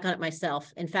push back on it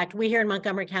myself. In fact, we here in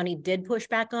Montgomery County did push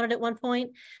back on it at one point,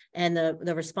 and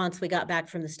the response we got back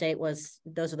from the state was,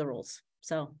 those are the rules.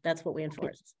 So that's what we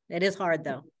enforced. It is hard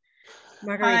though.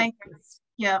 Margarita. Hi.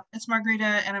 Yeah, it's Margarita,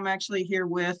 and I'm actually here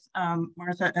with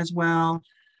Martha as well.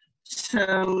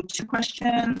 So 2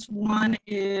 questions. One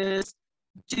is,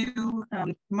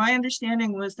 My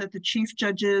understanding was that the chief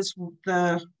judges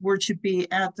were to be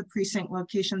at the precinct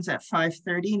locations at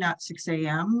 5:30, not 6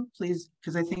 a.m. Please,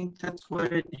 because I think that's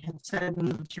what it had said in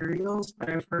the materials, but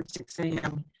I've heard 6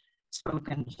 a.m.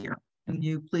 spoken here. Can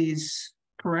you please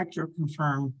correct or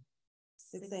confirm?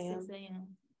 6 a.m.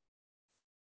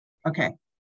 Okay.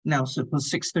 No, so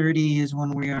 6:30 is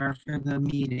when we are for the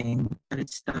meeting, but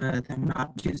it's they're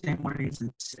not Tuesday mornings.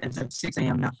 It's at 6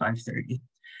 a.m., not 5:30.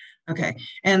 Okay,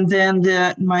 and then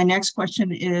my next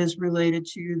question is related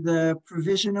to the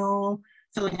provisional,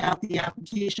 filling out the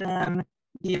application,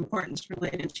 the importance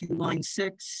related to line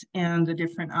 6 and the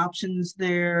different options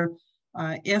there.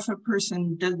 If a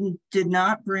person did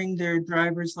not bring their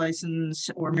driver's license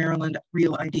or Maryland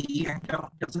real ID and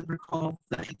doesn't recall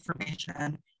the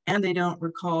information, and they don't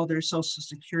recall their social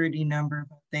security number,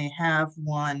 but they have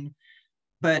one,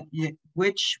 but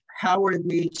how are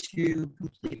they to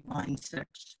complete line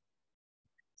 6?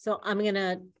 So I'm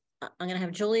gonna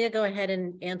have Julia go ahead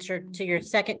and answer to your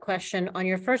second question. On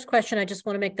your first question, I just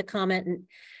want to make the comment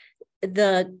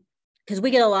because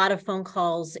we get a lot of phone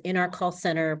calls in our call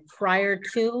center prior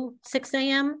to 6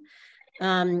 a.m.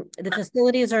 The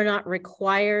facilities are not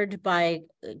required by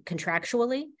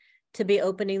contractually to be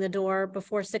opening the door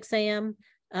before 6 a.m.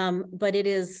 But it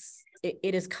is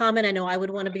common. I know I would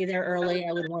want to be there early.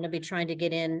 I would want to be trying to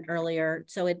get in earlier.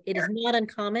 So it is not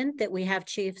uncommon that we have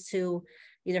chiefs who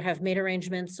either have made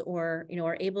arrangements or,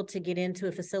 are able to get into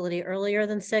a facility earlier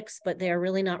than 6, but they are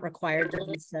really not required to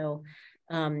do so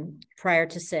prior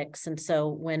to 6. And so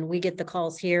when we get the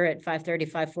calls here at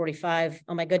 5:30, 5:45,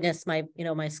 oh my goodness, my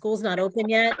school's not open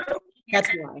yet. That's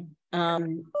why.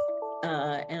 And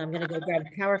I'm going to go grab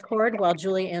the power cord while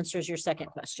Julie answers your second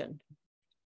question.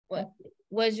 What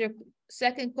was your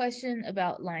second question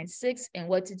about line 6 and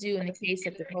what to do in the case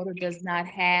that the voter does not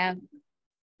have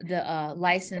the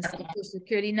license social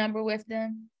security number with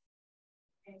them?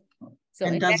 So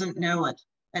and doesn't know it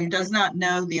and does not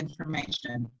know the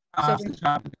information off the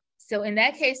top. So in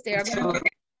that case,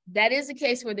 that is a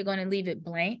case where they're going to leave it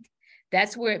blank.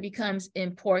 That's where it becomes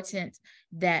important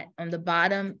that on the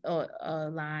bottom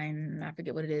line, I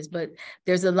forget what it is, but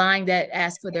there's a line that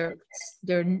asks for their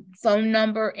phone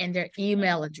number and their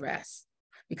email address,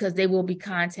 because they will be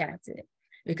contacted.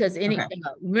 Because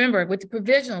remember, with the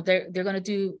provisional, they're going to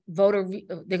do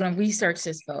they're going to research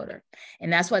this voter,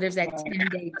 and that's why there's that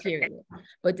 10-day period.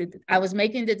 But I was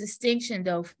making the distinction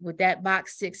though with that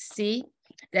box 6C,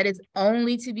 that is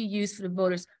only to be used for the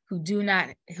voters who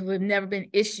have never been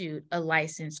issued a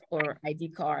license or ID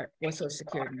card or social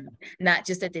security number, not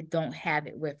just that they don't have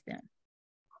it with them.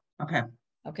 Okay.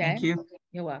 Okay. Thank you.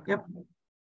 You're welcome. Yep.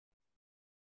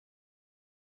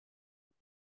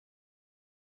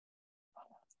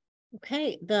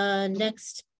 Okay, the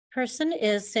next person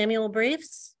is Samuel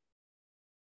Briefs.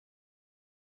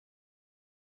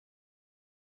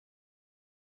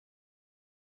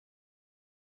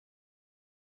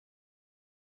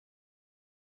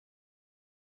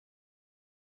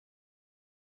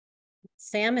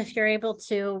 Sam, if you're able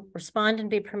to respond and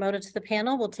be promoted to the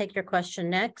panel, we'll take your question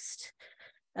next.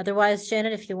 Otherwise,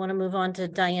 Janet, if you want to move on to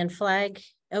Diane Flagg.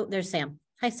 Oh, there's Sam.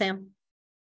 Hi, Sam.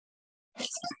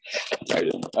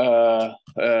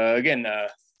 Again,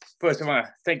 first I want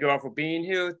to thank you all for being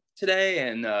here today,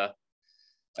 and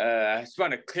I just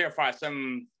want to clarify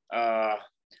some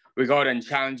regarding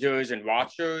challengers and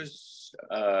watchers.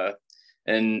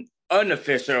 An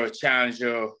unofficial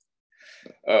challenger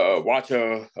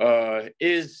watcher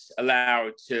is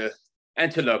allowed to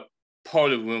enter the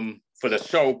polling room for the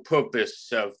sole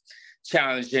purpose of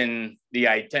challenging the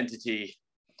identity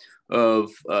of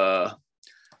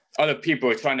other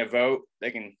people trying to vote.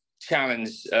 They can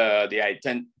challenge the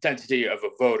identity of a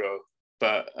voter,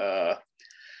 but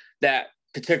that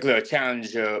particular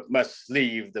challenger must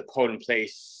leave the polling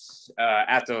place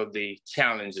after the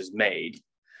challenge is made.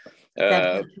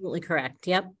 That's absolutely correct.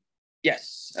 Yep.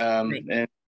 Yes.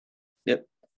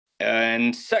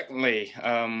 And secondly,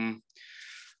 in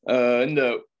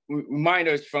the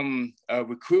reminders from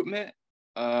recruitment,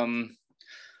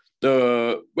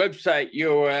 the website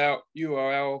URL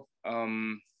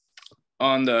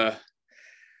on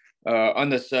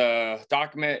this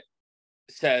document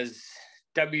says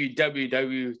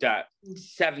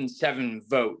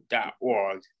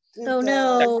www.77vote.org. Oh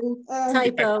no,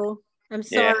 typo. I'm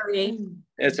sorry.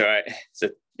 It's all right. So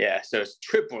it's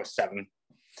 777.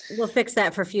 We'll fix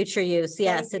that for future use.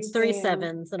 Yes, it's 3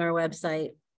 7s on our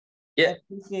website. Yeah. I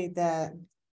appreciate that.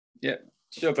 Yeah,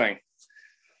 sure thing.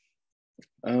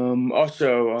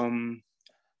 Also, I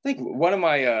think one of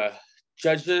my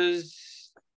judges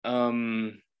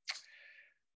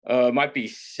might be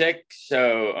sick,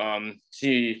 so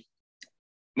she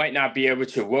might not be able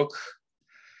to work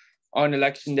on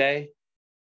election day.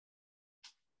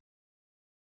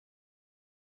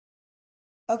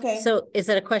 Okay. So is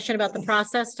it a question about the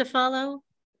process to follow?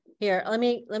 Here, let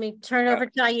me turn it over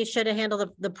to Aisha to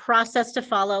handle the process to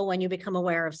follow when you become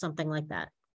aware of something like that.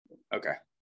 Okay.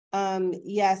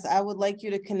 Yes, I would like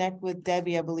you to connect with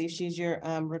Debbie. I believe she's your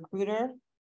recruiter.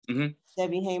 Mm-hmm.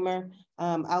 Debbie Hamer.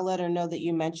 I'll let her know that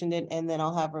you mentioned it, and then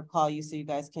I'll have her call you so you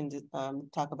guys can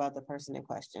talk about the person in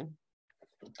question.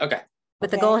 Okay. But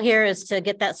the goal here is to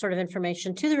get that sort of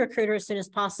information to the recruiter as soon as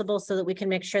possible so that we can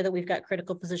make sure that we've got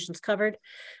critical positions covered.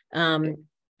 And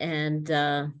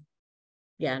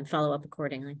follow up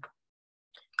accordingly.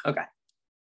 Okay.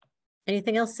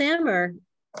 Anything else, Sam, or?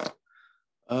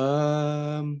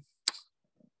 I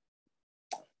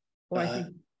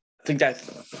think that's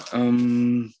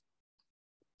no,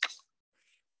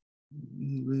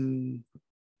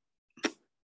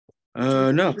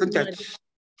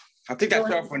 I think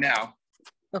that's all for now.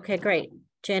 Okay, great.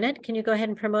 Janet, can you go ahead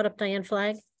and promote up Diane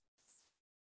Flagg?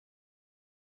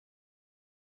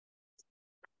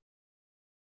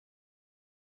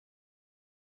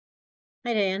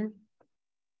 Hi, Dan.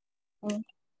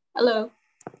 Hello.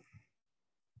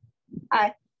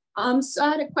 Hi. So I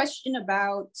had a question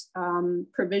about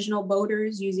provisional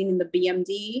voters using the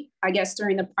BMD. I guess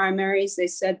during the primaries, they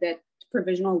said that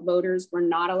provisional voters were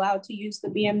not allowed to use the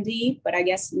BMD, but I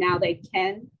guess now they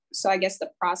can. So I guess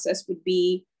the process would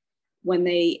be when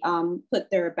they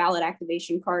put their ballot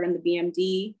activation card on the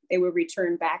BMD, they would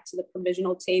return back to the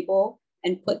provisional table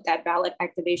and put that ballot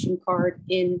activation card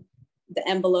in the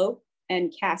envelope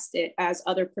and cast it as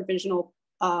other provisional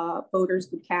voters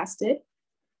would cast it.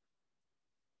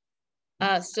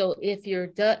 So if your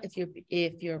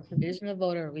provisional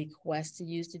voter requests to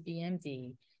use the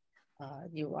BMD,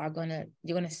 you're gonna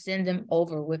send them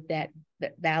over with that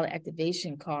ballot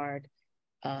activation card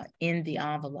in the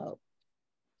envelope,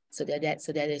 so that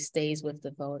it stays with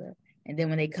the voter. And then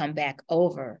when they come back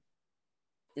over,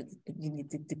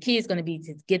 the key is going to be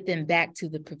to get them back to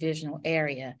the provisional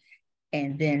area,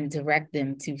 and then direct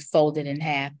them to fold it in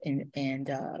half and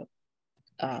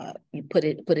you put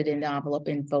it in the envelope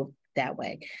and vote that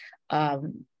way.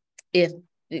 And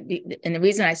the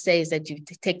reason I say is that you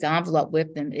take the envelope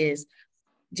with them is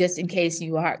just in case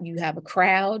you have a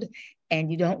crowd and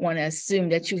you don't want to assume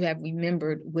that you have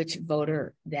remembered which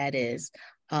voter that is.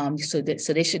 So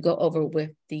they should go over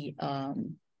with the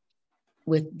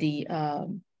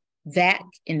VAC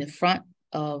in the front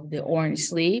of the orange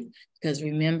sleeve, because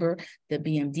remember, the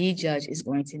BMD judge is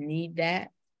going to need that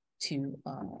to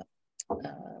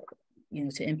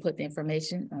to input the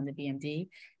information on the BMD.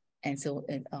 And so,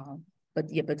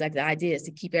 but like the idea is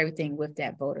to keep everything with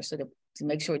that voter, so to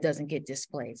make sure it doesn't get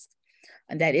displaced.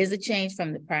 And that is a change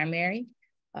from the primary.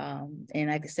 And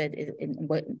like I said,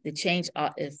 what the change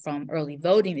from early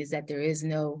voting is that there is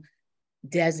no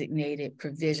designated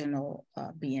provisional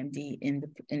BMD in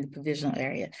the provisional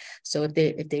area. So if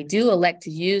they do elect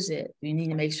to use it, you need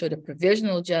to make sure the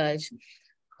provisional judge,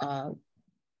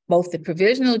 both the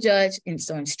provisional judge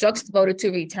instructs the voter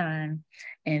to return,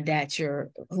 and that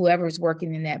whoever is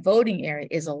working in that voting area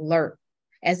is alert,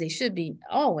 as they should be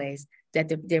always, that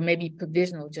there may be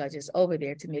provisional judges over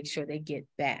there to make sure they get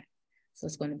back. So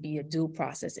it's going to be a due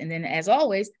process. And then, as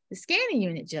always, the scanning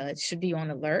unit judge should be on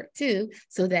alert too,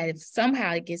 so that if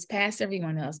somehow it gets past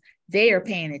everyone else, they are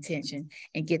paying attention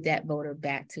and get that voter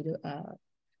back to the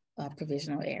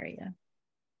provisional area.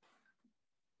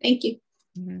 Thank you.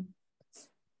 Mm-hmm.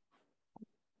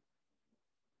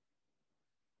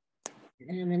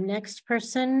 And the next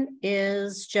person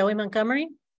is Joey Montgomery.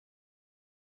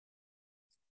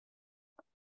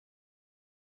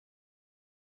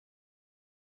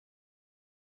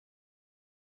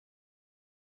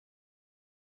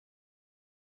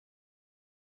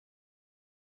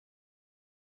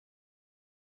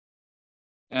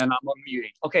 And I'm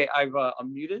unmuting. Okay, I've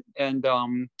unmuted. And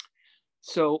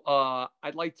so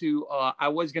I'd like to, I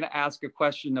was gonna ask a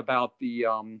question about the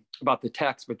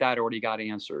text, but that already got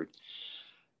answered.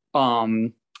 But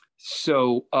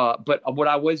what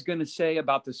I was gonna say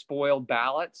about the spoiled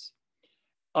ballots,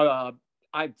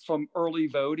 from early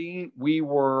voting, we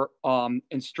were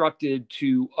instructed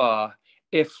to,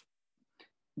 if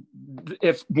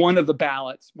one of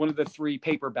the three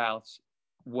paper ballots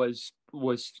was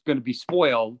going to be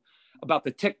spoiled. About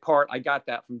the tick part, I got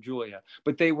that from Julia,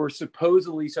 but they were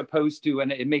supposedly supposed to,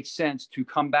 and it makes sense, to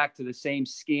come back to the same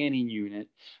scanning unit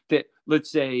that, let's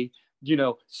say,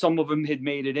 some of them had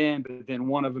made it in, but then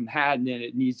one of them hadn't, and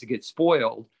it needs to get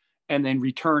spoiled and then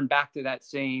return back to that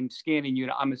same scanning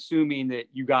unit. I'm assuming that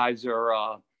you guys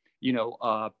are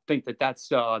think that that's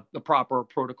the proper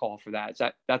protocol for that.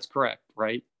 That's correct,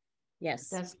 right? Yes,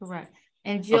 that's correct.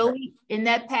 And Joey, in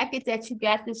that packet that you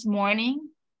got this morning,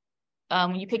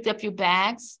 when you picked up your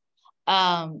bags,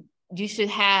 you should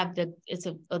have it's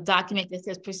a document that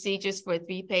says procedures for a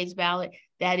 3-page ballot.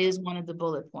 That is one of the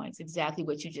bullet points, exactly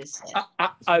what you just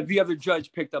said. The other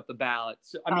judge picked up the ballot.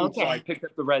 So, sorry, picked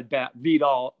up the red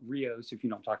Vidal Rios, if you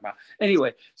know what I'm talking about.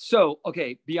 Anyway, so,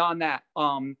 okay, beyond that,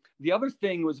 the other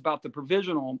thing was about the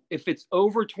provisional. If it's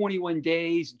over 21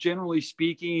 days, generally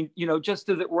speaking, just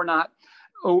so that we're not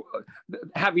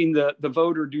having the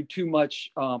voter do too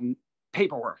much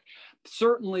paperwork.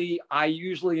 Certainly, I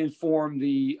usually inform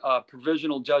the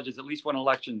provisional judges at least one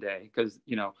election day because,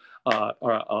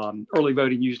 early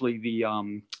voting, usually the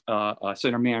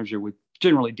center manager would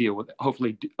generally deal with it,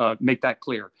 hopefully make that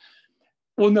clear.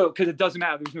 Well, no, because it doesn't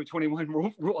matter. There's no 21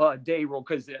 day rule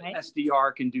because the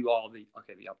SDR can do all the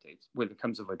updates when it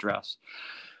comes to address.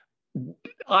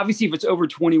 Obviously, if it's over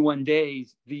 21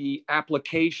 days, the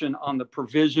application on the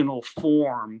provisional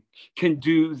form can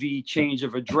do the change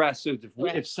of address. So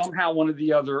if somehow one of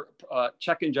the other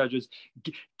check-in judges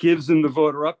gives them the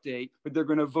voter update, but they're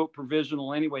going to vote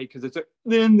provisional anyway, because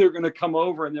then they're going to come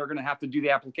over and they're going to have to do the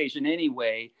application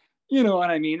anyway. You know what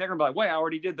I mean? They're going to be like, wait, I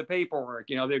already did the paperwork.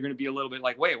 They're going to be a little bit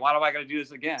like, wait, why do I got to do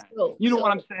this again?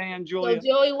 What I'm saying, Julia? So,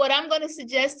 Joey, what I'm going to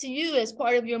suggest to you as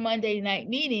part of your Monday night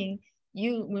meeting,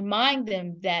 you remind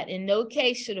them that in no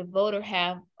case should a voter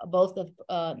have both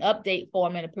an update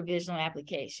form and a provisional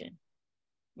application,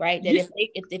 right? That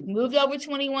if they've moved over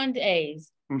 21 days,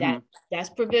 that's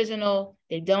provisional.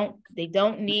 They don't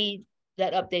need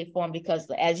that update form because,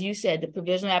 as you said, the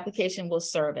provisional application will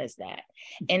serve as that.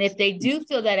 And if they do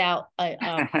fill that out,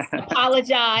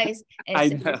 apologize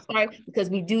and say sorry,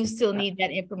 because we do still need that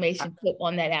information put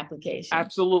on that application.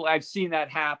 Absolutely, I've seen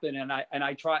that happen, and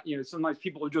I try. Sometimes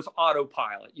people are just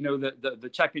autopilot. The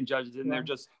check-in judges, and they're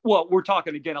just we're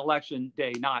talking again election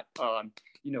day, not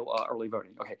early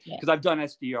voting. Okay, because I've done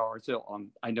SDR, so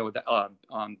I know that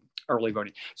early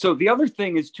voting. So the other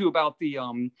thing is too about the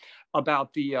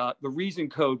reason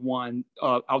code one.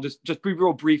 I'll just be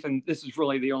real brief, and this is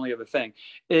really the only other thing,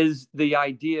 is the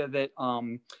idea that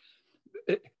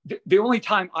the only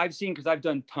time I've seen, because I've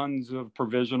done tons of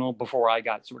provisional before I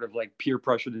got sort of like peer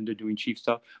pressured into doing chief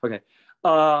stuff. Okay.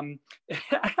 The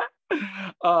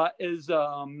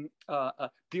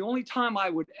only time I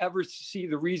would ever see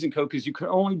the reason code, because you can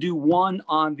only do one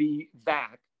on the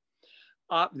VAC,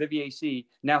 the VAC.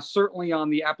 Now, certainly on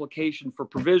the application for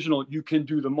provisional, you can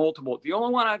do the multiple. The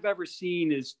only one I've ever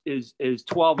seen is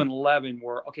 12 and 11,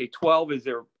 where 12 is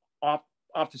they're off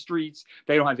the streets.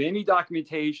 They don't have any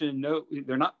documentation. No,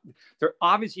 they're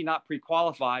obviously not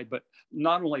pre-qualified, but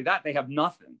not only that, they have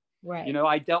nothing. Right.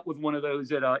 I dealt with one of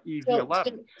those at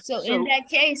EV11. So in that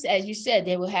case, as you said,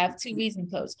 they will have 2 reason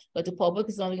codes, but the poll book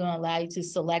is only going to allow you to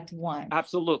select one.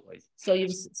 Absolutely.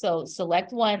 So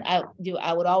select one.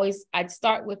 I'd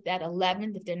start with that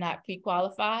 11 if they're not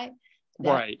pre-qualified.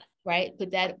 Right. Right.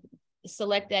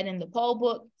 Select that in the poll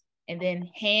book, and then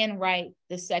handwrite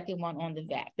the second one on the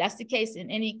VAC. That's the case in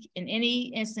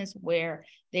any instance where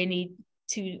they need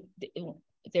to.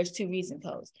 There's 2 reason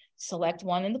codes. Select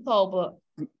one in the poll book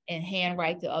and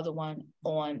handwrite the other one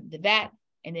on the VAC,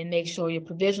 and then make sure your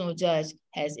provisional judge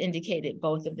has indicated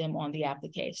both of them on the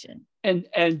application. And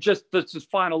just this is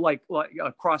final, like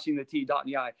crossing the T,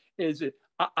 dotting the I, is it?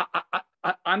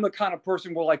 I'm the kind of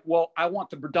person where I want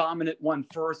the predominant one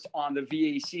first on the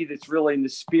VAC that's really in the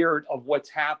spirit of what's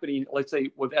happening, let's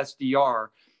say with SDR,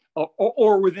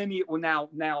 or with any,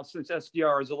 now since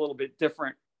SDR is a little bit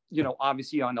different,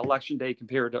 obviously on election day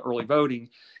compared to early voting,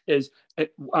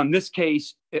 on this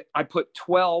case, I put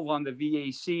 12 on the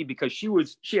VAC because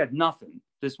she had nothing,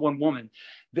 this one woman.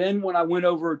 Then when I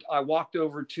walked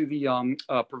over to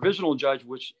the provisional judge,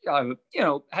 which,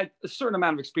 had a certain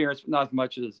amount of experience, but not as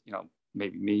much as,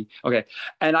 maybe me. Okay.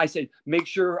 And I said, make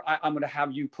sure I'm going to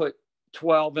have you put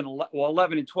 12 and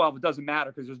 11 and 12, it doesn't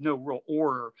matter because there's no real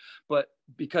order, but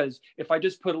because if I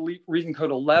just put a reason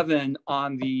code 11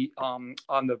 on the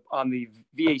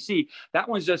VAC, that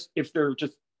one's just if they're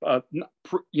just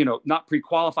not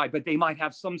pre-qualified, but they might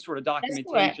have some sort of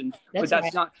documentation, but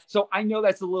that's not. So I know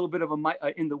that's a little bit of a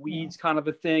in the weeds kind of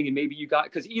a thing, and maybe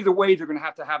because either way they're going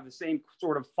to have the same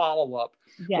sort of follow-up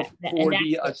for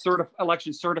the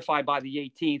election certified by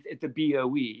the 18th at the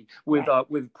BOE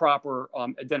with proper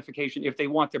identification if they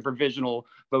want their provisional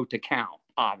vote to count,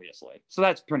 obviously. So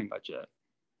that's pretty much it.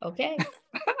 Okay.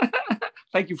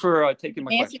 Thank you for taking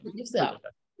my question.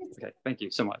 Okay, thank you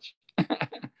so much.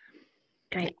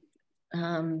 Great.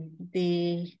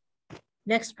 The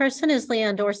next person is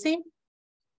Leanne Dorsey.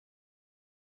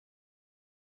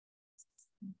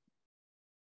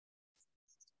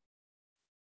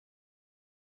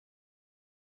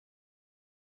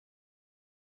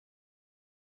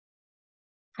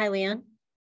 Hi, Leanne.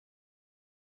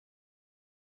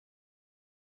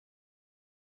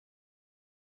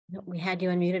 No, we had you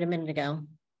unmuted a minute ago.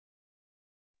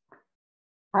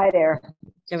 Hi there.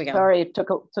 There we go. Sorry, it took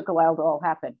a while to all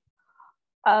happen.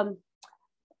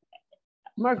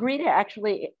 Margarita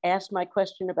actually asked my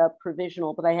question about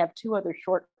provisional, but I have two other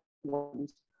short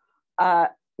ones.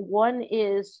 One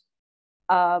is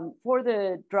for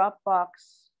the Dropbox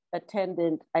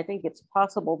attendant, I think it's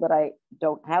possible that I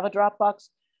don't have a Dropbox,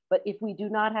 but if we do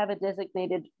not have a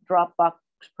designated Dropbox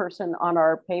person on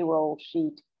our payroll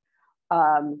sheet,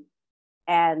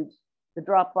 and the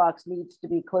Dropbox needs to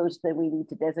be closed, then we need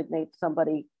to designate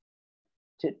somebody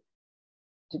to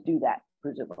do that,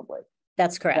 presumably.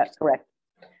 That's correct. That's correct.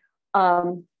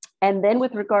 And then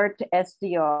with regard to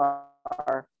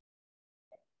SDR,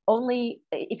 only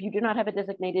if you do not have a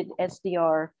designated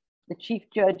SDR, the chief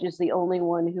judge is the only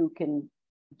one who can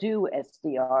do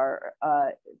SDR.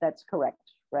 That's correct,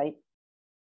 right?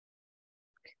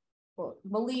 Well,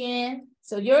 Leanne,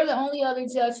 so you're the only other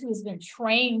judge who has been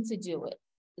trained to do it,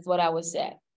 is what I would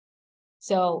say.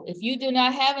 So if you do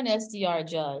not have an SDR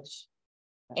judge,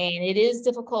 and it is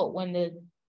difficult when the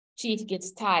chief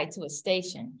gets tied to a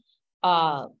station,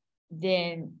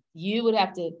 then you would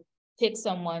have to pick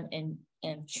someone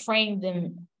and train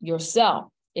them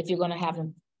yourself if you're going to have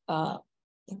them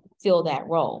fill that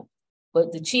role.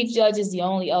 But the chief judge is the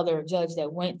only other judge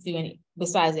that went through any,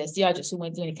 besides the SDR judge, who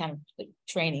went through any kind of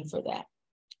training for that.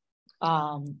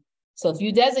 So if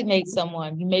you designate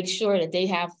someone, you make sure that they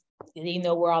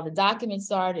know where all the documents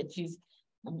are, that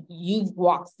you've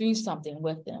walked through something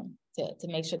with them to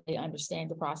make sure they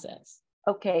understand the process.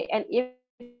 Okay, and if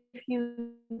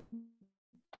you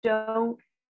don't,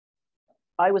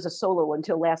 I was a solo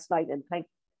until last night, and thank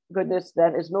goodness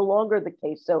that is no longer the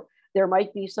case. So there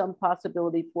might be some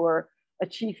possibility for a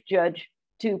chief judge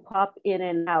to pop in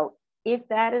and out. If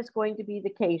that is going to be the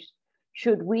case,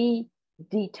 should we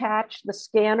detach the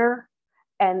scanner?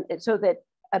 And so that,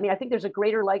 I mean, I think there's a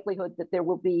greater likelihood that there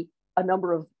will be a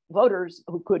number of voters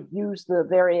who could use the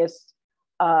various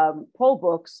poll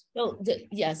books. So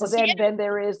yes, but then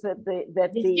there is that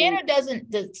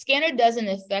the scanner doesn't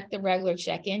affect the regular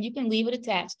check-in. You can leave it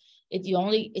attached.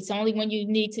 It's only when you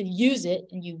need to use it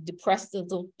and you depress the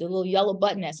little yellow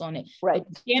button that's on it. Right.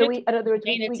 So in other words,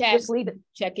 we just leave it.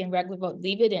 Check-in regular vote.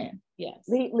 Leave it in. Yes.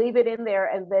 Leave it in there,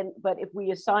 and then. But if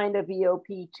we assign a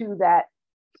VOP to that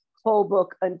poll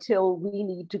book until we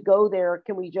need to go there,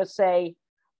 can we just say,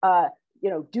 you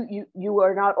know, you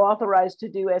are not authorized to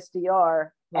do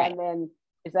SDR, right. And then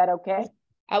is that okay?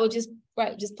 I would just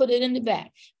put it in the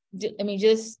back. I mean,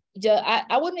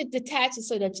 I wouldn't detach it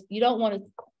so that you don't want to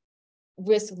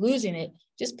risk losing it.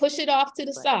 Just push it off to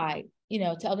the side, you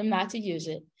know, tell them not to use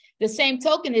it. The same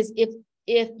token is if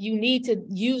you need to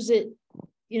use it,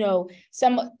 you know,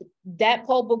 that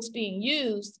poll book's being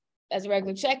used as a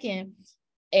regular check-in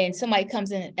and somebody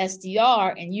comes in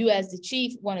SDR and you as the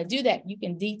chief want to do that, you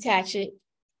can detach it,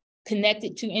 connect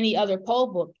it to any other poll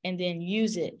book and then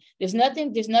use it. There's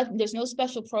no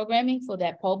special programming for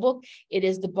that poll book. It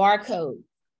is the barcode.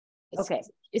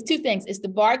 It's two things. It's the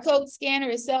barcode scanner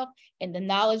itself and the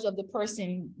knowledge of the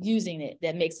person using it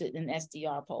that makes it an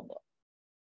SDR poll book.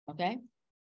 Okay.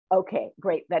 Okay,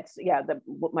 great. That's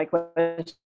my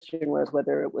question was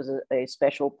whether it was a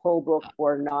special poll book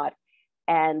or not.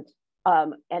 And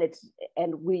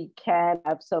we can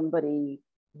have somebody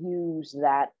use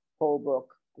that poll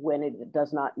book when it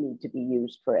does not need to be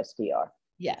used for SDR.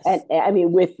 Yes. And I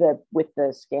mean with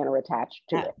the scanner attached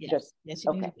to it. Yes. Yes,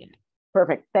 okay.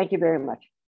 Perfect. Thank you very much.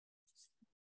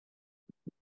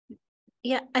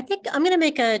 Yeah, I think I'm going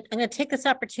to take this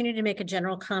opportunity to make a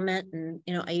general comment, and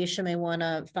you know, Aisha may want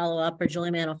to follow up, or Julie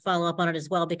may want to follow up on it as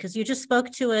well, because you just spoke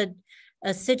to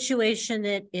a situation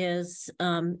that is,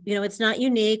 you know, it's not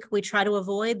unique. We try to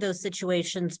avoid those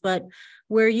situations, but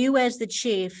where you as the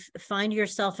chief find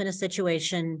yourself in a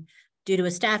situation due to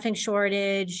a staffing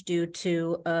shortage, due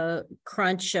to a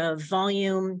crunch of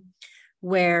volume,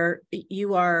 where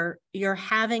you're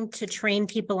having to train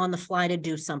people on the fly to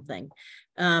do something.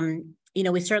 You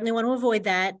know, we certainly want to avoid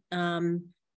that,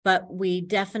 but we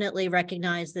definitely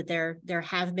recognize that there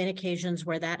have been occasions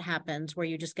where that happens, where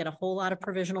you just get a whole lot of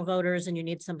provisional voters and you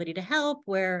need somebody to help,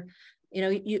 where, you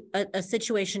know, a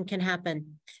situation can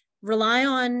happen. Rely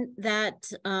on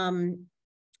that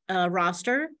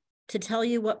roster to tell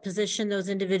you what position those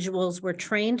individuals were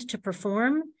trained to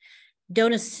perform.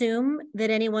 Don't assume that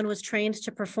anyone was trained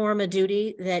to perform a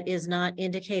duty that is not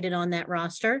indicated on that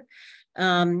roster.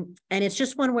 And it's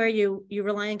just one where you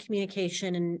rely on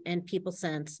communication and people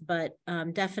sense, but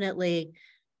definitely,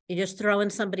 You just throw in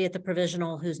somebody at the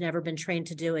provisional who's never been trained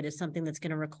to do it is something that's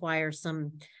going to require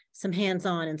some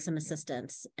hands-on and some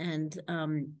assistance. And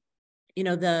you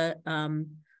know,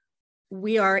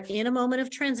 we are in a moment of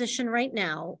transition right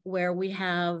now where we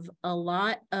have a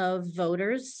lot of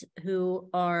voters who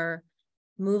are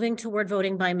moving toward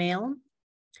voting by mail.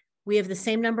 We have the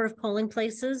same number of polling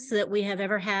places that we have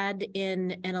ever had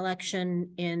in an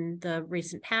election in the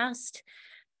recent past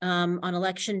on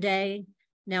election day.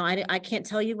 Now, I can't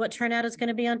tell you what turnout is going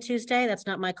to be on Tuesday. That's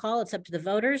not my call. It's up to the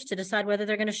voters to decide whether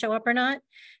they're going to show up or not.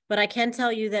 But I can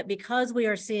tell you that because we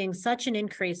are seeing such an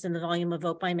increase in the volume of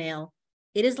vote by mail,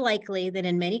 it is likely that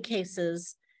in many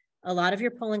cases, a lot of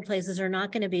your polling places are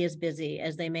not going to be as busy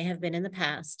as they may have been in the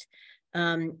past.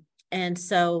 And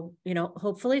so, you know,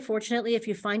 hopefully, fortunately, if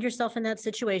you find yourself in that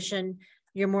situation,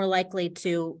 you're more likely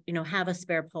to, you know, have a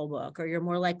spare poll book, or you're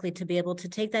more likely to be able to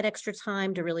take that extra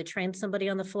time to really train somebody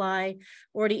on the fly,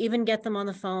 or to even get them on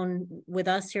the phone with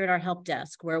us here at our help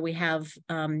desk, where we have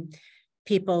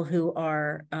people who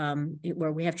are,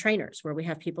 where we have trainers, where we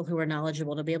have people who are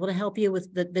knowledgeable to be able to help you with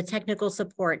the technical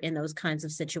support in those kinds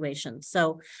of situations.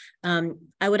 So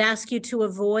I would ask you to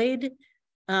avoid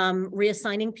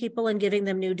reassigning people and giving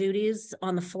them new duties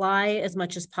on the fly as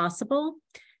much as possible.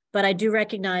 But I do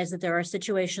recognize that there are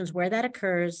situations where that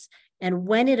occurs, and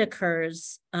when it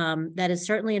occurs, that is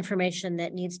certainly information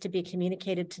that needs to be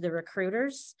communicated to the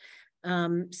recruiters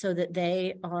so that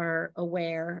they are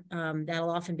aware.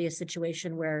 That'll often be a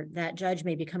situation where that judge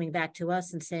may be coming back to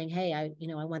us and saying, hey, I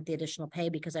want the additional pay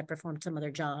because I performed some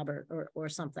other job or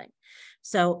something.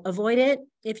 So avoid it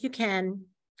if you can.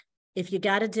 If you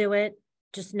got to do it,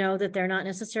 just know that they're not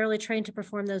necessarily trained to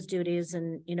perform those duties.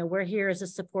 And, you know, we're here as a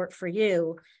support for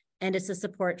you, and it's a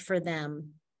support for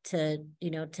them to,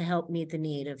 you know, to help meet the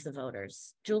need of the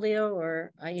voters. Julia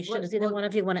or Aisha, does either one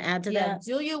of you want to add to that?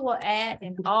 Julia will add,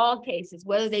 in all cases,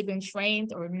 whether they've been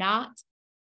trained or not,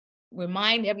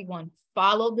 remind everyone,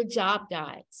 follow the job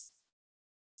guides.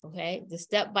 Okay, the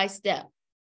step by step.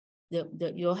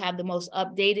 You'll have the most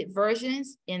updated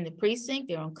versions in the precinct.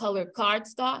 They're on colored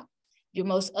cardstock. Your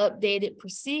most updated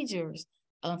procedures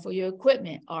for your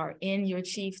equipment are in your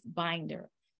chief's binder.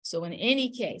 So in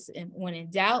any case, and when in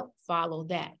doubt, follow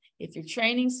that. If you're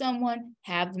training someone,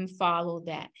 have them follow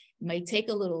that. It may take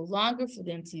a little longer for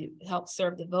them to help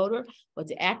serve the voter, but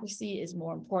the accuracy is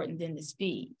more important than the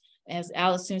speed. As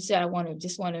Allison said, I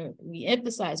just want to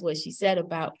reemphasize what she said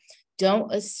about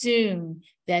don't assume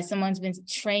that someone's been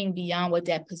trained beyond what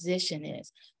that position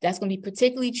is. That's going to be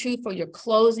particularly true for your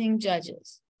closing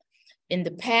judges. In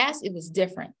the past, it was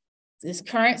different. This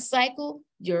current cycle,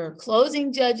 your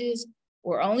closing judges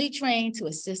were only trained to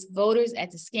assist voters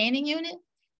at the scanning unit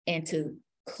and to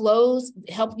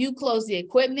help you close the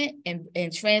equipment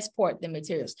and transport the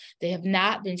materials. They have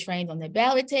not been trained on the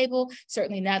ballot table,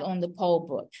 certainly not on the poll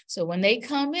book. So when they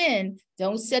come in,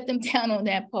 don't set them down on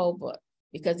that poll book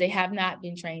because they have not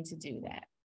been trained to do that.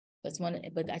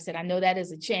 But I said, I know that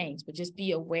is a change, but just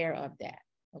be aware of that,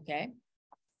 okay?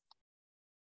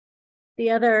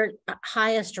 The other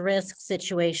highest risk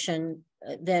situation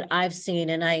that I've seen,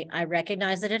 and I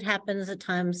recognize that it happens at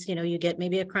times, you know, you get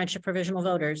maybe a crunch of provisional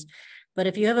voters, but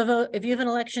if you have an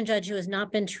election judge who has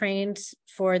not been trained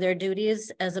for their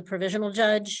duties as a provisional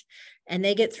judge and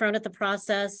they get thrown at the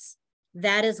process,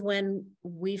 that is when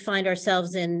we find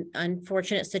ourselves in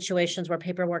unfortunate situations where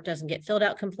paperwork doesn't get filled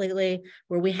out completely,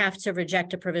 where we have to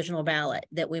reject a provisional ballot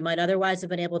that we might otherwise have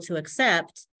been able to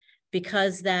accept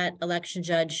because that election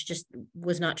judge just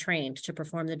was not trained to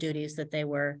perform the duties that they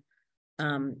were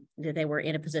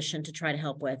in a position to try to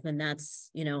help with. And that's,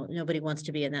 you know, nobody wants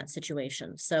to be in that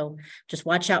situation. So just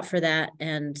watch out for that.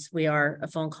 And we are a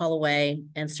phone call away.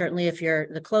 And certainly if you're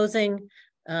the closing,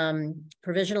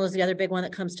 provisional is the other big one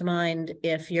that comes to mind.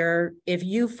 If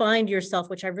you find yourself,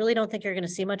 which I really don't think you're going to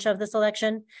see much of this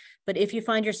election, but if you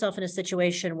find yourself in a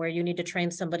situation where you need to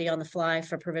train somebody on the fly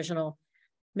for provisional,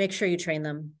 make sure you train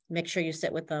them, make sure you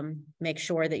sit with them, make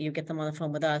sure that you get them on the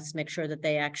phone with us, make sure that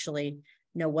they actually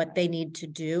know what they need to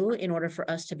do in order for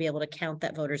us to be able to count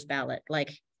that voter's ballot,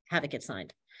 like have it get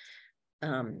signed.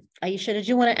 Aisha, did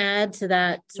you want to add to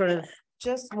that sort of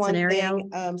just one scenario?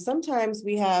 thing? Sometimes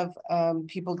we have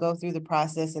people go through the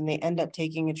process and they end up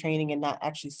taking a training and not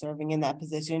actually serving in that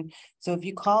position. So if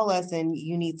you call us and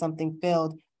you need something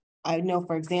filled, I know,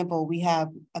 for example, we have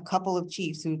a couple of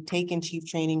chiefs who've taken chief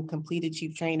training, completed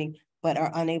chief training, but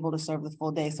are unable to serve the full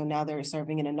day. So now they're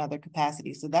serving in another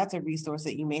capacity. So that's a resource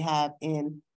that you may have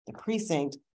in the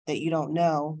precinct that you don't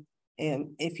know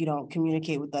if you don't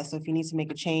communicate with us. So if you need to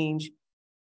make a change,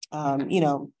 you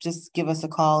know, just give us a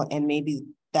call and maybe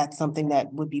that's something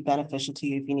that would be beneficial to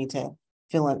you if you need to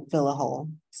fill a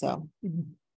hole. So.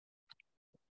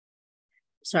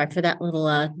 Sorry for that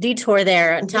little detour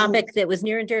there, a topic that was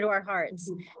near and dear to our hearts.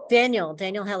 Daniel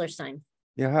Hellerstein.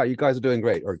 Yeah, hi, you guys are doing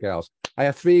great, or gals. I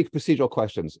have 3 procedural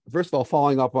questions. First of all,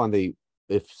 following up on the,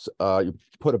 if you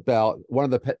put a ballot, one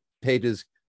of the pages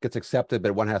gets accepted,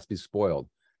 but one has to be spoiled.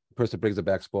 The person brings it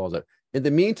back, spoils it. In the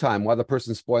meantime, while the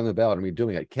person's spoiling the ballot and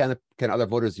redoing it, can other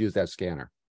voters use that scanner?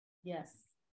 Yes.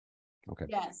 Okay.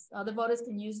 Yes, other voters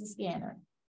can use the scanner.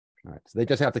 All right, so they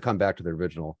just have to come back to the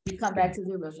original. You come back to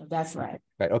the original, that's right.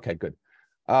 Right, okay, good.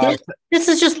 This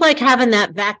is just like having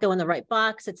that VAC go in the right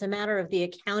box. It's a matter of the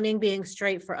accounting being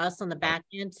straight for us on the back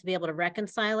end to be able to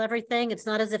reconcile everything. It's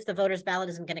not as if the voter's ballot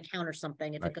isn't going to counter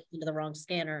something if it goes into the wrong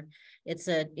scanner. It's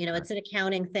a, it's an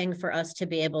accounting thing for us to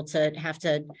be able to have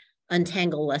to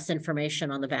untangle less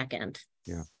information on the back end.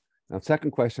 Yeah. Now,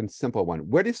 second question, simple one.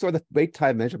 Where do you store the wait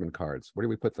time measurement cards? Where do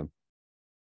we put them?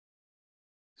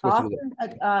 Often,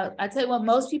 I tell you what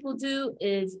most people do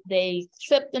is they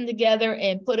clip them together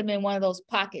and put them in one of those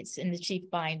pockets in the chief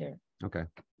binder. Okay,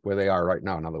 where they are right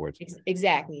now, in other words.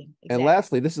 Exactly. And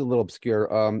lastly, this is a little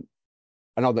obscure.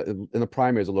 I know that in the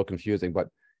primary is a little confusing, but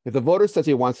if the voter says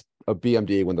he wants a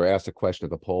BMD when they're asked a question of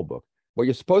the poll book, what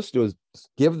you're supposed to do is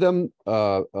give them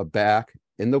a back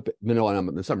in the middle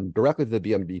and something directly to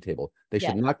the BMD table. They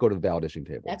should not go to the ballot issuing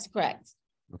table. That's correct.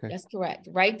 Okay. That's correct.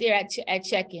 Right there at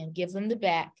check-in, give them the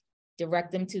back,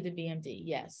 direct them to the BMD.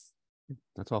 Yes.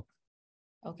 That's all.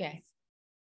 Okay.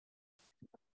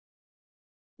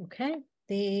 Okay.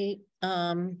 The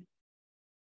Tom,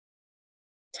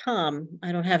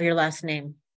 I don't have your last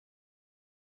name.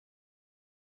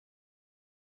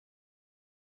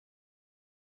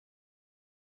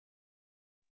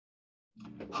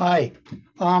 Hi.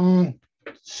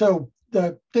 So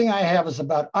the thing I have is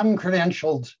about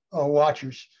uncredentialed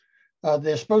watchers.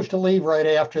 They're supposed to leave right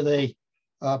after they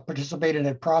participate in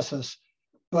that process,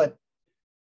 but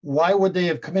why would they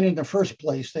have come in the first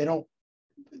place? They don't,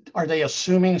 are they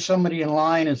assuming somebody in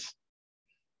line is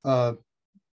not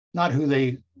who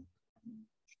they,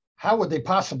 how would they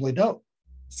possibly know?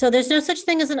 So there's no such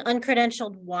thing as an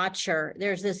uncredentialed watcher.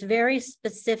 There's this very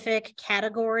specific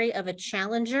category of a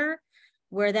challenger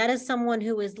where that is someone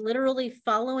who is literally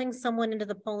following someone into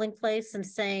the polling place and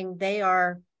saying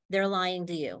they're lying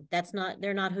to you.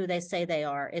 They're not who they say they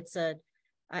are.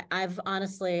 I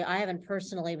haven't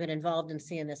personally been involved in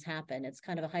seeing this happen. It's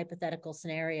kind of a hypothetical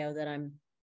scenario that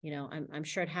I'm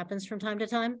sure it happens from time to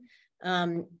time.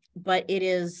 But it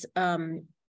is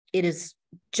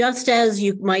just as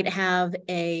you might have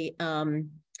a,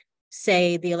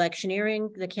 say the electioneering,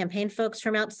 the campaign folks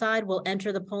from outside will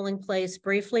enter the polling place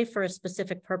briefly for a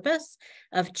specific purpose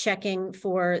of checking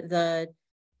for the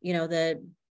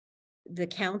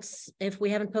counts if we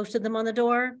haven't posted them on the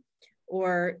door,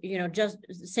 or, just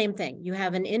same thing. You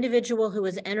have an individual who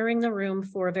is entering the room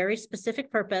for a very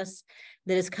specific purpose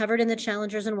that is covered in the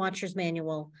Challengers and Watchers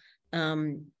Manual.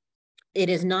 It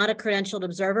is not a credentialed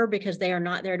observer because they are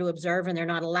not there to observe and they're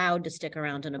not allowed to stick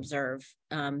around and observe.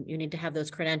 You need to have those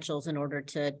credentials in order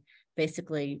to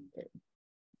basically,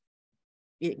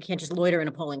 you can't just loiter in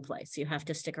a polling place. You have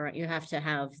to stick around. You have to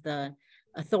have the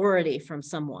authority from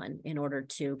someone in order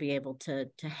to be able to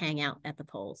hang out at the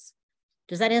polls.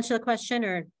 Does that answer the question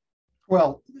or?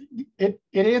 Well, it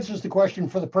answers the question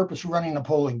for the purpose of running the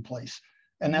polling place.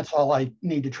 And that's all I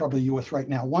need to trouble you with right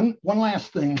now. One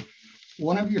last thing.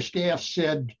 One of your staff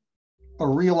said a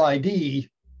real ID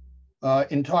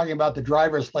in talking about the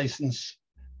driver's license.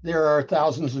 There are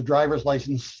thousands of driver's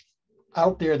licenses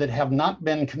out there that have not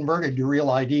been converted to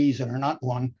real IDs and are not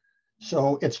one.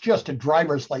 So it's just a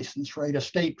driver's license, right? A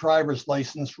state driver's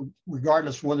license,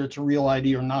 regardless of whether it's a real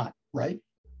ID or not, right?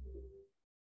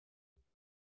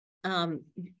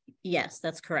 Yes,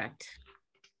 that's correct.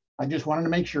 I just wanted to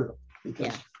make sure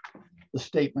because the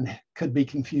statement could be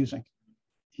confusing.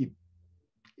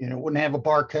 It wouldn't have a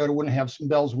barcode, it wouldn't have some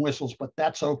bells and whistles, but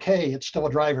that's okay. It's still a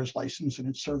driver's license and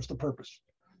it serves the purpose.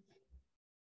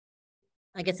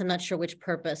 I guess I'm not sure which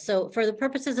purpose. So for the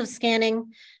purposes of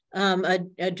scanning,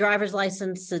 a driver's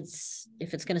license,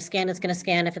 if it's going to scan, it's going to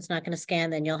scan. If it's not going to scan,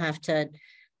 then you'll have to,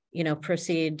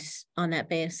 proceed on that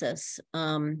basis.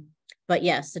 But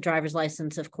yes, the driver's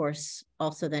license, of course,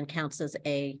 also then counts as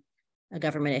a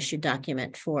government issued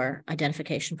document for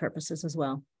identification purposes as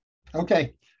well.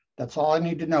 Okay. That's all I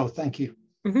need to know. Thank you.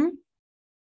 Mm-hmm.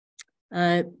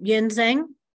 Yin Zhang.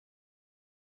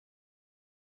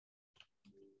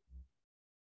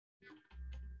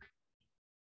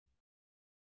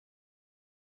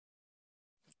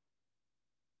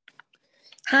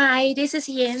 Hi, this is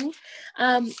Yin.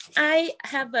 I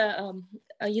have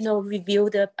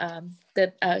reviewed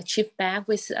the chief bag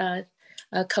with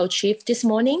co-chief this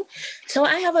morning. So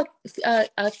I have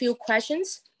a few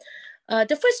questions.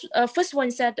 The first one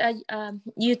is that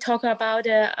you talk about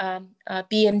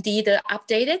BMD, the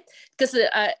updated, because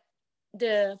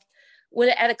when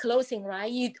at the closing,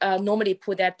 right, you normally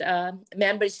put that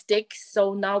member stick,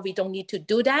 so now we don't need to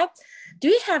do that. Do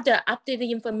you have the updated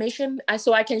information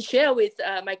so I can share with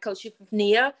my co-chief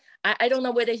Neil? I don't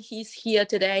know whether he's here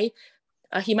today.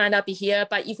 He might not be here,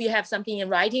 but if you have something in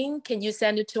writing, can you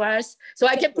send it to us so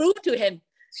I can prove to him?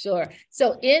 Sure.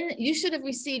 So you should have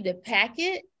received a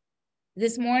packet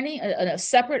this morning, a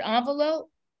separate envelope.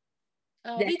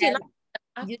 We did not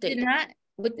update. You did not?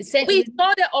 With the same, we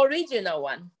saw the original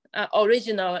one.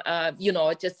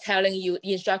 Just telling you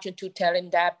the instruction to tell him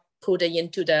that, put it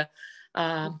into the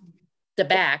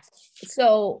bag.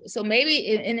 So maybe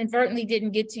it inadvertently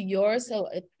didn't get to yours. So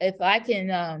if I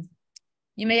can,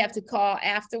 you may have to call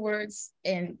afterwards,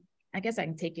 and I guess I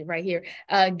can take it right here.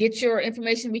 Get your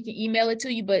information. We can email it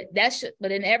to you, but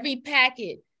but in every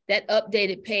packet, that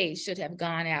updated page should have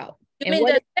gone out. You mean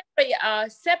the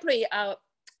separate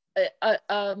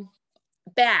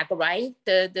bag, right?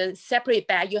 The separate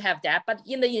bag, you have that, but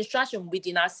in the instruction, we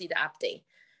did not see the update.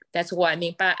 That's what I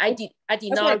mean. But I did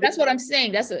not. That's what I'm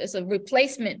saying. It's a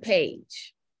replacement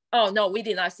page. Oh no, we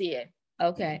did not see it.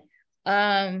 Okay.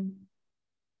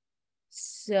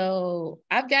 So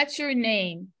I've got your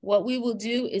name. What we will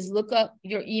do is look up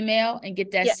your email and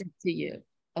get that sent to you.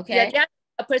 Okay. Yeah, the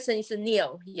other person is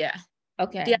Neil. Yeah.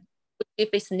 Okay. If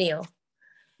it's Neil.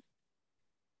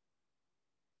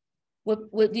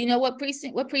 What do you know? What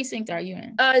precinct are you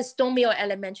in? Stone Mill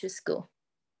Elementary School.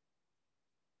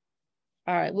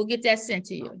 All right, we'll get that sent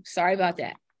to you. Sorry about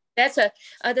that. That's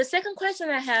the second question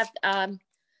I have.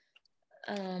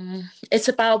 It's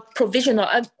about provisional.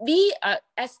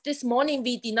 As this morning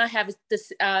we did not have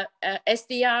this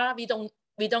SDR.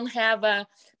 We don't have a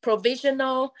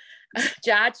provisional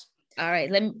judge. All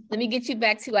right, let me get you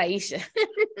back to Aisha.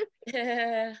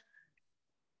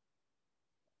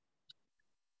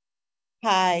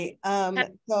 Hi.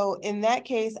 So in that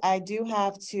case, I do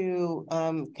have to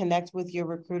connect with your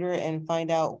recruiter and find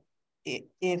out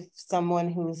if someone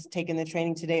who's taken the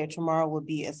training today or tomorrow will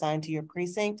be assigned to your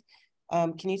precinct.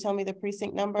 Can you tell me the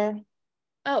precinct number?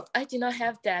 Oh, I did not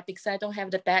have that because I don't have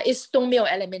the bag. It's Stone Mill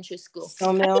Elementary School.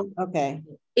 Stone Mill, okay.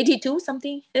 82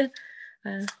 something.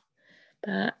 And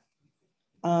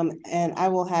I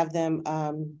will have them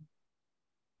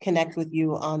connect with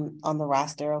you on the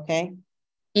roster, okay?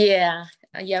 Yeah,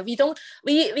 we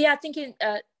are thinking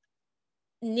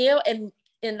Neil and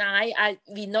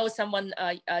we know someone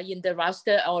in the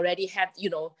roster already had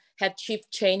chief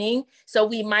training, so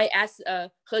we might ask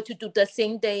her to do the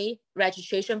same day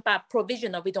registration, but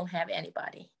provisional we don't have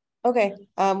anybody. Okay,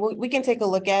 we can take a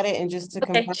look at it and just to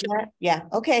confirm that. Yeah,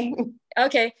 okay.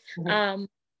 Okay.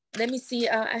 Let me see.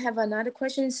 I have another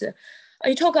question.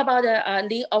 You talk about the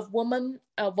League of Women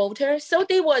Voters, so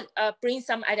they would bring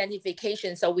some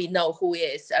identification so we know who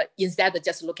is instead of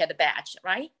just look at the badge,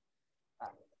 right?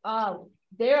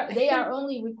 They are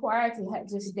only required to have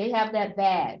they have that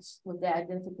badge with the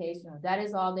identification. That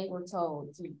is all they were told.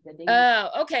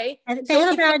 Okay. And they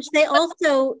have a badge.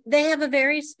 They have a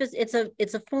very specific.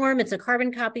 It's a form. It's a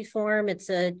carbon copy form. It's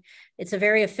a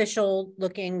very official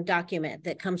looking document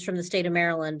that comes from the state of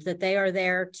Maryland that they are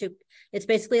there to. It's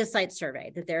basically a site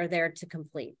survey that they're there to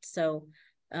complete. So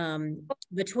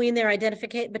between their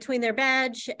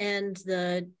badge and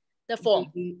the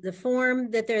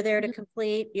form that they're there to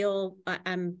complete, they'll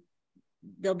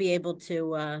be able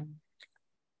to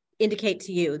indicate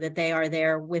to you that they are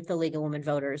there with the League of Women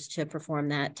Voters to perform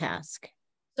that task.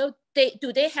 So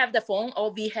do they have the phone,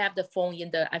 or we have the phone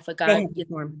in the, I forgot. They have the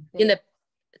form.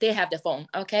 They have the phone,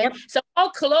 okay? Yep. So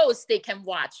how close they can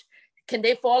watch? Can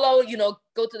they follow,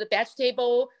 go to the badge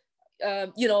table,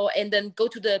 and then go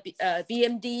to the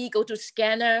BMD, go to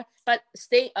scanner, but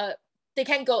they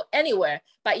can't go anywhere,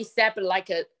 but except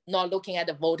not looking at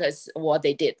the voters, what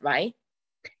they did, right?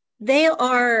 They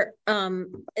are,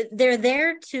 they're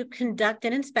there to conduct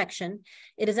an inspection.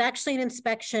 It is actually an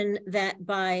inspection that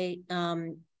by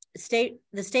the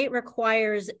state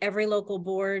requires every local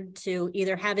board to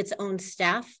either have its own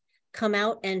staff come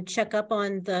out and check up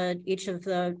on a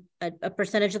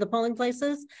percentage of the polling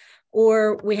places,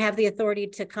 or we have the authority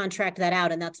to contract that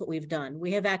out, and that's what we've done.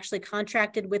 We have actually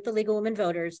contracted with the League of Women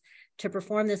Voters to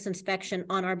perform this inspection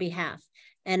on our behalf.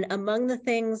 And among the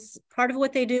things, part of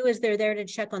what they do is they're there to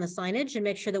check on the signage and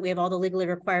make sure that we have all the legally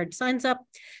required signs up.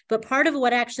 But part of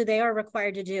what actually they are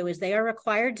required to do is they are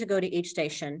required to go to each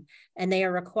station, and they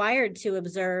are required to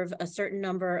observe a certain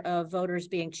number of voters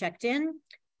being checked in,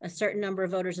 a certain number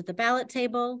of voters at the ballot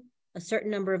table, a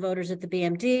certain number of voters at the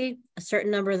BMD, a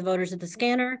certain number of the voters at the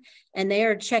scanner, and they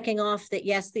are checking off that,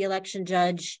 yes, the election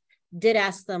judge did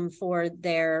ask them for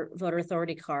their voter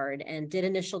authority card and did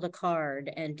initial the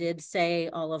card and did say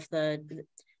all of the,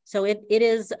 so it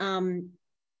is,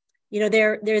 you know,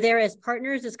 they're there as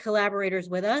partners, as collaborators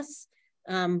with us,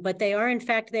 but they are in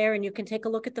fact there, and you can take a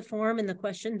look at the form and the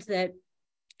questions that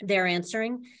they're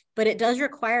answering, but it does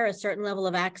require a certain level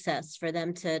of access for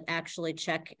them to actually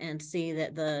check and see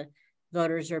that the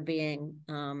voters are being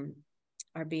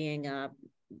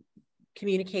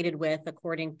communicated with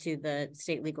according to the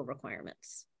state legal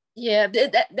requirements. Yeah,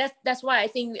 that's why I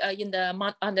think on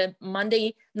the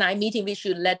Monday night meeting we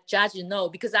should let judges know,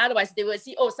 because otherwise they will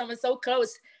see, oh, someone's so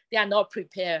close, they are not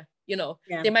prepared. You know,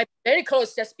 they might be very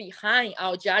close just behind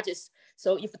our judges.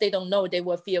 So if they don't know, they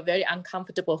will feel very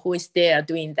uncomfortable who is there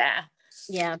doing that.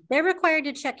 Yeah, they're required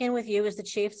to check in with you as the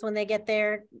chiefs when they get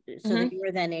there, so that you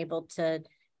are then able to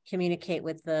communicate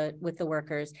with the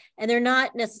workers. And they're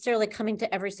not necessarily coming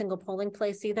to every single polling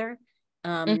place either.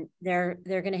 They're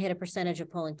going to hit a percentage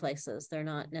of polling places. They're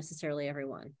not necessarily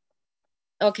everyone.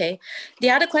 Okay. The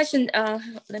other question,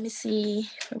 let me see,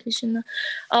 provisional.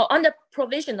 On the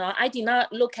provisional, I did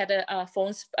not look at the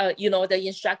phones, you know, the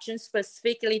instructions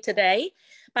specifically today,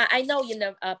 but I know in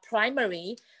the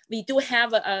primary, we do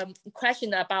have a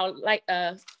question about like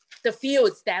the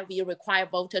fields that we require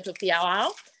voter to fill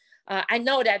out. I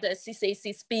know that the 6A,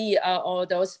 6B or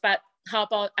those, but how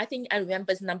about, I think I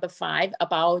remember number 5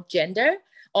 about gender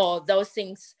or those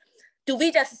things. Do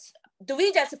we just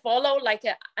follow, like,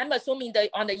 I'm assuming that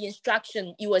on the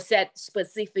instruction, you will set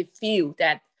specific field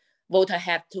that voter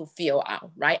have to fill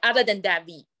out, right? Other than that,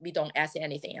 we don't ask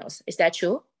anything else. Is that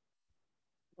true?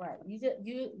 Right.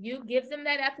 You give them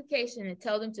that application and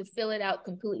tell them to fill it out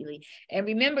completely. And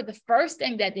remember, the first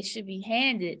thing that they should be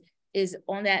handed is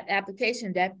on that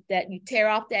application that you tear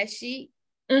off that sheet.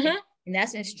 And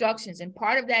that's instructions. And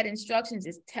part of that instructions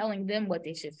is telling them what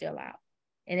they should fill out.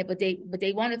 And but they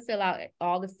want to fill out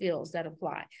all the fields that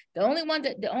apply. The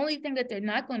only thing that they're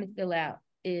not going to fill out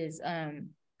is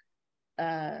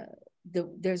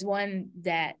there's one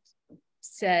that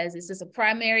says, is this a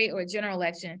primary or a general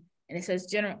election? And it says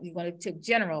general, you want to take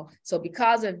general. So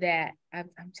because of that, I'm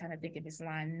trying to think if it's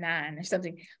line 9 or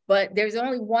something, but there's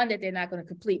only one that they're not going to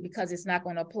complete because it's not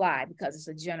going to apply because it's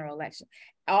a general election.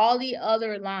 All the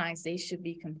other lines, they should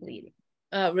be completed.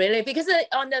 Really? Because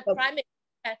on the primary,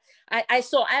 I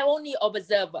only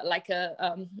observed like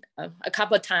a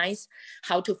couple of times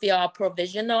how to fill out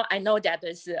provisional. I know that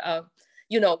there's,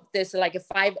 you know, there's like a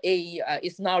 5A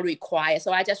is not required.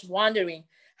 So I just wondering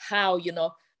how, you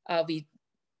know, we,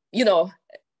 you know.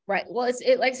 Right. Well,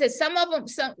 like I said, some of them,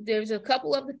 there's a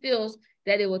couple of the fields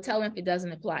that it will tell them if it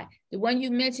doesn't apply. The one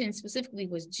you mentioned specifically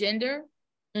was gender.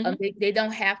 They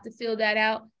don't have to fill that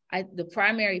out. The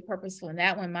primary purpose for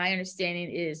that one, my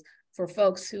understanding is for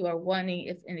folks who are wanting,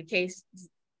 if in the case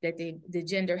that the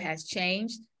gender has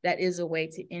changed, that is a way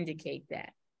to indicate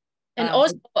that. And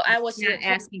also, I was not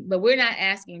asking, but we're not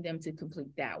asking them to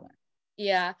complete that one.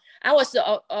 Yeah, I was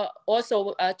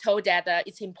also told that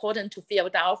it's important to fill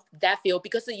out that field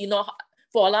because, you know,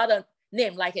 for a lot of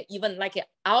names, like even like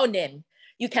our name,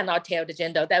 you cannot tell the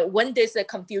gender. That when there's a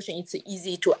confusion, it's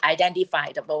easy to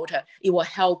identify the voter. It will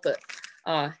help the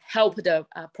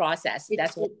process.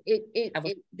 That's what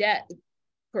that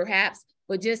perhaps,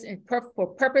 but just for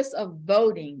purpose of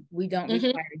voting, we don't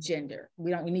require gender.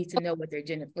 We need to know what their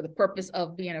gender for the purpose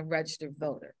of being a registered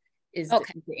voter is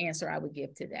the answer I would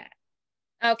give to that.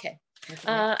 Okay.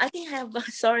 I think I have,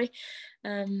 sorry,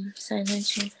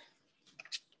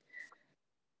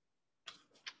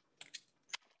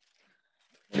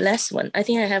 last one. I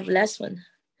think I have last one.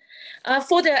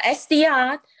 For the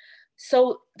SDR,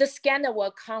 so the scanner will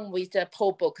come with the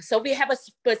poll book. So we have a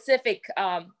specific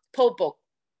poll book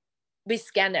with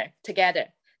scanner together.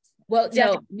 Well,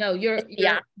 no, your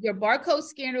barcode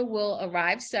scanner will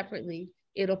arrive separately.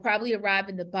 It'll probably arrive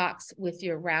in the box with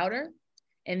your router,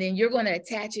 and then you're going to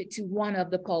attach it to one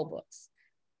of the poll books.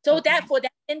 So that for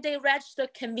that, when they register,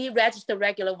 can we register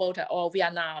regular voter, or we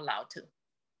are not allowed to?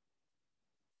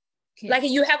 Like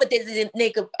you have a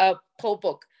designated poll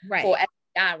book for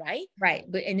SDR, right? Right,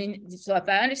 but and then so if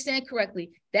I understand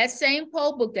correctly, that same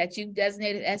poll book that you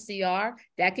designated SDR,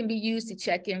 that can be used to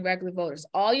check in regular voters.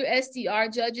 All your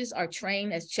SDR judges are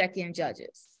trained as check-in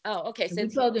judges. Oh, okay. So we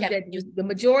told them that the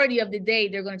majority of the day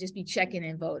they're going to just be checking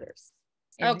in voters.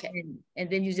 And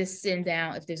then you just send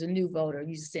down, if there's a new voter,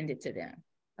 you just send it to them.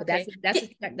 But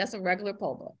that's a regular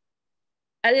poll book.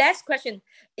 Last question,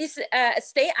 is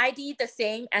state ID the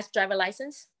same as driver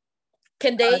license?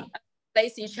 Can they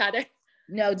place each other?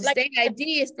 No, the Like- state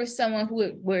ID is for someone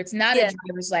where it's not Yeah. a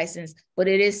driver's license, but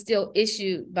it is still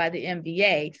issued by the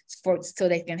MVA so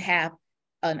they can have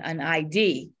an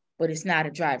ID, but it's not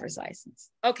a driver's license.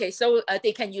 Okay, so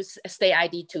they can use a state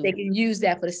ID too. They can use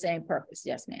that for the same purpose.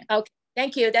 Yes, ma'am. Okay,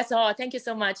 thank you. That's all. Thank you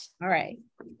so much. All right.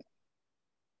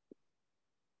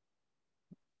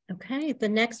 Okay, the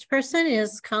next person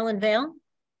is Colin Vale.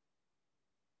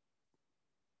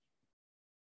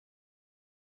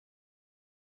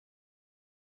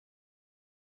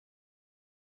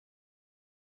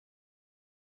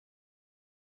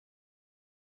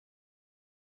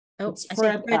 Oh, It's I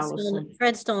Fred, said Fred Allison.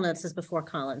 Fred Stolnitz is before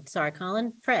Colin. Sorry,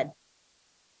 Colin. Fred.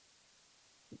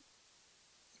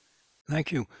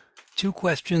 Thank you. 2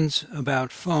 questions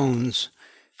about phones.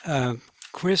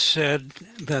 Chris said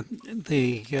that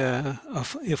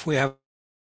if we have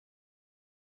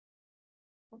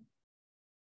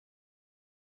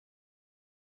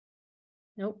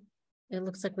Nope. It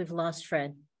looks like we've lost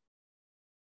Fred.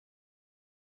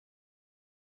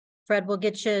 Fred, we'll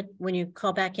get you when you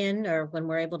call back in or when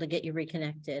we're able to get you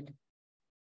reconnected.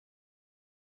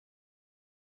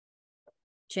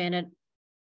 Janet.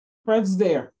 Fred's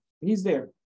there. He's there.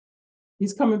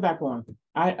 He's coming back on.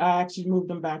 I actually moved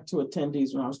him back to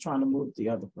attendees when I was trying to move the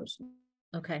other person.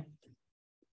 Okay.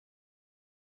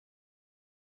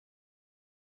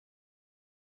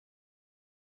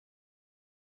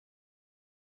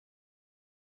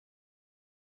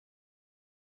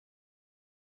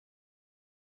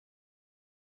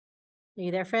 Are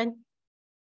you there, Fred?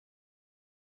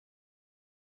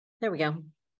 There we go.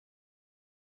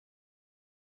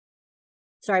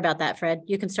 Sorry about that, Fred.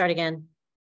 You can start again.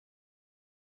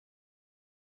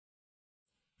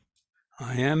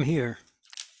 I am here.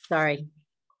 Sorry.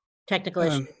 Technical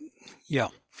issue. Yeah,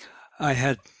 I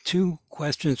had 2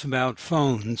 questions about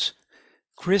phones.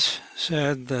 Chris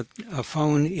said that a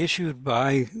phone issued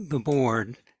by the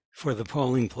board for the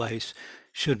polling place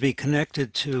should be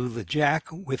connected to the jack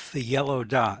with the yellow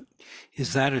dot.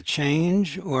 Is that a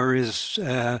change, or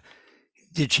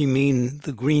did she mean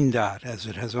the green dot as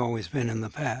it has always been in the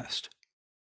past?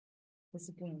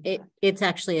 It's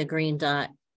actually a green dot.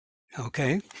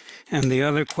 Okay. And the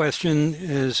other question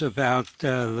is about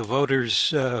the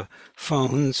voters'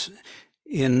 phones.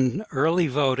 In early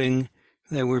voting,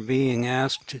 they were being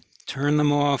asked to turn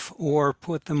them off or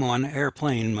put them on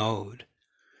airplane mode.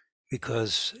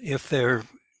 Because if they're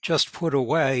just put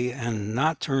away and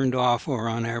not turned off or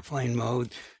on airplane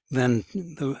mode, then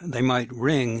they might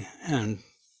ring and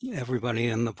everybody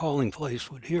in the polling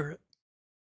place would hear it.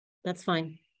 That's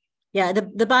fine. Yeah,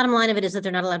 the bottom line of it is that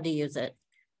they're not allowed to use it.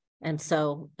 And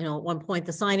so, at one point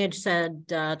the signage said,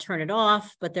 turn it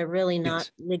off, but they're really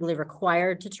not legally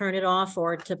required to turn it off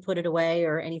or to put it away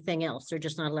or anything else. They're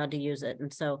just not allowed to use it.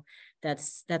 And so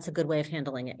that's a good way of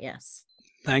handling it. Yes.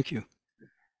 Thank you.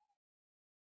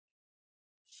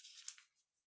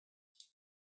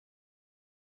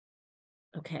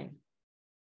 Okay.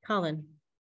 Colin.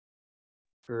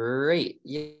 Great.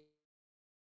 Yeah.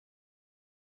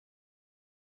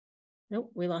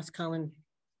 Nope, we lost Colin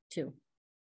too.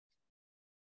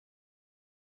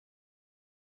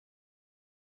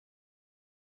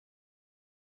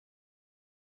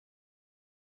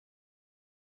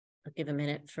 I'll give a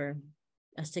minute for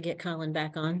us to get Colin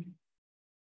back on.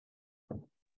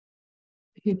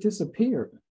 He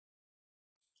disappeared.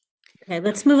 Okay,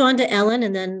 let's move on to Ellen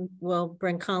and then we'll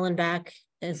bring Colin back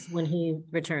as when he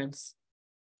returns.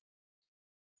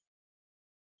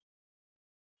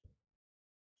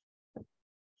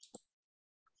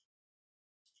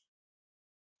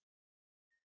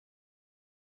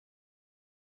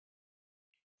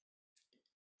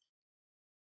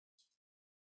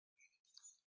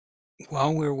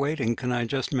 While we're waiting, can I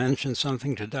just mention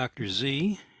something to Dr.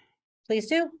 Z? Please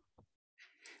do.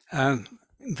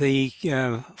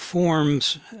 The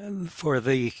forms for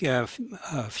the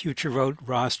future vote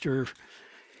roster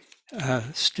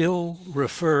still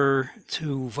refer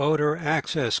to voter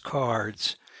access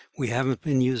cards. We haven't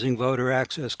been using voter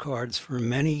access cards for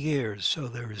many years, so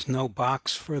there is no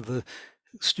box for the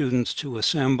students to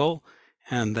assemble,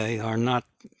 and they are not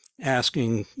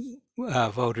asking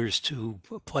voters to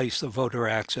place the voter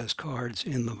access cards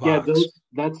in the box.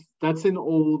 Yeah, that's an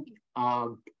old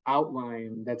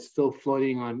outline that's still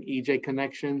floating on EJ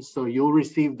Connections. So you'll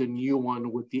receive the new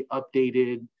one with the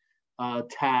updated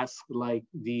tasks, like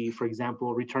for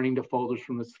example, returning the folders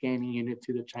from the scanning unit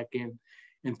to the check-in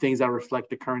and things that reflect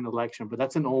the current election. But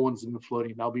that's an old one's been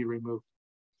floating. That'll be removed.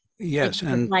 Yes,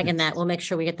 and flagging that. We'll make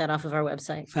sure we get that off of our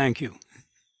website. Thank you.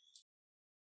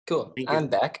 Cool. I'm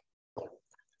back.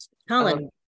 Colin.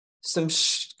 Some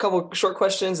couple short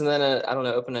questions and then I don't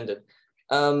know, open-ended.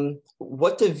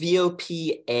 What do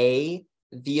VOP-A,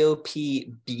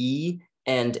 VOP-B,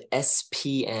 and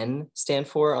SPN stand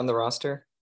for on the roster?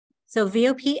 So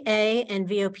VOP-A and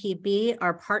VOP-B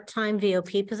are part-time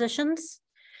VOP positions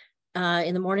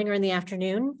in the morning or in the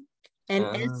afternoon. And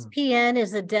SPN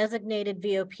is a designated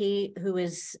VOP who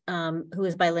is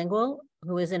bilingual,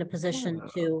 who is in a position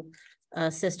to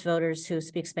assist voters who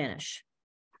speak Spanish.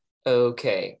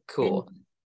 Okay, cool.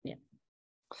 And,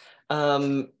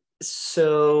 yeah.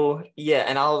 So yeah,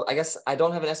 and I guess I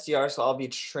don't have an SDR, so I'll be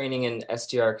training in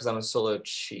SDR because I'm a solo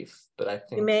chief, but I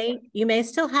think you may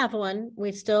still have one.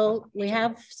 We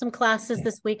have some classes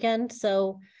this weekend.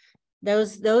 So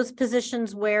those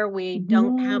positions where we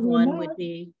don't have one would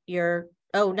be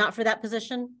not for that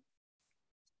position.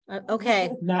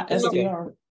 Okay. Not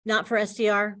SDR. Not for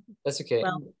SDR. That's okay.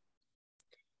 Well,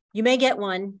 you may get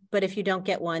one, but if you don't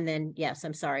get one, then yes,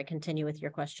 I'm sorry. Continue with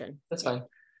your question. That's fine.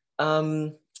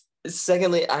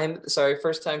 Secondly, I'm sorry,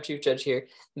 first time Chief Judge here.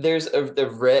 There's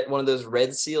one of those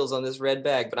red seals on this red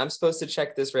bag, but I'm supposed to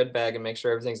check this red bag and make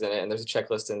sure everything's in it. And there's a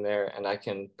checklist in there and I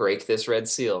can break this red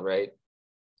seal, right?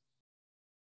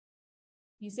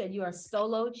 You said you are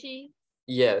solo chief?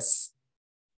 Yes.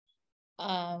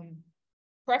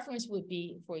 Preference would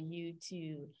be for you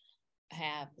to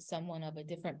have someone of a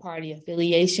different party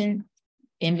affiliation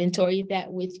inventory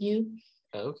that with you.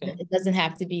 Okay. It doesn't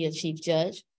have to be a chief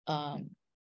judge.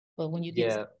 But when you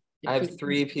get I have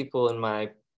 3 people in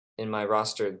my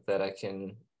roster that I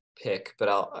can pick, but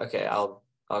I'll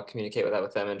communicate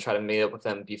with them and try to meet up with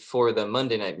them before the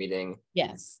Monday night meeting.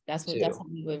 Yes, that's what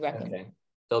we would recommend. Okay.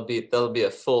 That'll be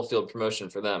a full field promotion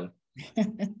for them.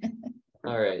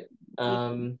 All right.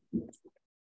 And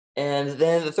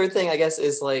then the third thing I guess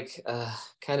is like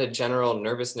kind of general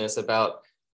nervousness about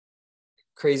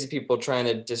crazy people trying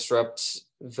to disrupt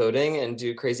voting and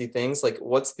do crazy things. Like,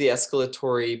 what's the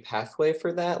escalatory pathway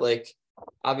for that? Like,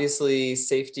 obviously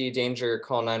safety, danger,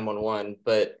 call 911,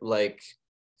 but like,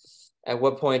 at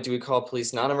what point do we call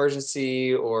police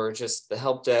non-emergency or just the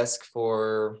help desk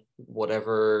for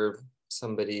whatever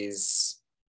somebody's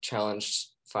challenged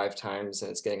 5 times and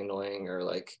it's getting annoying, or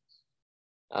like,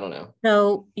 I don't know.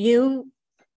 So you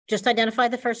just identify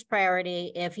the first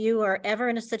priority. If you are ever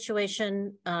in a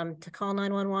situation to call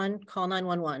 911, call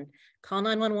 911. Call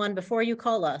 911 before you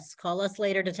call us. Call us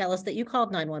later to tell us that you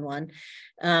called 911.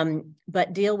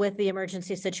 But deal with the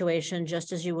emergency situation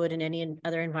just as you would in any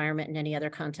other environment, in any other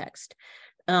context.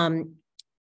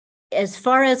 As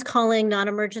far as calling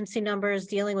non-emergency numbers,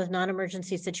 dealing with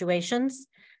non-emergency situations,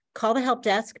 call the help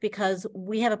desk, because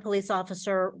we have a police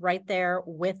officer right there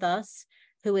with us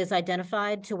who is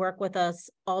identified to work with us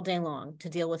all day long to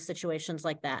deal with situations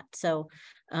like that. So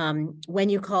when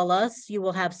you call us, you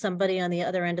will have somebody on the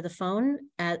other end of the phone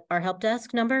at our help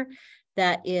desk number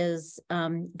that is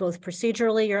both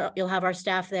procedurally, you'll have our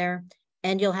staff there,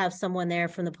 and you'll have someone there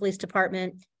from the police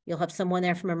department. You'll have someone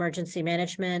there from emergency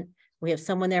management. We have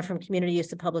someone there from community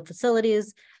use of public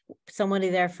facilities, somebody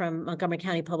there from Montgomery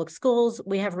County Public Schools.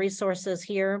 We have resources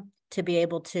here to be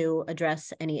able to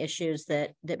address any issues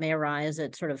that may arise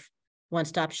at sort of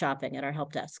one-stop shopping at our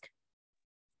help desk.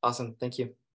 Awesome, thank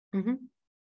you. Mm-hmm.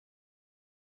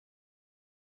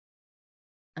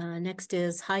 Next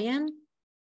is Hyen.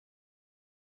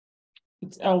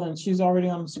 It's Ellen, she's already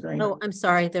on the screen. Oh, I'm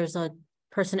sorry, there's a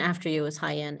person after you is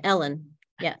Hyen. Ellen,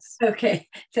 yes. Okay,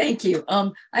 thank you.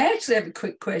 I actually have a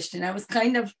quick question. I was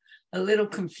kind of a little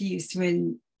confused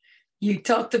when you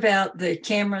talked about the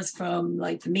cameras from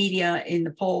like the media in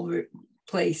the poll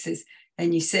places,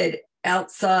 and you said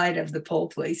outside of the poll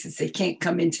places, they can't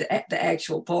come into the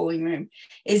actual polling room.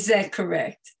 Is that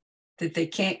correct? That they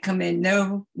can't come in,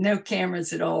 no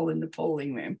cameras at all in the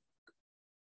polling room?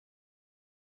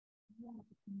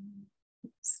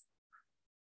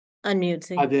 Unmute.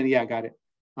 See. I got it.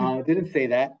 I didn't say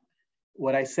that.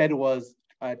 What I said was,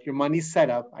 at your money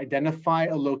setup, identify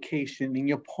a location in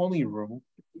your polling room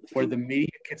where the media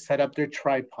can set up their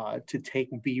tripod to take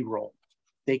B-roll.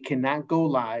 They cannot go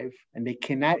live and they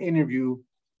cannot interview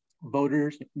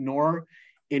voters nor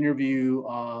interview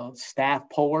staff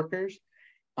poll workers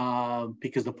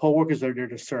because the poll workers are there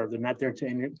to serve. They're not there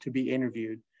to be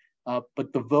interviewed.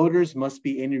 But the voters must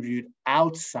be interviewed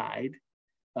outside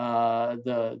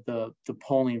the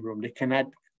polling room. They cannot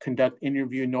conduct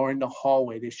interview nor in the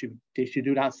hallway. They should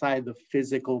do it outside the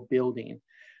physical building.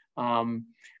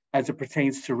 As it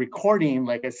pertains to recording,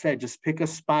 like I said, just pick a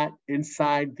spot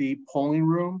inside the polling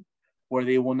room where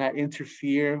they will not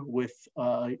interfere with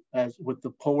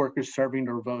the poll workers serving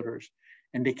their voters,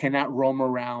 and they cannot roam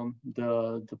around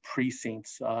the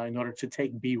precincts in order to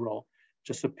take B-roll.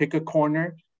 Just to pick a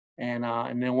corner And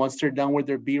then once they're done with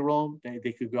their B-roll,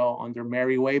 they could go on their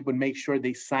merry way, but make sure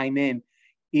they sign in,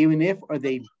 even if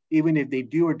they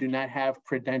do or do not have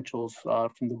credentials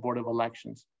from the Board of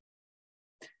Elections.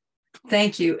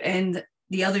 Thank you. And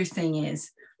the other thing is,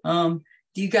 do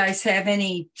you guys have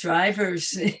any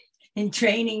drivers in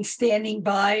training standing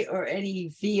by or any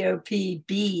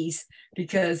VOPBs?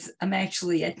 Because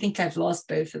I think I've lost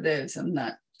both of those. I'm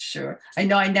not sure. I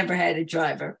know I never had a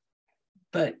driver,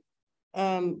 but.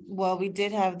 Well, we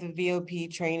did have the VOP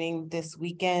training this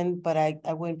weekend, but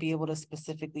I wouldn't be able to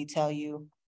specifically tell you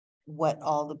what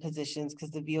all the positions,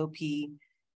 because the VOPB,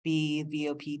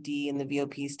 VOPD, and the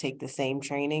VOPs take the same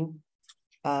training.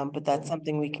 But that's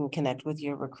something we can connect with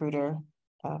your recruiter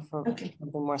for something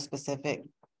more specific.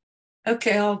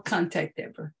 Okay, I'll contact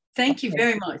Deborah. Thank you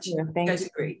very much. Yeah, thank you. That's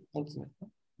great. Thank you.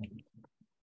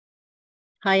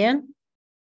 Hyen?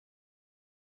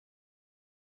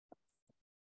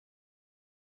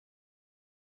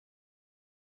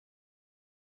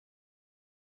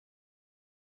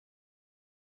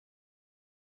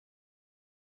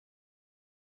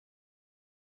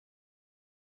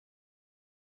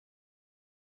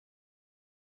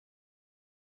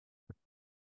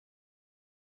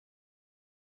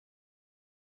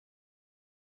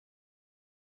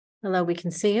 Hello, we can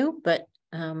see you, but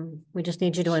we just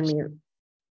need you to unmute.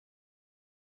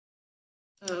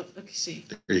 Let me see.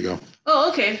 There you go.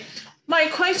 Oh, okay. My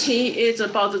question is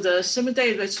about the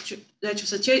same-day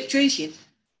registration.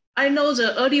 I know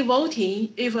the early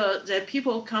voting, if the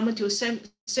people come to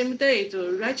same day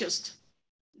to register,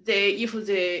 if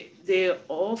they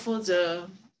offer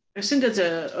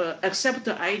accept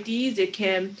the ID, they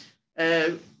can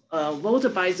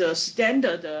vote by the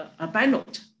standard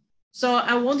ballot. So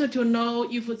I wanted to know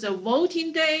if the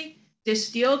voting day, they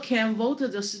still can vote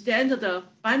the standard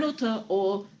ballot,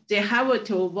 or they have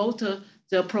to vote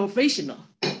the provisional.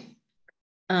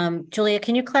 Julia,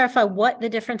 can you clarify what the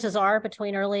differences are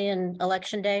between early and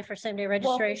election day for same-day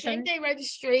registration? Same-day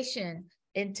registration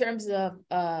in terms of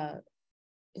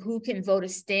who can vote a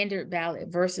standard ballot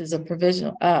versus a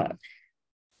provisional,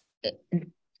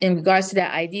 in regards to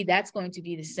that ID, that's going to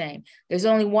be the same. There's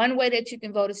only one way that you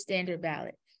can vote a standard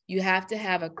ballot. You have to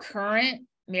have a current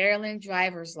Maryland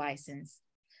driver's license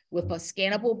with a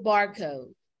scannable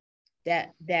barcode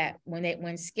that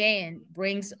when scanned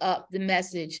brings up the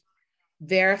message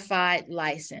verified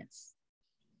license.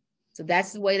 So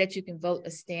that's the way that you can vote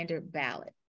a standard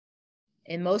ballot.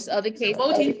 In most other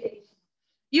cases,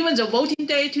 even the voting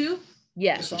day too?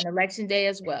 Yes, on election day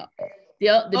as well.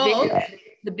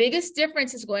 The biggest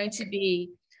difference is going to be,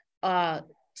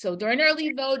 so during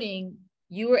early voting,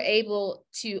 you were able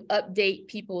to update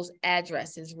people's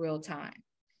addresses real time.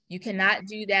 You cannot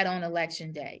do that on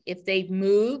election day. If they've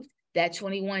moved, that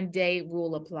 21-day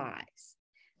rule applies.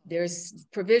 There's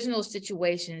provisional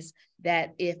situations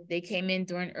that if they came in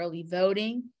during early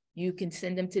voting, you can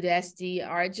send them to the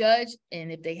SDR judge,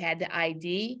 and if they had the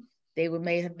ID, they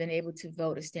may have been able to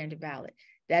vote a standard ballot.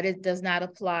 That does not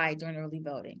apply during early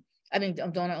voting. I mean,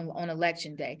 on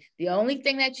election day. The only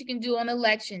thing that you can do on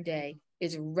election day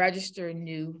is register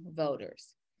new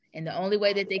voters. And the only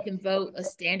way that they can vote a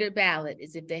standard ballot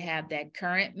is if they have that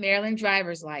current Maryland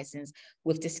driver's license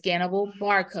with the scannable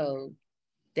barcode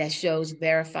that shows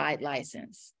verified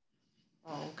license.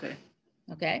 Oh, okay.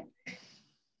 Okay.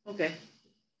 Okay.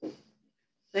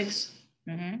 Thanks.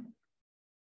 Mm-hmm.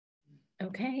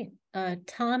 Okay.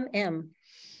 Tom M.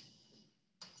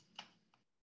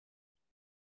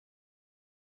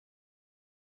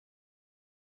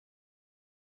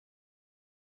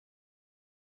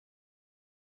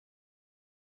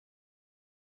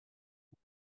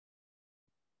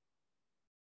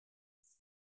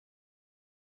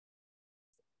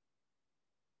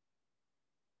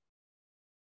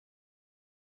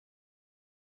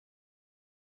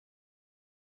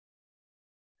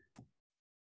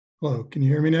 Hello, can you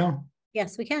hear me now?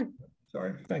 Yes, we can.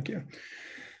 Sorry, thank you.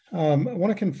 I want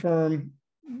to confirm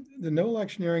the no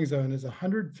electioneering zone is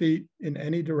 100 feet in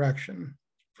any direction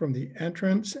from the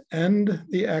entrance and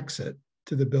the exit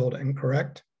to the building,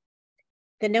 correct?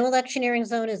 The no electioneering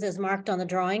zone is as marked on the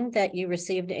drawing that you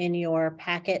received in your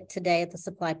packet today at the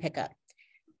supply pickup.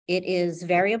 It is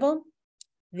variable.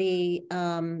 The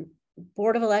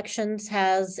Board of Elections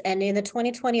has, and in the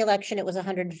 2020 election, it was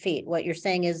 100 feet. What you're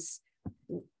saying is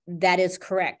that is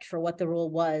correct for what the rule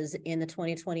was in the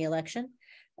 2020 election.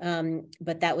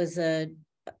 But that was the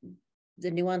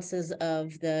nuances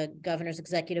of the governor's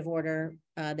executive order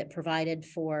that provided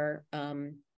for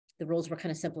the rules were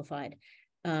kind of simplified.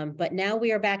 But now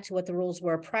we are back to what the rules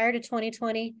were prior to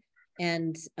 2020.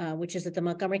 and which is that the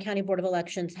Montgomery County Board of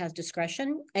Elections has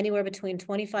discretion anywhere between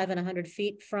 25 and 100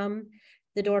 feet from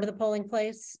the door to the polling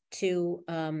place to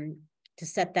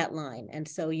set that line. And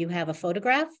so you have a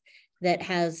photograph that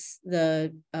has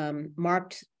the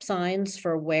marked signs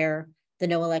for where the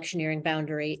no electioneering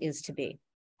boundary is to be.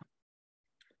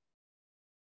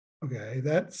 Okay,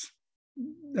 that's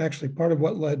actually part of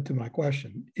what led to my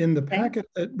question. In the packet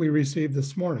that we received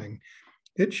this morning,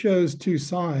 it shows two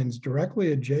signs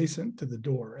directly adjacent to the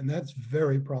door, and that's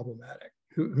very problematic.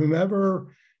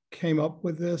 Whomever came up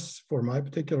with this for my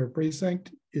particular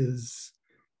precinct is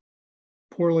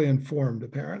poorly informed,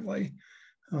 apparently.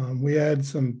 We had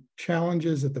some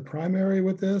challenges at the primary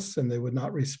with this, and they would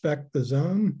not respect the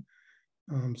zone.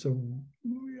 So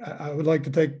I would like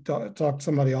to talk to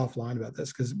somebody offline about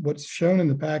this, because what's shown in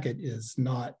the packet is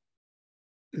not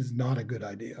a good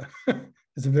idea.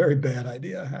 It's a very bad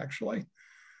idea, actually.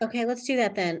 Okay, let's do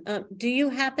that then. Do you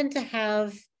happen to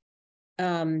have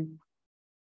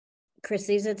Chris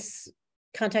Zizit's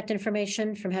contact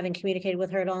information from having communicated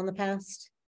with her at all in the past?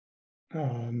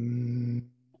 No,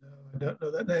 I don't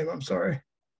know that name. I'm sorry.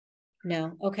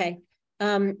 No. Okay.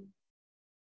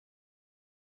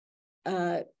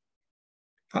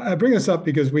 I bring this up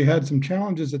because we had some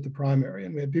challenges at the primary,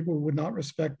 and we had people who would not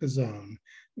respect the zone.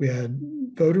 We had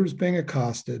voters being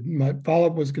accosted. My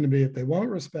follow-up was going to be, if they won't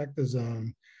respect the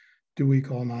zone, do we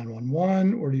call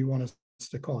 911 or do you want us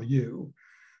to call you?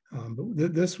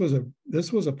 But this was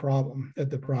a problem at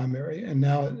the primary, and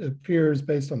now it appears,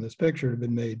 based on this picture, to have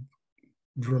been made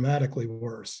dramatically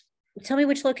worse. Tell me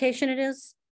which location it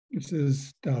is. This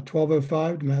is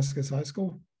 1205 Damascus High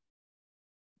School.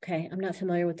 Okay, I'm not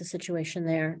familiar with the situation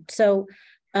there. So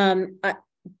I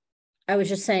was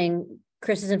just saying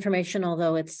Chris's information,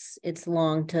 although it's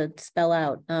long to spell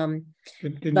out. Can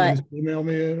you just email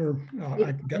me it, or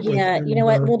I can get with yeah, you know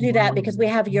what, we'll do that because we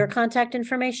have your Mm-hmm. contact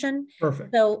information.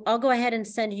 Perfect. So I'll go ahead and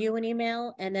send you an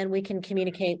email, and then we can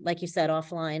communicate, like you said,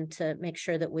 offline to make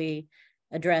sure that we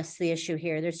address the issue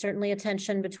here. There's certainly a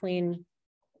tension between,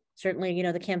 certainly,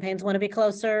 the campaigns want to be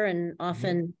closer, and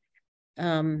often,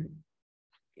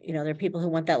 there are people who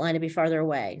want that line to be farther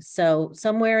away. So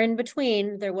somewhere in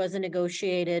between, there was a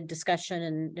negotiated discussion,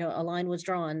 and a line was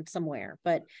drawn somewhere.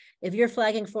 But if you're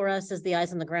flagging for us as the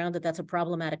eyes on the ground that that's a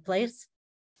problematic place,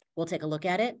 we'll take a look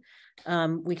at it.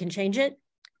 We can change it.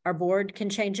 Our board can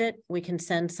change it. We can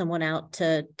send someone out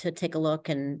to take a look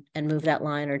and move that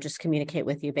line, or just communicate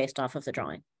with you based off of the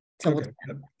drawing. So okay,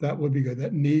 that would be good.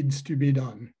 That needs to be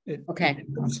done. It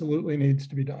absolutely needs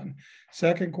to be done.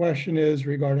 Second question is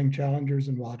regarding challengers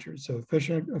and watchers. So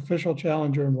official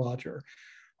challenger and watcher,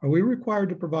 are we required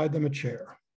to provide them a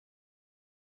chair?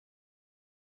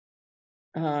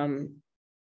 I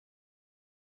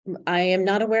am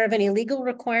not aware of any legal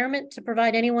requirement to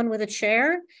provide anyone with a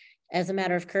chair. As a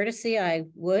matter of courtesy, I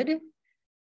would.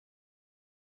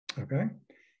 Okay.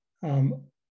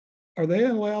 Are they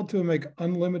allowed to make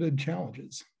unlimited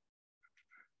challenges?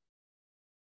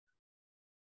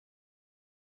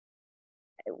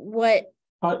 What?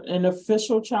 An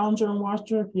official challenger and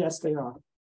watcher? Yes, they are.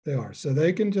 They are. So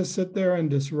they can just sit there and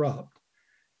disrupt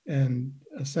and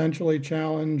essentially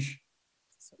challenge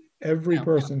every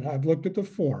person. I've looked at the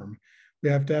form. We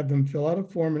have to have them fill out a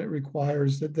form, and it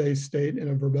requires that they state in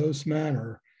a verbose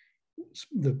manner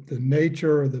the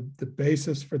nature or the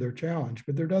basis for their challenge,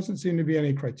 but there doesn't seem to be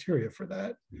any criteria for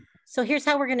that. So here's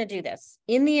how we're going to do this.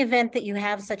 In the event that you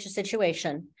have such a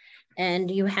situation and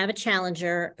you have a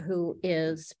challenger who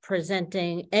is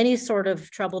presenting any sort of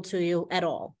trouble to you at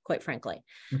all, quite frankly,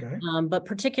 okay. But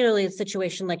particularly a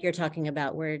situation like you're talking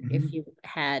about, where if you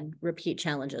had repeat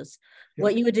challenges,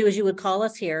 what you would do is you would call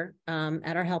us here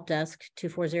at our help desk,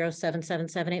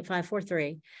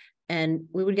 240-777-8543. And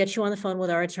we would get you on the phone with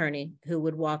our attorney, who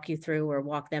would walk you through, or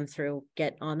walk them through,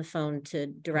 get on the phone to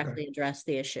directly address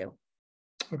the issue.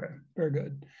 Okay, very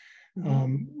good.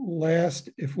 Last,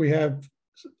 if we have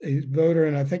a voter,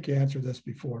 and I think you answered this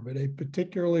before, but a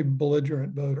particularly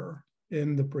belligerent voter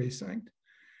in the precinct,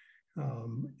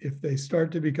 if they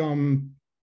start to become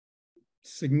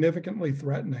significantly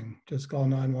threatening, just call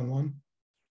 911.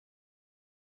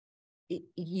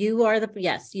 You are the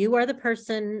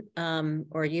person,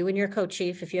 or you and your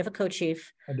co-chief, if you have a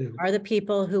co-chief, are the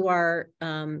people who are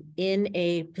in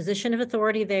a position of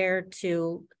authority there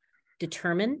to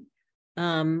determine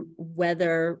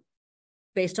whether,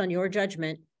 based on your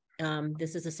judgment,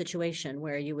 this is a situation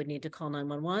where you would need to call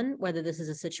 911, whether this is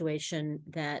a situation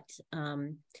that,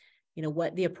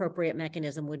 what the appropriate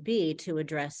mechanism would be to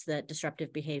address that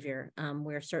disruptive behavior.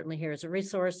 We're certainly here as a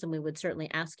resource, and we would certainly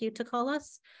ask you to call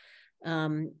us.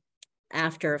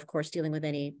 after, of course, dealing with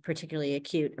any particularly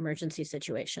acute emergency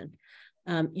situation.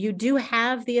 You do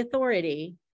have the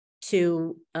authority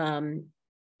to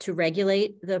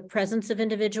regulate the presence of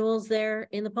individuals there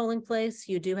in the polling place.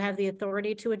 You do have the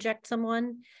authority to eject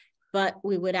someone, but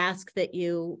we would ask that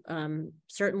you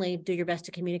certainly do your best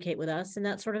to communicate with us in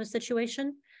that sort of a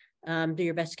situation. Do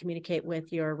your best to communicate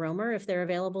with your roamer if they're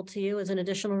available to you as an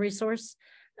additional resource.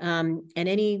 And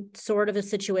any sort of a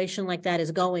situation like that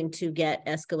is going to get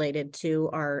escalated to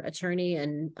our attorney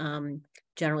and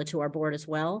generally to our board as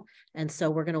well. And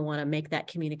so we're going to want to make that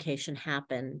communication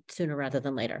happen sooner rather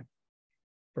than later.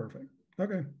 Perfect.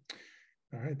 Okay.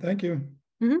 All right. Thank you.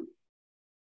 Mm-hmm.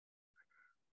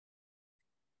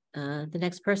 The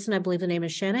next person, I believe the name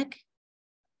is Shanik.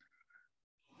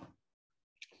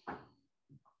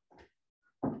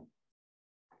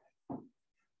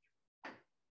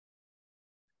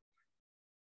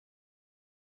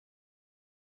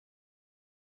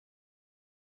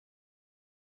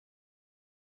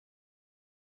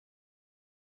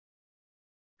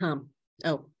 Tom.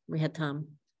 Oh, we had Tom.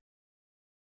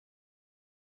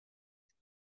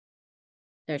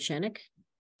 There's Shanik.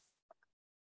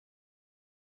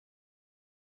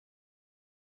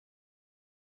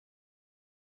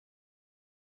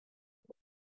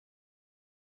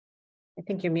 I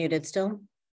think you're muted still.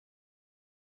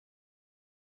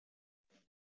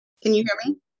 Can you hear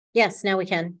me? Yes, now we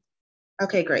can.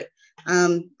 Okay, great.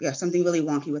 Yeah, something really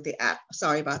wonky with the app.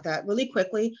 Sorry about that. Really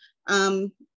quickly,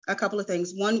 a couple of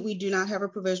things. One, we do not have a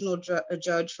provisional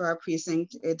judge for our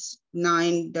precinct. It's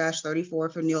 9-34 for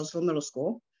Neilsville Middle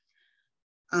School.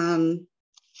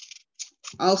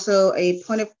 Also, a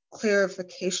point of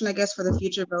clarification, I guess, for the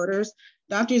future voters.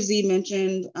 Dr. Z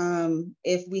mentioned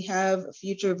if we have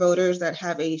future voters that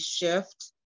have a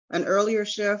shift, an earlier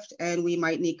shift, and we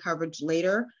might need coverage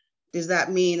later, does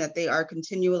that mean that they are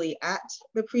continually at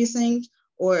the precinct?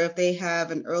 Or if they have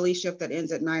an early shift that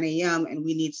ends at 9 a.m. and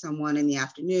we need someone in the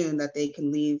afternoon, that they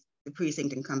can leave the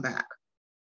precinct and come back?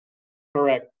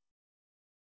 Correct.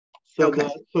 So, okay.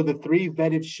 the 3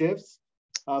 vetted shifts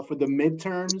for the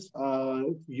midterms,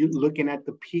 you looking at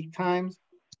the peak times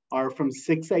are from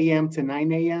 6 a.m. to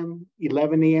 9 a.m.,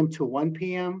 11 a.m. to 1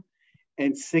 p.m.,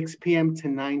 and 6 p.m. to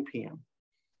 9 p.m.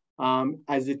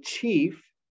 As a chief,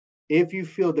 if you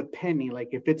feel depending, like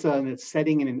if it's a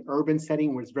setting in an urban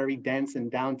setting where it's very dense in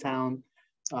downtown,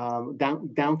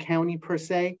 down county per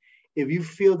se, if you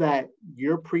feel that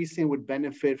your precinct would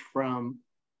benefit from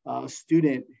a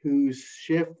student whose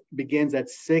shift begins at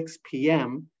 6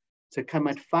 p.m. to come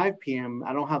at 5 p.m.,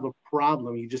 I don't have a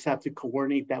problem. You just have to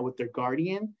coordinate that with their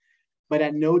guardian. But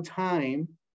at no time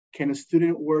can a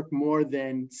student work more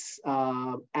than,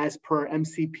 as per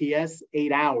MCPS,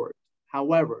 8 hours.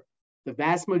 However, the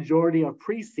vast majority of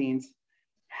precincts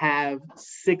have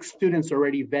 6 students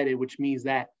already vetted, which means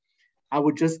that I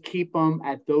would just keep them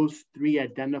at those 3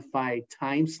 identified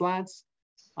time slots.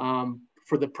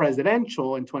 For the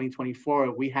presidential in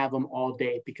 2024, we have them all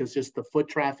day because just the foot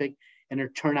traffic and their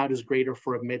turnout is greater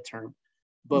for a midterm.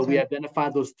 But we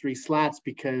identified those 3 slots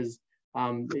because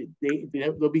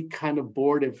they'll be kind of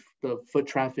bored if the foot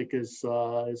traffic is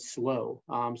slow.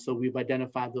 So we've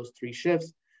identified those 3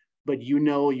 shifts. But you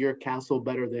know your castle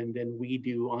better than we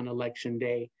do on election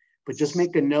day. But just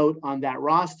make a note on that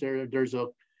roster. There's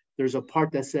a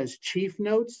part that says chief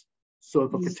notes. So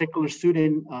if a particular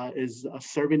student is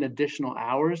serving additional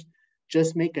hours,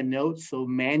 just make a note. So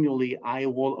manually, I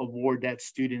will award that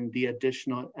student the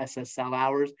additional SSL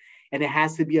hours. And it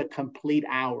has to be a complete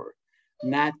hour,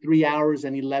 not 3 hours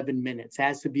and 11 minutes. It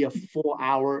has to be a full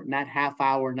hour, not half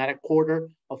hour, not a quarter,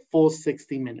 a full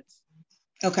 60 minutes.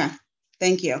 Okay,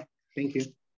 thank you. Thank you.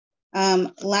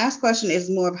 Last question is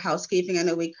more of housekeeping. I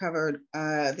know we covered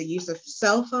the use of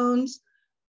cell phones,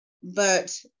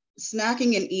 but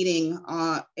snacking and eating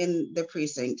in the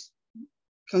precinct,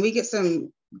 can we get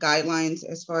some guidelines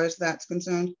as far as that's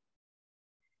concerned?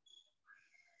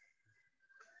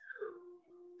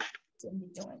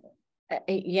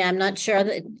 Yeah, I'm not sure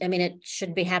that, I mean, it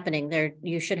should be happening there.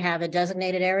 You should have a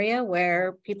designated area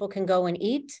where people can go and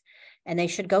eat, and they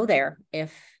should go there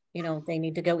if, you know, they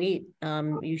need to go eat.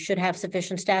 You should have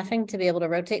sufficient staffing to be able to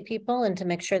rotate people and to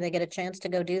make sure they get a chance to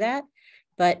go do that.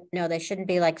 But no, they shouldn't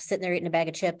be like sitting there eating a bag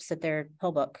of chips at their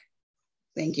poll book.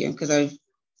 Thank you, because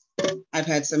I've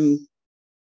had some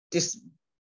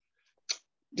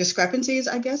discrepancies,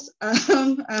 I guess,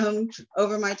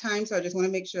 over my time. So I just want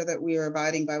to make sure that we are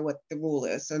abiding by what the rule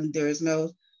is. And there is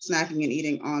no snacking and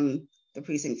eating on the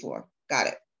precinct floor. Got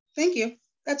it. Thank you.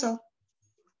 That's all.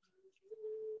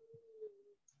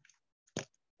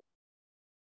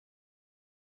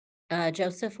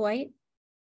 Joseph White.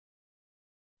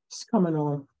 It's coming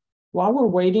on. While we're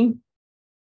waiting,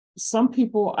 some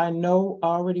people I know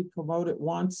already promoted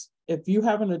once. If you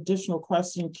have an additional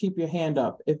question, keep your hand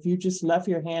up. If you just left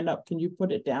your hand up, can you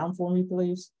put it down for me,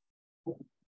 please?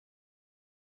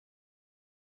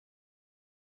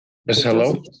 Yes,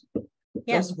 hello.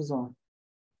 Yes. Joseph is on.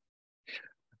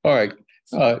 All right.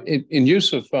 In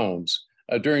use of phones,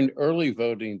 during early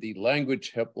voting, the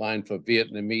language helpline for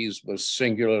Vietnamese was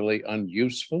singularly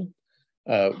unuseful.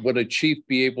 Would a chief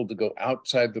be able to go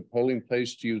outside the polling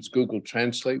place to use Google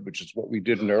Translate, which is what we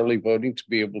did in early voting, to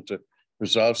be able to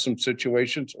resolve some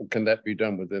situations, or can that be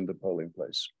done within the polling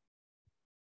place?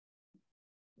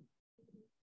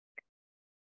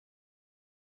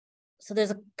 So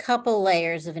there's a couple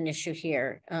layers of an issue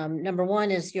here. Number one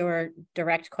is your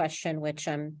direct question, which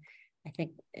I'm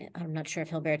not sure if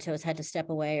Gilberto has had to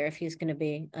step away or if he's going to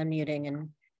be unmuting and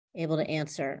able to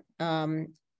answer.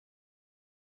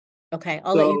 Okay,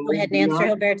 I'll let you go ahead and answer,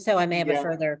 Gilberto. I may have a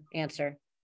further answer.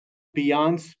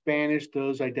 Beyond Spanish,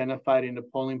 those identified in the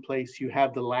polling place, you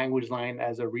have the language line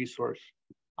as a resource.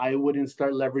 I wouldn't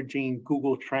start leveraging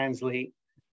Google Translate.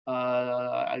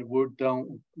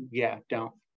 Don't.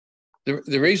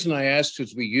 The reason I asked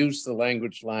is we used the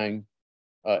language line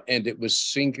and it was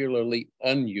singularly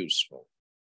unuseful.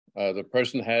 The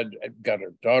person had got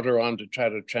her daughter on to try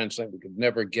to translate. We could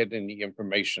never get any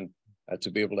information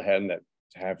to be able to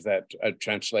have that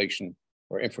translation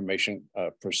or information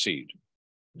proceed.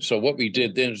 So what we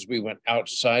did then is we went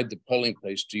outside the polling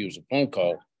place to use a phone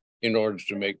call in order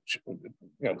to make,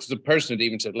 because the person had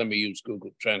even said, let me use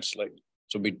Google Translate.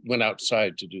 So we went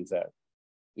outside to do that.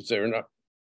 Is there enough?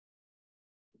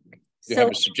 Do you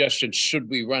have a suggestion? Should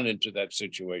we run into that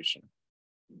situation?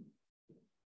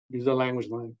 Use the language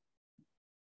line.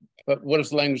 But what if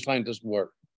the language line doesn't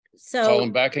work? So call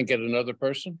them back and get another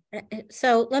person?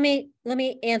 So let me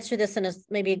answer this in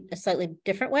maybe a slightly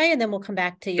different way, and then we'll come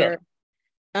back to your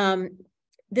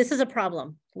this is a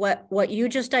problem. What you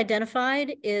just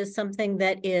identified is something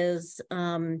that is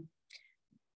the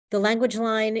language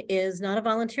line is not a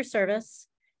volunteer service.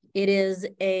 It is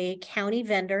a county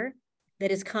vendor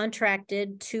that is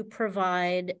contracted to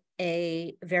provide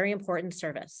a very important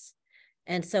service.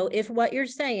 And so if what you're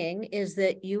saying is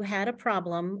that you had a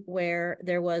problem where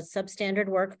there was substandard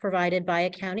work provided by a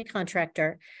county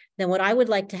contractor, then what I would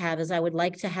like to have is I would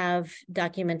like to have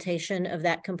documentation of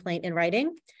that complaint in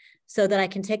writing so that I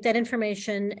can take that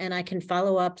information and I can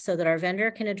follow up so that our vendor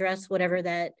can address whatever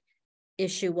that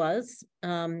issue was,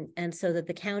 and so that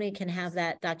the county can have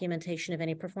that documentation of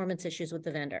any performance issues with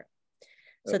the vendor.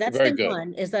 So that's thing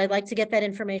one, is that I'd like to get that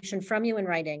information from you in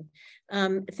writing.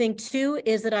 Thing two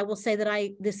is that I will say that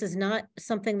this is not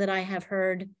something that I have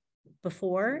heard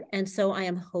before. And so I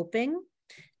am hoping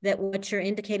that what you're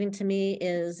indicating to me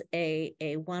is a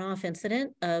one-off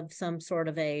incident of some sort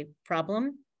of a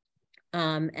problem.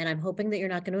 And I'm hoping that you're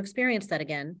not going to experience that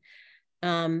again.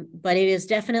 But it is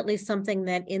definitely something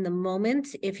that in the moment,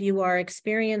 if you are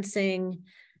experiencing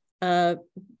a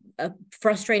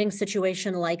frustrating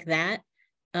situation like that,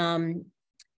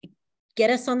 get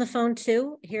us on the phone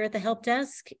too here at the help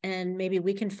desk, and maybe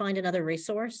we can find another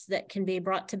resource that can be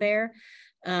brought to bear.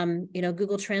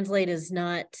 Google Translate is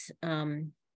not,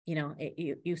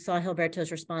 you saw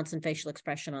Gilberto's response and facial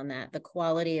expression on that. The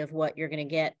quality of what you're going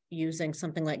to get using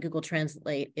something like Google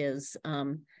Translate is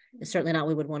certainly not what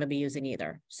we would want to be using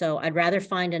either. So I'd rather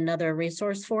find another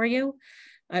resource for you.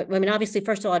 I mean, obviously,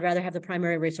 first of all, I'd rather have the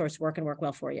primary resource work and work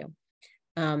well for you.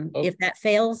 If that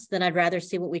fails, then I'd rather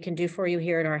see what we can do for you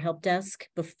here at our help desk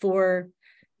before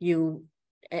you,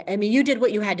 I mean, you did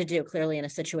what you had to do clearly in a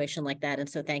situation like that. And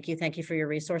so thank you for your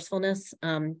resourcefulness.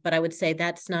 But I would say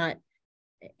that's not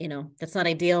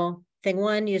ideal. Thing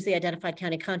one, use the identified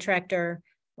county contractor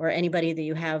or anybody that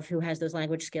you have who has those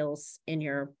language skills in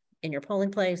your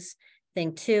polling place.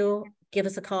 Thing two, give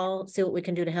us a call, see what we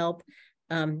can do to help.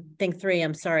 Thing three,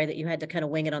 I'm sorry that you had to kind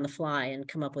of wing it on the fly and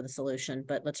come up with a solution,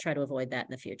 but let's try to avoid that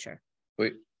in the future.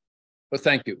 Well,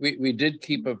 thank you. We did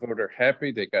keep a voter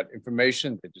happy. They got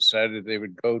information. They decided they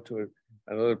would go to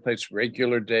another place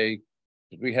regular day.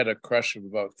 We had a crush of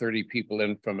about 30 people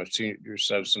in from a senior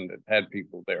citizen that had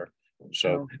people there.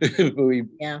 So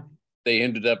they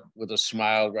ended up with a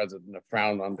smile rather than a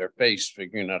frown on their face,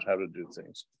 figuring out how to do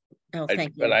things. Oh,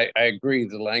 thank you. But I agree,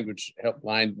 the language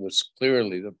helpline was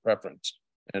clearly the preference.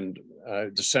 And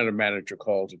the center manager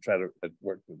called to try to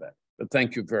work with that. But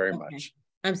thank you very much.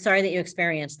 I'm sorry that you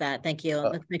experienced that. Thank you.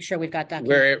 Let's make sure we've got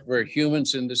documentation. We're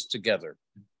humans in this together.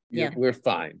 We're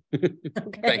fine.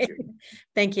 Okay. Thank you.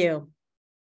 Thank you.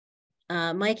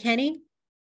 Mike Henney.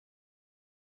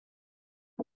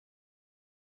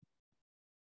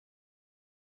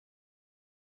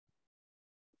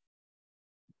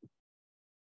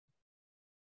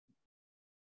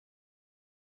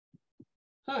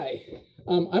 Hi,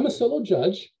 I'm a solo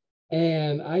judge,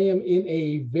 and I am in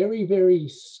a very, very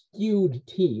skewed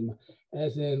team,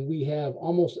 as in we have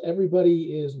almost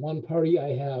everybody is one party.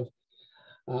 I have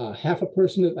half a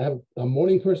person, I have a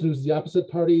morning person who's the opposite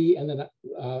party, and then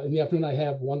in the afternoon I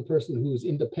have one person who's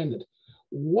independent.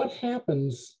 What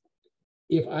happens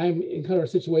if I'm in kind of a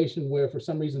situation where for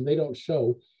some reason they don't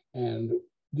show and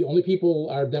the only people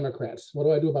are Democrats? What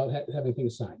do I do about having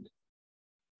things signed?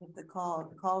 The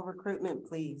call recruitment,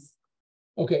 please.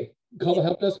 Okay, call the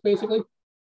help desk basically?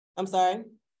 I'm sorry?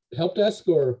 Help desk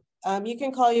or? You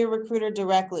can call your recruiter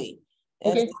directly.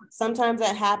 Okay. Sometimes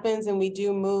that happens and we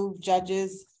do move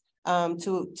judges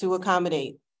to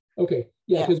accommodate. Okay,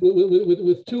 yeah, because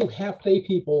with two half-day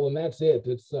people and that's it,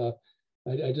 it's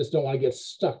I just don't want to get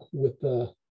stuck with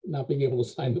not being able to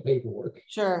sign the paperwork.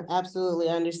 Sure, absolutely,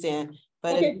 I understand.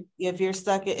 But okay. if you're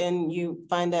stuck and you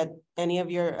find that any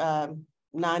of your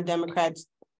non-Democrats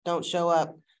don't show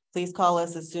up, please call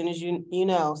us as soon as you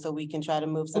know, so we can try to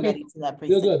move somebody to that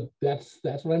precinct. Good.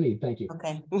 That's what I need. Thank you.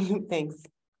 Okay, thanks.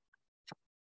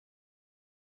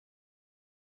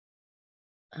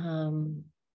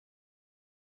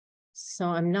 So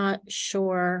I'm not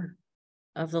sure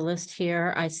of the list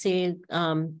here. I see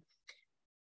Lynn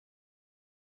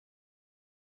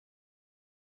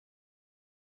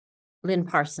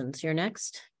Parsons, you're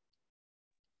next.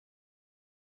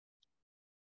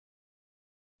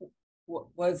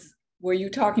 Were you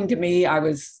talking to me? I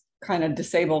was kind of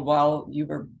disabled while you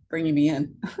were bringing me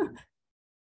in.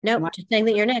 Nope, just saying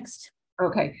that you're next.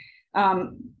 Okay.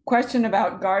 Question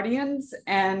about guardians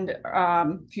and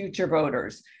future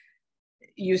voters.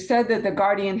 You said that the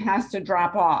guardian has to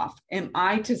drop off. Am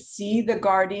I to see the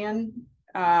guardian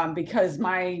because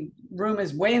my room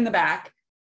is way in the back?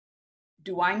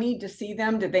 Do I need to see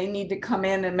them? Do they need to come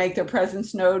in and make their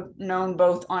presence known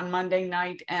both on Monday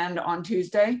night and on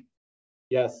Tuesday?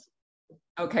 Yes.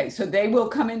 Okay, so they will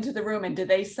come into the room and do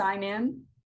they sign in?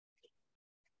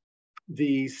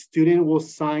 The student will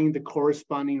sign the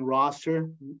corresponding roster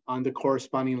on the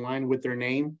corresponding line with their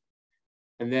name.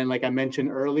 And then, like I mentioned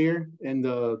earlier in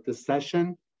the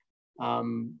session,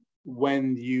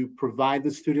 when you provide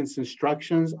the students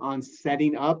instructions on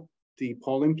setting up the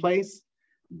polling place,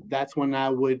 that's when I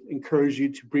would encourage you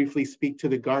to briefly speak to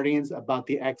the guardians about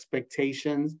the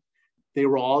expectations. They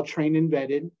were all trained and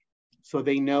vetted, so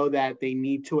they know that they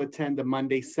need to attend the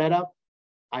Monday setup.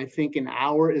 I think an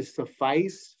hour is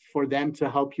suffice for them to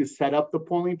help you set up the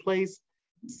polling place,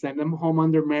 send them home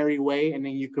on their merry way, and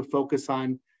then you could focus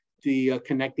on the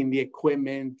connecting the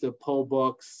equipment, the poll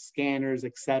books, scanners,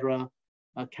 etc.,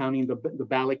 counting the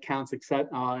ballot counts, etc.,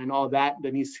 and all that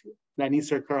needs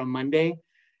to occur on Monday.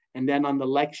 And then on the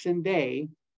election day,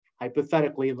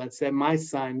 hypothetically, let's say my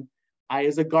son, I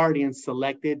as a guardian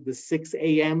selected the 6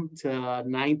 a.m. to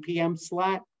 9 p.m.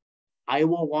 slot. I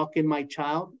will walk in my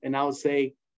child and I will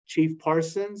say, Chief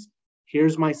Parsons,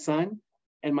 here's my son,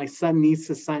 and my son needs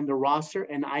to sign the roster,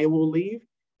 and I will leave,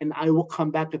 and I will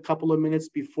come back a couple of minutes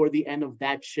before the end of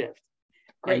that shift.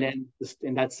 Great. And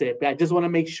that's it. But I just want to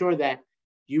make sure that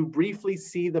you briefly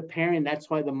see the parent. That's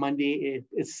why the Monday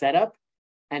is set up.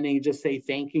 And then you just say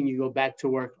thank you and you go back to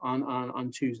work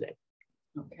on Tuesday.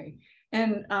 Okay.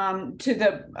 And to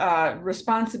the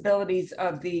responsibilities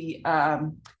of the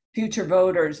future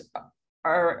voters,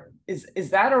 is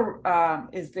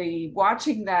the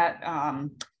watching that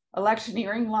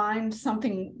electioneering line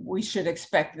something we should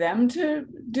expect them to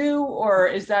do, or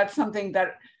is that something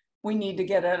that we need to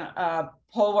get a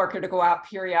poll worker to go out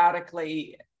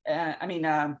periodically?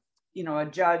 A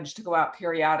judge to go out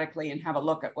periodically and have a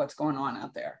look at what's going on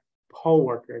out there. Poll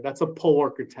worker, that's a poll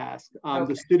worker task. Okay.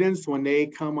 The students, when they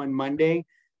come on Monday,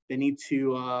 they need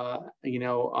to,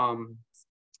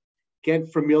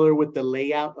 get familiar with the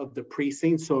layout of the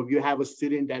precinct. So if you have a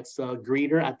student that's a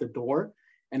greeter at the door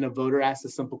and a voter asks a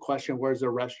simple question, where's the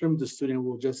restroom? The student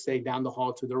will just say down the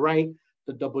hall to the right,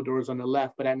 the double doors on the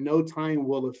left. But at no time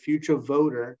will a future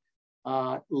voter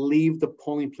leave the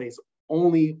polling place,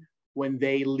 only when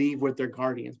they leave with their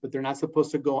guardians, but they're not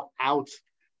supposed to go out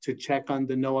to check on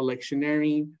the no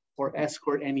electioneering or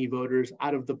escort any voters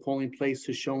out of the polling place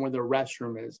to show them where the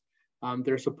restroom is.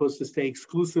 They're supposed to stay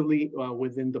exclusively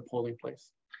within the polling place.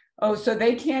 Oh, so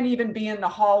they can't even be in the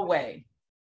hallway?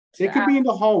 They could be in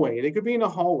the hallway. They could be in the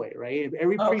hallway, right?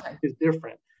 Every precinct is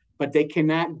different, but they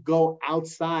cannot go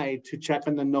outside to check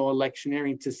on the no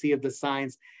electioneering to see if the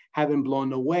signs haven't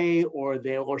blown away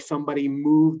or somebody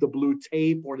moved the blue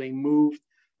tape or they moved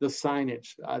the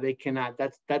signage. They cannot.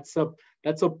 That's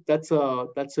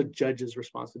a judge's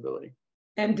responsibility.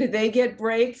 And do they get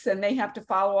breaks and they have to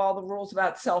follow all the rules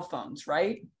about cell phones,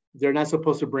 right? they're not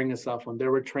supposed to bring a cell phone. They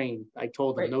were trained. I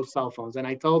told them no cell phones. And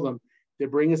I told them they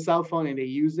bring a cell phone and they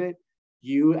use it.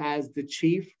 You as the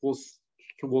chief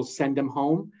will send them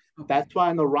home. That's why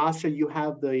on the roster, you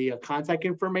have the contact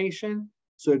information.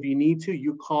 So if you need to,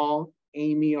 you call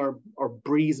Amy or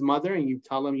Bree's mother and you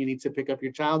tell them you need to pick up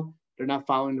your child. They're not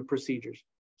following the procedures.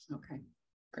 Okay,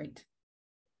 great.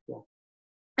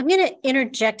 I'm going to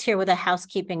interject here with a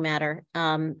housekeeping matter.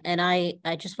 And I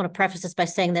just want to preface this by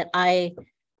saying that I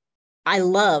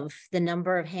love the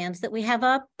number of hands that we have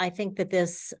up. I think that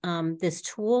this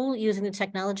tool, using the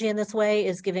technology in this way,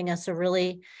 is giving us a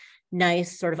really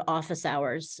nice sort of office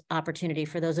hours opportunity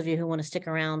for those of you who want to stick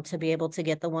around to be able to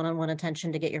get the one-on-one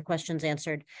attention to get your questions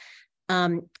answered.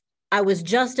 I was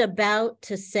just about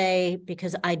to say,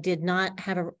 because I did not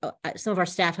have some of our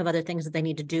staff have other things that they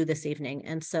need to do this evening.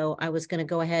 And so I was going to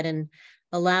go ahead and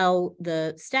allow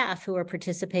the staff who are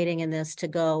participating in this to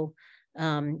go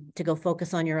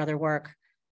focus on your other work.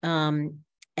 And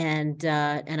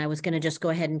I was going to just go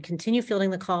ahead and continue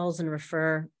fielding the calls and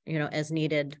refer, as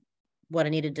needed, what I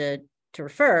needed to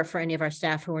refer for any of our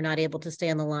staff who were not able to stay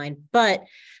on the line. But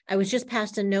I was just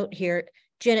passed a note here.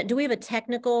 Janet, do we have a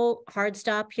technical hard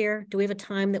stop here? Do we have a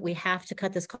time that we have to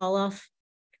cut this call off?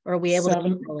 Or are we able to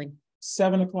keep rolling?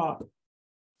 7 o'clock.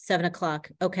 7 o'clock.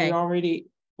 Okay. We're already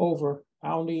over.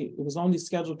 It was only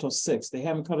scheduled till 6. They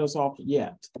haven't cut us off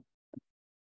yet.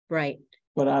 Right.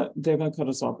 But they're gonna cut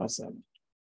us off by 7.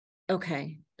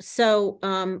 Okay. So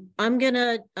I'm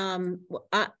gonna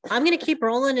keep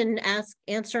rolling and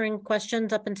answering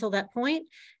questions up until that point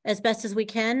as best as we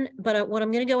can. But what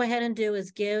I'm gonna go ahead and do is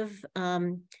give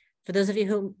for those of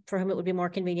you for whom it would be more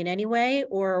convenient anyway,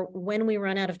 or when we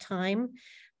run out of time,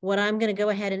 what I'm gonna go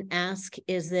ahead and ask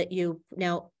is that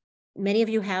many of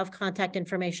you have contact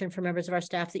information for members of our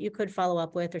staff that you could follow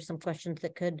up with, or some questions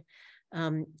that could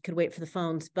wait for the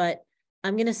phones. But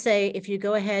I'm going to say, if you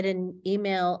go ahead and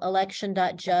email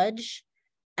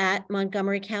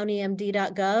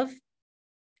election.judge@montgomerycountymd.gov,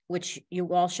 which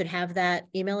you all should have that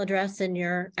email address in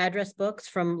your address books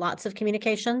from lots of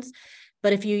communications.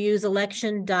 But if you use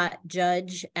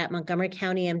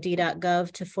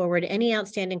election.judge@montgomerycountymd.gov to forward any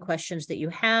outstanding questions that you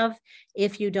have,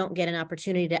 if you don't get an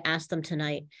opportunity to ask them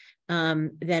tonight,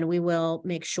 then we will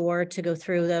make sure to go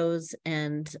through those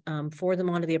and forward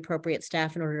them on to the appropriate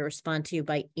staff in order to respond to you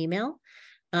by email.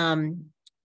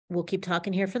 We'll keep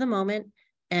talking here for the moment,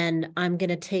 and I'm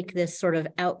going to take this sort of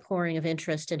outpouring of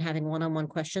interest in having one-on-one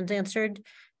questions answered,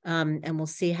 and we'll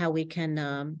see how we can,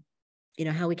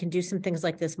 how we can do some things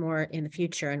like this more in the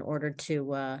future in order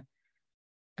to,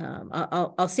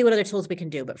 I'll see what other tools we can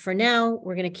do. But for now,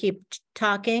 we're going to keep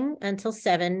talking until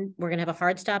 7. We're going to have a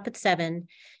hard stop at 7.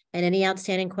 And any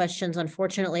outstanding questions,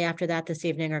 unfortunately, after that this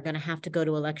evening are going to have to go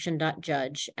to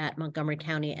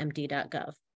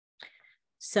election.judge@montgomerycountymd.gov.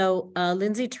 So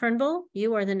Lindsay Turnbull,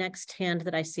 you are the next hand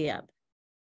that I see up.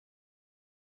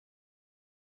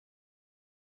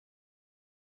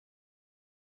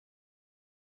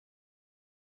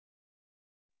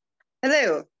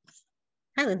 Hello.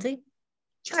 Hi, Lindsay.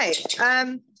 Hi.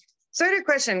 Sort of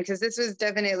question, because this was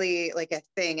definitely like a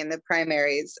thing in the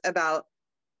primaries about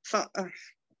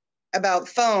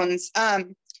phones. A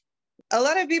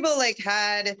lot of people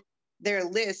had their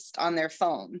list on their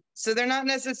phone. So they're not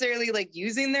necessarily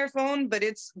using their phone, but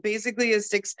it's basically a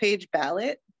 6-page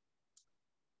ballot.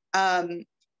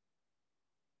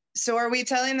 So are we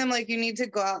telling them you need to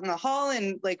go out in the hall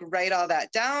and write all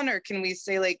that down? Or can we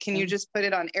say can you just put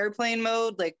it on airplane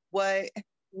mode? What?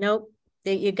 Nope.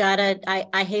 You gotta,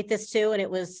 I hate this too. And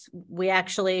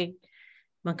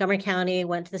Montgomery County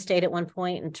went to the state at one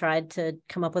point and tried to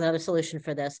come up with another solution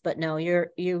for this, but no,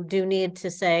 you do need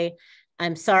to say,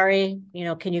 I'm sorry,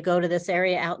 can you go to this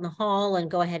area out in the hall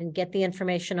and go ahead and get the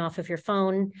information off of your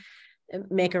phone,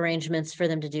 make arrangements for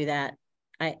them to do that.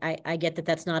 I get that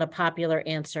that's not a popular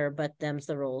answer, but them's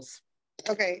the rules.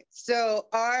 Okay, so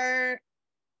our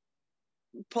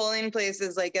polling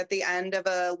places at the end of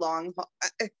a long hall,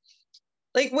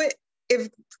 what if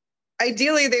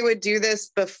ideally they would do this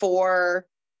before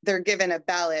they're given a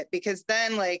ballot, because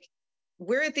then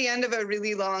we're at the end of a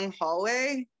really long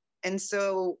hallway, and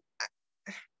so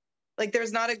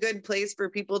there's not a good place for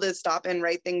people to stop and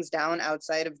write things down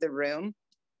outside of the room.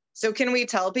 So can we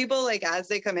tell people as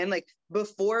they come in,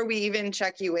 before we even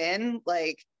check you in,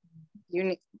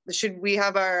 should we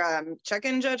have our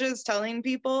check-in judges telling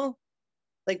people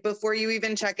before you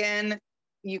even check in,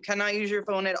 you cannot use your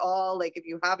phone at all, if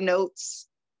you have notes,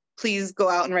 please go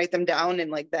out and write them down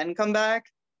and then come back?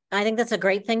 I think that's a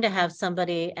great thing to have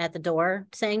somebody at the door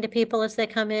saying to people as they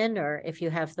come in, or if you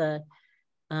have a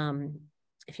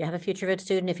future vid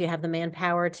student, if you have the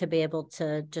manpower to be able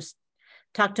to just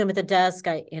talk to them at the desk.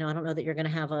 I don't know that you're going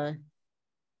to have a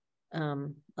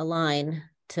line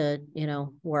to,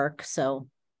 work. So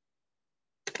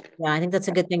yeah, I think that's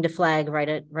a good thing to flag right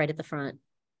at the front.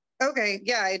 Okay,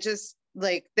 yeah, I just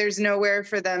like there's nowhere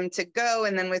for them to go,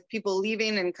 and then with people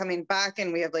leaving and coming back,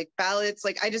 and we have like ballots,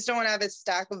 like I just don't want to have a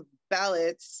stack of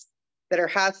ballots that are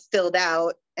half filled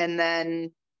out, and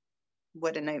then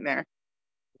what a nightmare.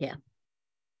 Yeah.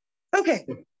 Okay.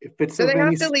 If it's so of they any,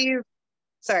 have to leave.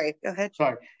 Sorry, go ahead.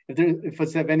 Sorry, if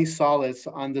it's of any solace,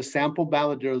 on the sample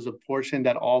ballot, there was a portion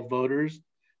that all voters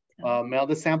mailed.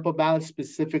 The sample ballot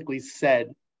specifically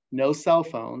said no cell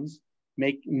phones.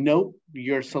 Note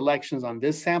your selections on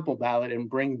this sample ballot and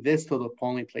bring this to the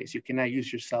polling place. You cannot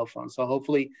use your cell phone. So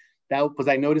hopefully that, because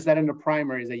I noticed that in the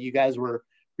primaries that you guys were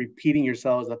repeating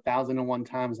yourselves 1,001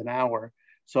 times an hour.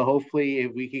 So hopefully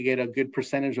if we could get a good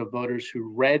percentage of voters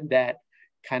who read that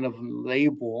kind of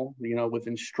label, with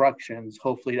instructions,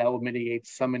 hopefully that will mitigate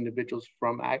some individuals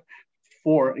from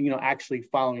actually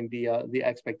following the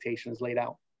expectations laid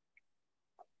out.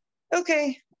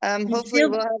 Okay. Hopefully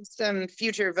we'll have some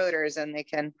future voters and they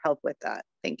can help with that.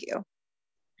 Thank you.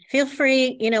 Feel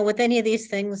free, with any of these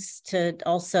things to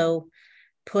also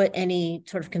put any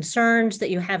sort of concerns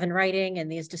that you have in writing,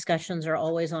 and these discussions are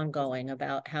always ongoing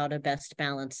about how to best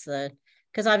balance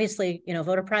because obviously,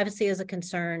 voter privacy is a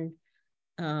concern.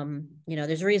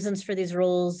 There's reasons for these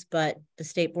rules, but the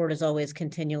state board is always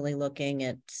continually looking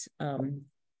at,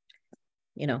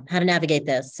 how to navigate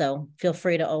this. So feel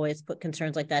free to always put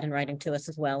concerns like that in writing to us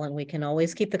as well, and we can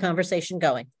always keep the conversation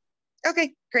going.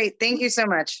 Okay, great. Thank you so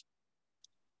much.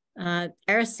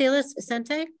 Aracelis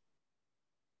Vicente.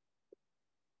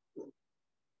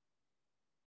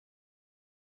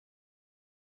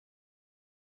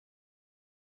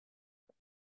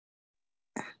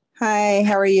 Hi,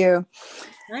 how are you?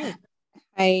 Hi.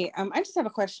 I just have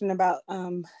a question about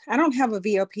I don't have a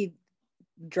VOP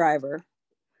driver.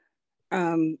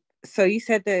 So you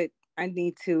said that I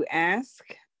need to ask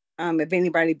if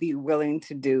anybody be willing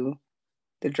to do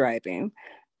the driving.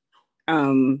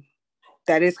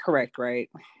 That is correct, right?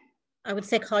 I would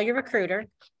say call your recruiter.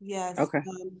 Yes. Okay.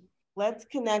 Let's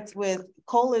connect with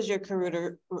Cole is your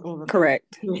recruiter.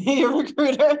 Correct. Your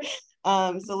recruiter.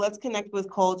 So let's connect with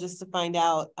Cole just to find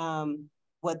out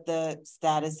what the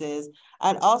status is.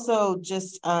 I'd also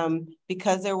just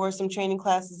because there were some training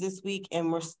classes this week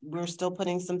and we're still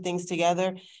putting some things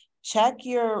together, check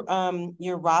your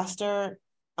roster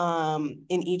in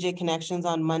EJ Connections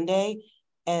on Monday,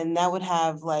 and that would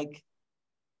have like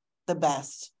the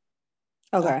best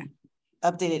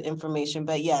updated information.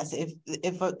 But yes,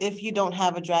 if you don't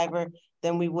have a driver,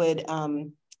 then we would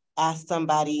ask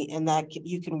somebody, and that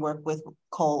you can work with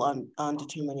Cole on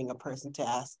determining a person to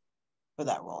ask for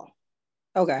that role.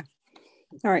 Okay.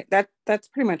 All right. That's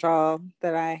pretty much all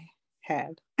that I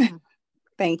had.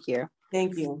 Thank you.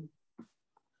 Thank you.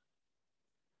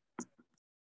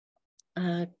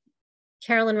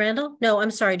 Carolyn Randall? No,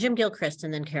 I'm sorry, Jim Gilchrist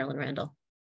and then Carolyn Randall.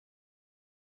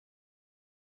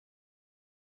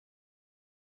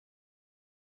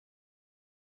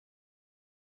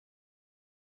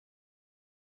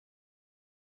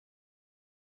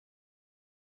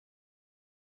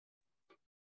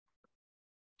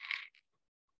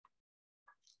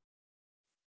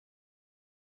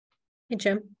 Hey,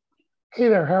 Jim. Hey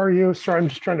there, how are you? Sorry, I'm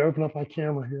just trying to open up my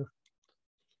camera here.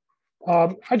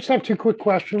 I just have two quick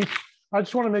questions. I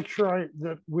just want to make sure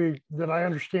that I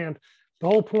understand. The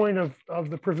whole point of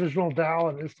the provisional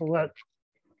ballot is to let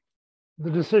the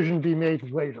decision be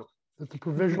made later, that the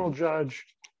provisional judge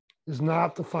is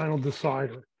not the final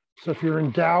decider. So if you're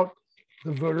in doubt,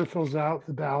 the voter fills out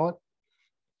the ballot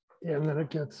and then it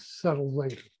gets settled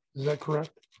later. Is that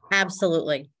correct?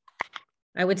 Absolutely.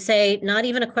 I would say not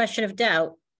even a question of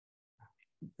doubt.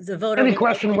 The voter Any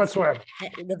question whatsoever.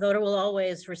 The voter will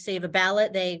always receive a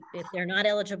ballot. If they're not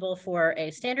eligible for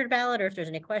a standard ballot, or if there's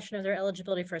any question of their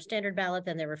eligibility for a standard ballot,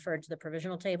 then they're referred to the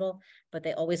provisional table, but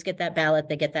they always get that ballot,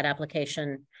 they get that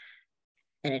application,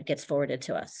 and it gets forwarded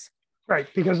to us. Right,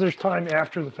 because there's time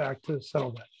after the fact to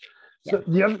settle that. So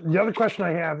yeah. The other question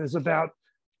I have is about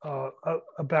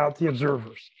the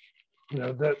observers.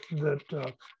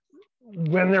 That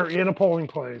when they're in a polling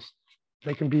place,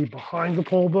 they can be behind the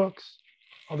poll books.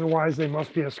 Otherwise, they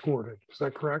must be escorted. Is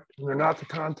that correct? And they're not to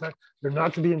contact. They're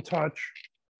not to be in touch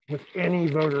with any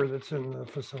voter that's in the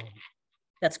facility.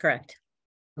 That's correct.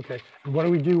 Okay. And what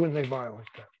do we do when they violate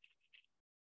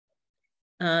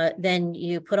that? Then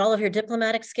you put all of your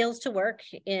diplomatic skills to work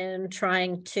in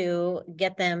trying to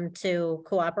get them to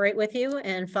cooperate with you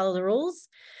and follow the rules.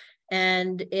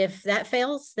 And if that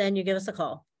fails, then you give us a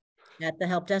call at the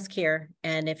help desk here.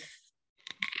 And if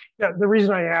Yeah, the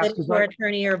reason I ask is our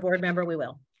attorney or board member, we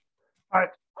will.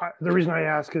 The reason I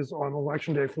ask is on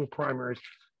election day for the primaries,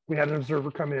 we had an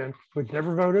observer come in who'd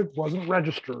never voted, wasn't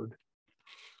registered,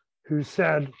 who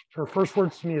said, her first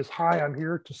words to me is, "Hi, I'm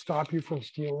here to stop you from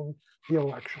stealing the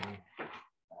election."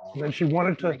 And then she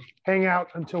wanted to hang out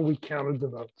until we counted the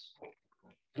votes.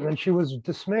 And then she was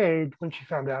dismayed when she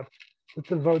found out that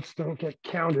the votes don't get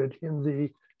counted in the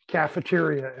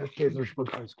cafeteria at Gaithersburg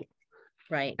High School.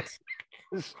 Right.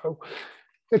 So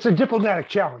it's a diplomatic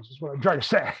challenge is what I'm trying to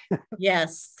say.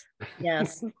 Yes,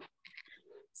 yes.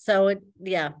 So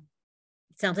yeah,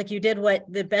 it sounds like you did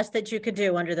the best that you could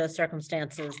do under those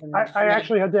circumstances. And I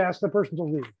actually had to ask the person to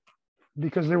leave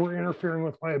because they were interfering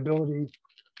with my ability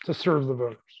to serve the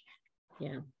voters.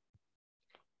 Yeah.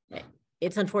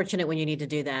 It's unfortunate when you need to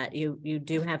do that. You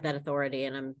do have that authority,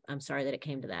 and I'm sorry that it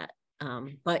came to that.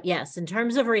 But yes, in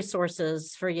terms of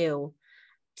resources for you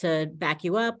to back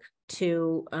you up,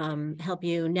 to help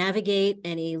you navigate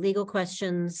any legal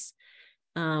questions,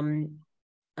 so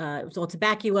to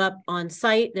back you up on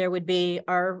site, there would be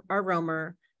our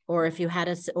roamer, or if you had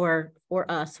us or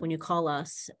us when you call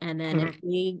us, and then if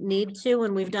we need to,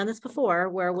 and we've done this before,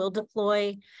 where we'll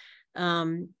deploy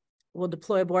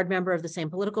a board member of the same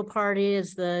political party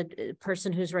as the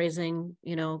person who's raising,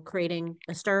 creating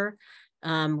a stir.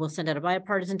 We'll send out a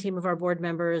bipartisan team of our board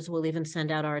members. We'll even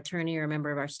send out our attorney or a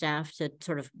member of our staff to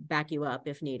sort of back you up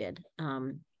if needed.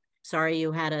 Sorry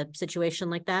you had a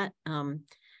situation like that,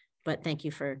 but thank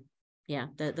you for,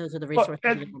 those are the resources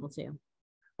available to you.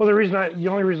 Well, the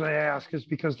only reason I ask is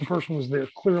because the person was there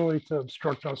clearly to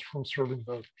obstruct us from serving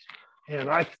voters. And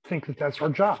I think that that's our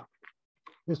job,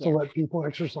 is to let people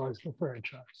exercise the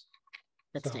franchise.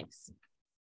 That stinks.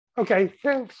 Okay,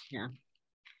 thanks. Yeah.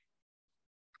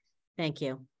 Thank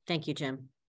you. Thank you, Jim.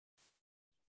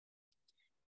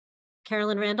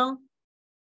 Carolyn Randall?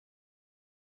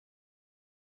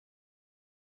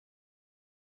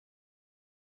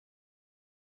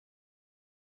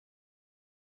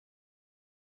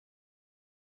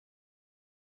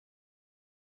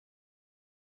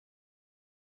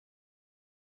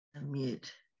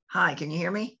 Unmute. Hi, can you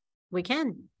hear me? We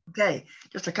can. Okay,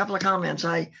 just a couple of comments.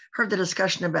 I heard the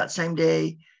discussion about same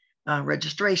day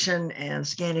registration and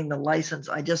scanning the license.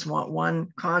 I just want one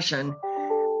caution.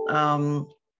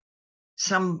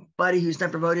 Somebody who's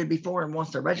never voted before and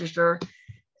wants to register,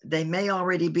 they may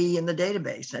already be in the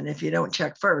database. And if you don't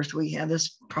check first, we had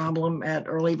this problem at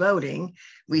early voting.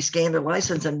 We scanned the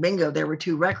license and bingo, there were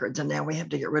 2 records, and now we have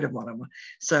to get rid of one of them.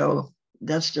 So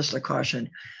that's just a caution.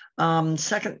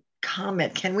 Second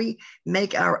comment, can we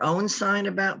make our own sign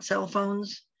about cell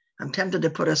phones? I'm tempted to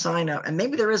put a sign up, and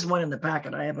maybe there is one in the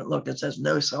packet. I haven't looked. It says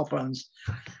no cell phones.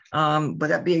 Would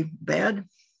that be bad?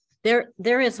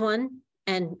 There is one.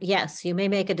 And yes, you may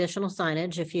make additional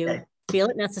signage if you feel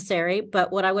it necessary.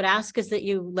 But what I would ask is that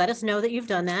you let us know that you've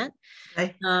done that.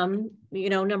 Okay.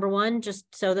 Number one, just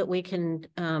so that we can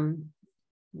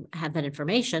have that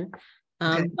information.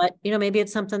 But, maybe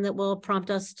it's something that will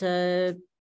prompt us to,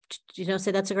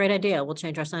 say that's a great idea. We'll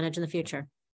change our signage in the future.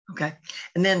 Okay.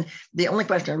 And then the only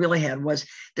question I really had was,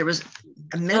 there was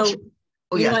a mention.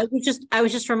 I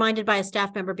was just reminded by a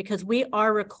staff member, because we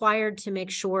are required to make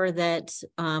sure that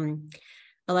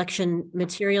election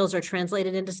materials are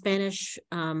translated into Spanish.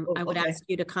 I would ask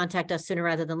you to contact us sooner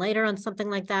rather than later on something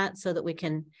like that, so that we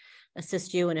can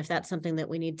assist you. And if that's something that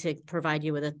we need to provide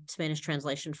you with a Spanish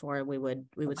translation for, we would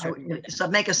certainly do that. So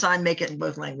make a sign, make it in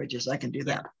both languages. I can do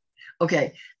that. Yeah.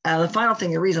 Okay. The final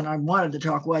thing, the reason I wanted to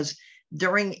talk was,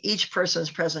 during each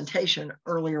person's presentation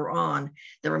earlier on,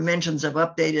 there were mentions of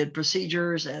updated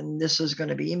procedures, and this is going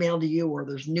to be emailed to you, or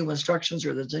there's new instructions,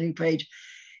 or there's a new page.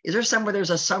 Is there somewhere there's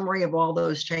a summary of all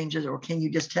those changes, or can you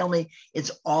just tell me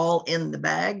it's all in the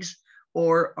bags,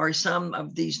 or are some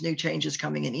of these new changes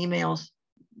coming in emails?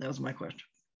 That was my question.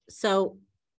 So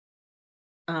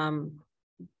I'm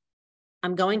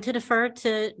going to defer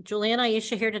to Julie and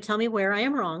Aisha here to tell me where I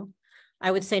am wrong.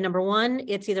 I would say, number one,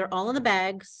 it's either all in the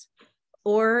bags,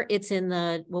 or it's in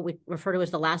what we refer to as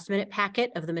the last minute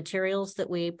packet of the materials that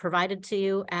we provided to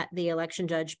you at the election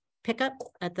judge pickup,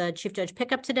 at the chief judge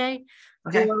pickup today.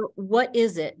 Okay. Or what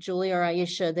is it, Julie or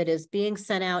Aisha, that is being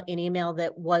sent out in email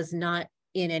that was not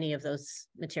in any of those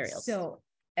materials? So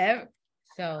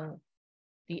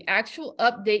the actual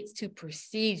updates to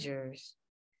procedures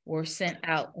were sent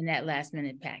out in that last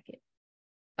minute packet.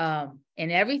 And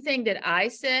everything that I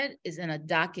said is in a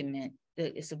document.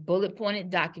 It's a bullet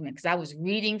pointed document, because I was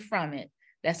reading from it.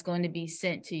 That's going to be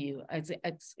sent to you. I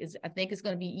think it's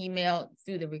going to be emailed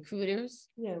through the recruiters.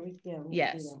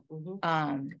 Yes.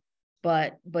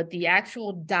 But the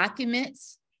actual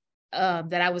documents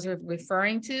that I was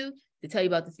referring to, to tell you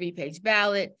about the 3-page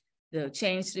ballot, the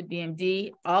change to the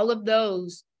BMD, all of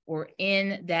those were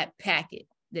in that packet,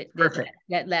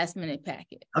 that last minute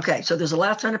packet. Okay, so there's a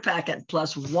last minute packet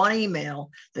plus one email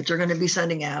that you're going to be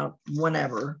sending out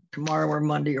whenever, tomorrow or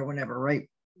Monday or whenever, right?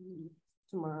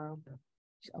 Tomorrow.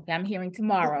 Okay, I'm hearing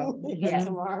tomorrow. Yeah.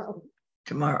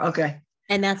 Tomorrow, okay.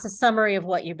 And that's a summary of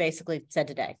what you basically said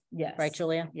today. Yes. Right,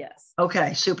 Julia? Yes.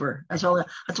 Okay, super. That's all. I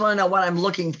just want to know what I'm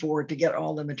looking for to get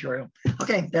all the material.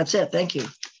 Okay, that's it. Thank you.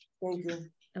 Thank you.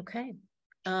 Okay.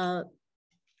 I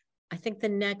think the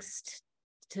next,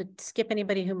 to skip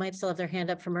anybody who might still have their hand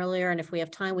up from earlier, and if we have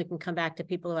time, we can come back to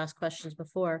people who asked questions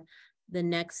before. The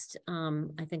next,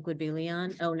 I think would be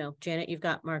Leon. Oh no, Janet, you've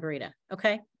got Margarita.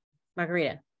 Okay,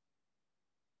 Margarita.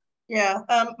 Yeah,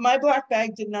 my black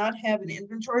bag did not have an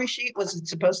inventory sheet. Was it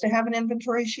supposed to have an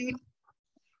inventory sheet?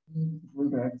 Blue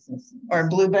bag. Or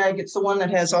blue bag? It's the one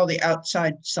that has all the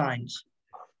outside signs.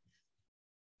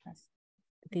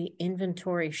 The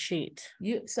inventory sheet.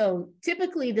 So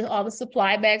typically all the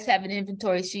supply bags have an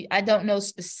inventory sheet. I don't know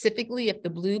specifically if the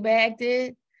blue bag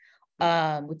did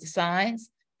with the signs,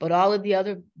 but all of the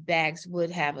other bags would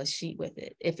have a sheet with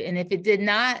it. If it did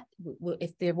not,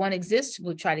 if there one exists,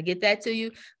 we'll try to get that to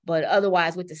you. But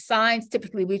otherwise with the signs,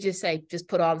 typically we just say, just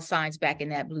put all the signs back in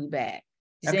that blue bag.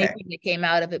 Just anything that came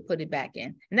out of it, put it back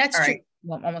in. And that's true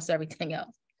for almost everything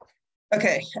else.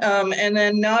 Okay, and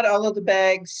then not all of the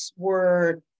bags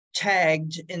were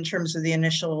tagged in terms of the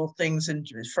initial things and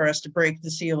for us to break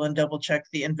the seal and double check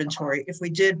the inventory. If we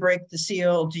did break the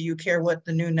seal, do you care what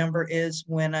the new number is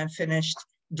when I'm finished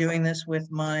doing this with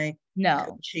my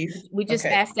chief? We just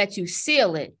ask that you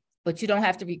seal it, but you don't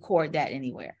have to record that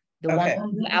anywhere. The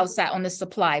one outside on the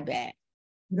supply bag.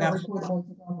 No.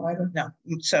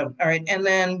 So, all right. And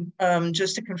then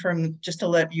just to confirm, just to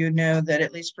let you know that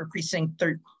at least for precinct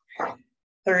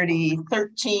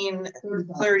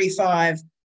 35,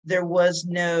 there was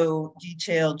no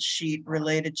detailed sheet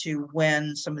related to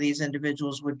when some of these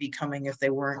individuals would be coming if they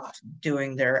weren't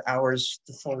doing their hours,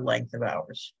 the full length of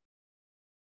hours.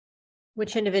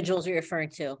 Which individuals are you referring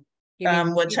to?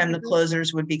 What time the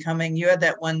closers would be coming. You had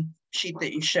that one sheet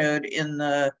that you showed in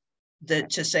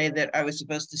to say that I was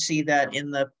supposed to see that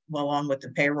in along with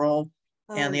the payroll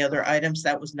and the other items.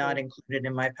 That was not included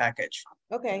in my package.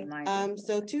 Okay,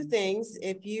 so two things.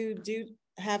 If you do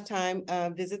have time,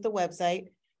 visit the website.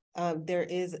 There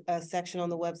is a section on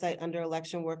the website under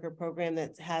election worker program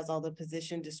that has all the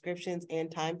position descriptions and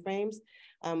timeframes.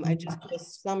 I just put a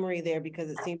summary there because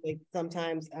it seems like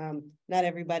sometimes not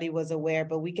everybody was aware,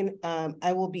 but we can,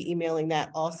 I will be emailing that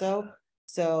also.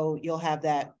 So you'll have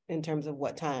that in terms of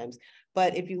what times.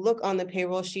 But if you look on the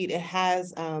payroll sheet, it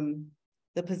has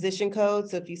the position code.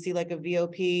 So if you see like a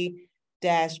VOP-B,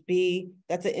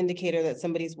 that's an indicator that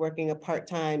somebody's working a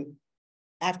part-time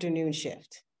afternoon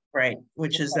shift. Right,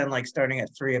 which is then like starting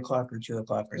at 3 o'clock or 2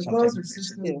 o'clock or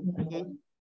something.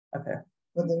 Okay.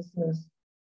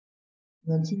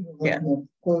 Yeah.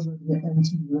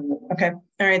 Okay.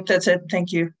 All right. That's it.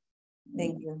 Thank you.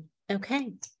 Thank you.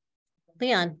 Okay.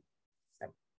 Leon.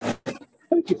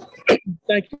 Thank you.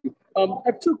 Thank you. I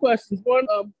have two questions. One,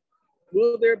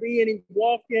 will there be any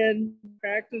walk-in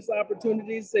practice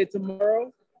opportunities, say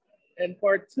tomorrow? And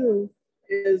part two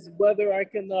is whether I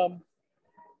can,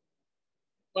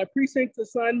 my precinct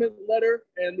assignment letter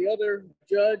and the other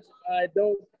judge, I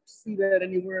don't see that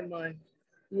anywhere in my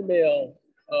email.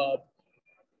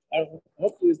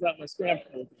 Hopefully it's not my spam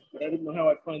folder, but I didn't know how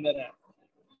I'd find that out.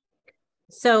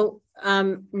 So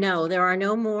no, there are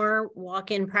no more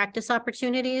walk-in practice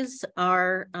opportunities.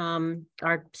 Our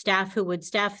staff who would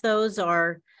staff those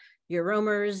are your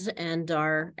roamers and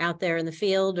are out there in the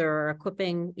field or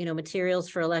equipping, materials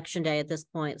for election day at this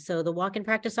point. So the walk-in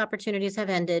practice opportunities have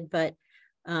ended, but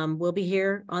we'll be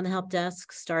here on the help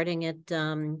desk starting at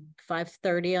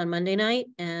 5:30 on Monday night.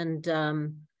 And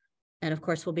of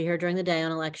course, we'll be here during the day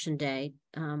on election day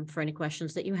for any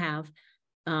questions that you have.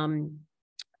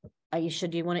 Aisha,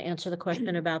 do you want to answer the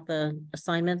question about the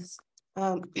assignments?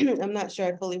 I'm not sure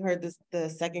I fully heard the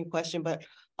second question, but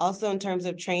also in terms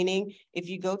of training, if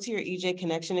you go to your EJ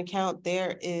Connection account,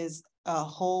 there is a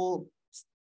whole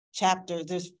chapter.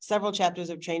 There's several chapters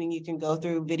of training you can go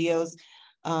through, videos,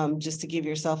 just to give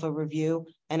yourself a review.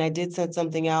 And I did send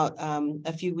something out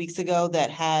a few weeks ago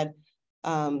that had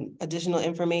additional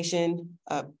information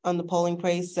on the polling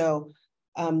place. So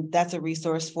that's a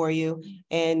resource for you.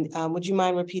 And would you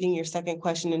mind repeating your second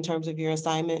question in terms of your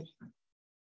assignment?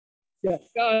 Yeah,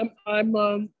 I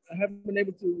haven't been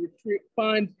able to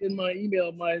find in my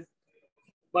email my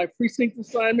precinct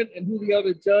assignment and who the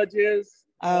other judge is.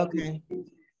 Okay.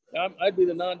 I'd be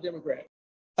the non-Democrat.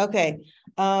 Okay.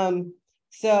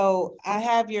 So I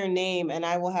have your name and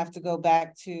I will have to go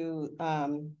back to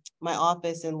my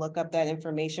office and look up that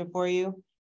information for you.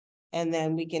 And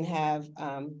then we can have,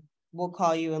 we'll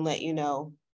call you and let you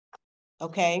know.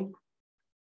 Okay?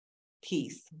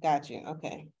 Peace. Got you.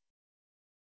 Okay.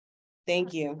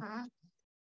 Thank you.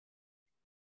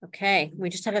 Okay, we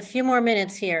just have a few more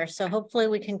minutes here, so hopefully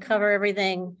we can cover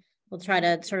everything. We'll try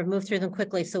to sort of move through them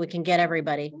quickly so we can get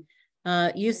everybody.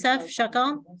 Youssef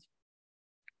Shakal?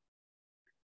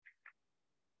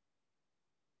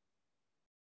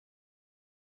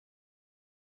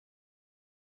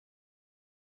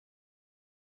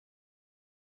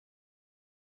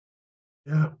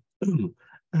 Yeah,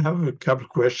 I have a couple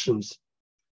questions.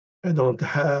 I don't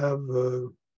have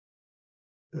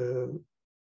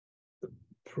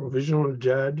provisional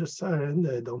judge assigned.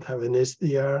 I don't have an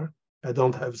SDR. I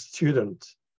don't have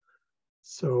students.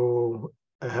 So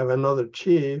I have another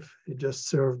chief. He just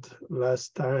served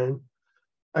last time.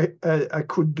 I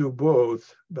could do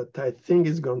both, but I think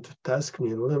it's going to task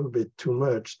me a little bit too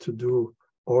much to do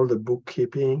all the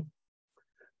bookkeeping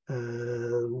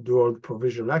and do all the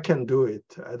provision. I can do it.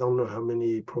 I don't know how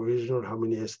many provisional, how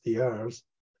many SDRs.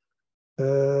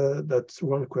 That's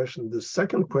one question. The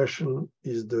second question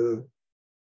is the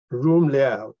room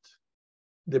layout.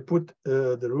 They put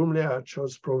the room layout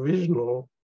shows provisional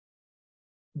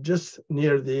just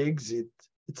near the exit.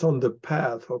 It's on the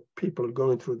path of people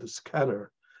going through the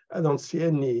scanner. I don't see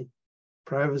any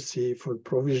privacy for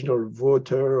provisional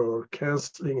voter or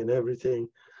canceling and everything.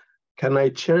 Can I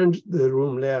change the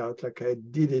room layout like I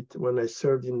did it when I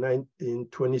served in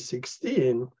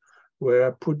 2016, where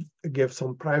I gave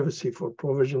some privacy for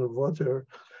provisional voter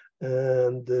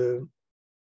and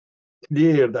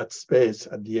clear that space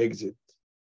at the exit?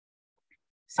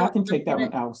 So I can take that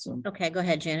one, Allison. Okay, go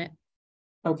ahead, Janet.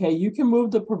 Okay, you can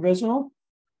move the provisional.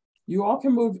 You all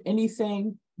can move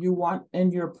anything you want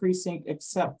in your precinct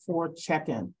except for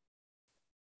check-in.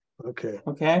 Okay.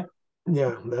 Okay.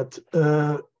 Yeah, that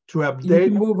to update.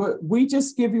 You can move it. We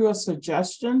just give you a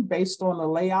suggestion based on the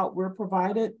layout we're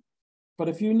provided. But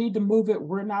if you need to move it,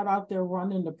 we're not out there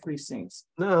running the precincts.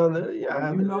 No,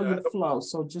 yeah. You know your flow,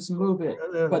 so just move it.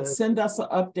 But send us an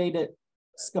updated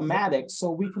schematic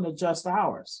so we can adjust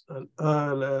ours.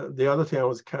 The other thing I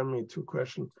was coming to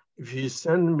question, if you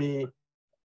send me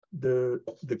the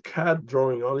CAD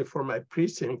drawing only for my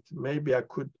precinct, maybe I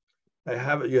could,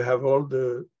 you have all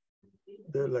the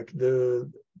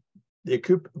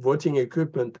voting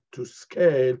equipment to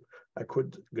scale. I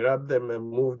could grab them and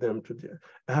move them to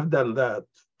I have done that,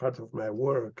 part of my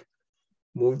work,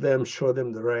 move them, show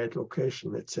them the right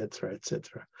location, etc.,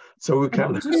 etc. So we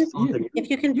can have something. If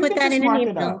you can put that in an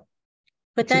email,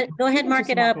 go ahead, mark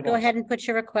it up, go ahead and put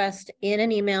your request in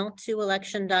an email to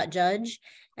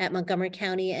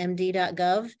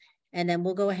election.judge@montgomerycountymd.gov, and then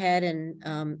we'll go ahead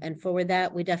and forward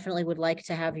that. We definitely would like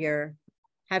to have your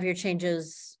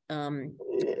changes.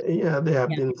 Yeah, they have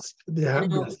been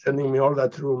sending me all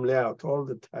that room layout all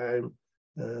the time.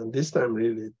 This time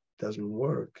really it doesn't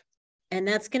work. And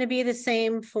that's going to be the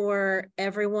same for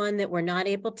everyone that we're not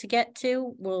able to get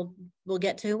to. We'll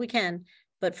get to who we can,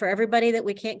 but for everybody that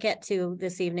we can't get to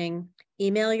this evening,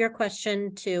 email your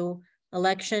question to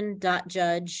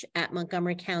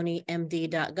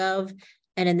election.judge@montgomerycountymd.gov.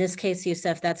 And in this case,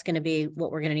 Youssef, that's going to be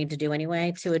what we're going to need to do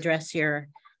anyway to address your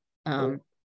layout.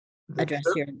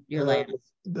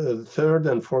 The third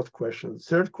and fourth question.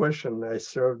 Third question I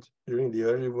served during the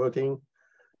early voting.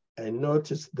 I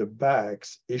noticed the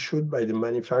bags issued by the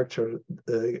manufacturer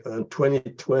in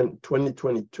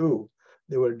 2022,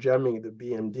 they were jamming the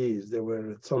BMDs. They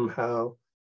were somehow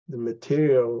the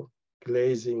material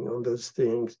glazing on those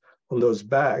things, on those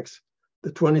bags.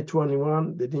 The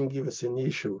 2021, they didn't give us an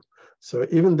issue. So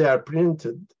even they are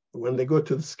printed, when they go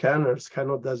to the scanner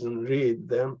doesn't read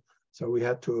them. So we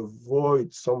had to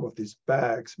avoid some of these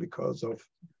bags because of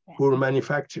poor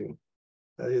manufacturing.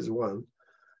 That is one.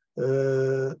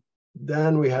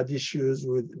 Then we had issues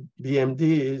with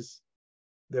BMDs.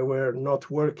 They were not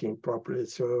working properly.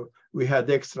 So we had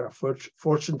extra.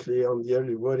 Fortunately, on the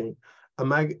early voting,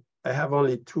 I have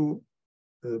only 2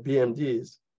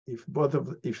 BMDs.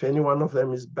 If any one of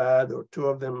them is bad or 2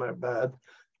 of them are bad,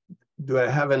 do I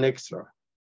have an extra?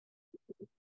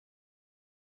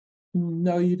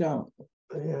 No, you don't.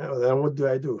 Yeah, then what do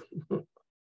I do?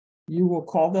 You will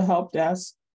call the help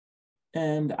desk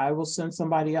and I will send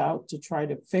somebody out to try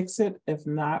to fix it. If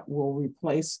not, we'll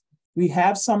replace. We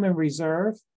have some in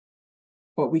reserve,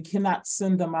 but we cannot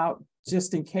send them out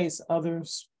just in case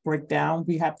others break down.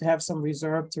 We have to have some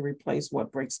reserve to replace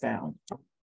what breaks down.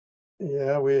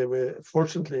 Yeah, we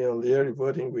fortunately on the early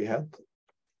voting, we had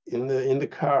in the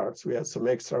cards, we had some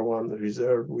extra one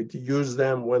reserved. We'd use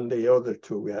them when the other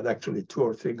two, we had actually 2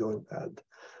 or 3 going bad.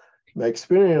 My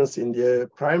experience in the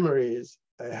primaries,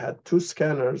 I had 2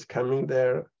 scanners coming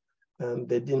there and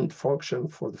they didn't function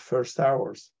for the first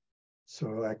hours.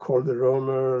 So I called the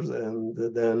roamers and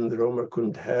then the roamer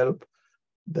couldn't help.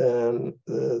 Then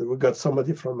we got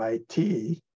somebody from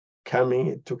IT coming.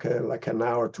 It took like an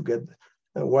hour to get,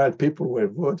 while people were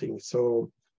voting.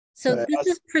 So this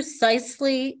is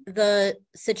precisely the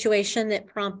situation that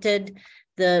prompted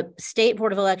the State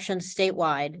Board of Elections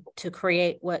statewide to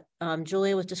create what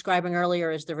Julia was describing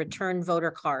earlier as the return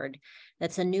voter card.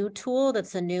 That's a new tool.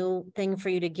 That's a new thing for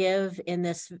you to give in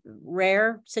this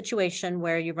rare situation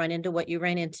where you run into what you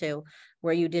ran into,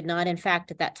 where you did not, in fact,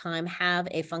 at that time, have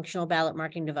a functional ballot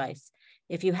marking device.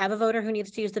 If you have a voter who needs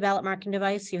to use the ballot marking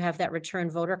device, you have that return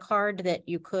voter card that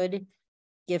you could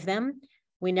give them.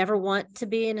 We never want to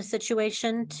be in a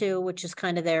situation which is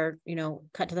kind of their,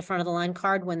 cut to the front of the line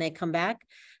card when they come back.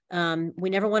 We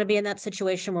never want to be in that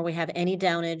situation where we have any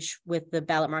downage with the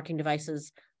ballot marking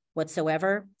devices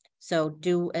whatsoever. So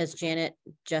do as Janet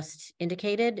just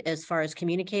indicated, as far as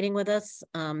communicating with us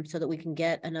so that we can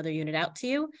get another unit out to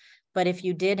you. But if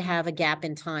you did have a gap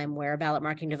in time where a ballot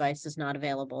marking device is not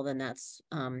available, then that's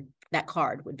that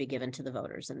card would be given to the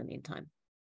voters in the meantime.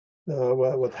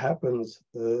 Well, what happens,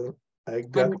 I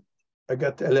got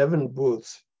 11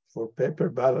 booths for paper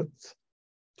ballots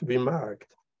to be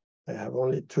marked. I have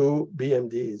only 2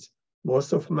 BMDs.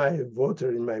 Most of my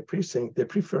voters in my precinct, they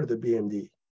prefer the BMD.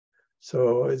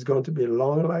 So it's going to be a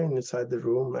long line inside the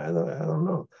room. I don't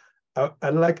know.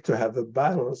 I'd like to have a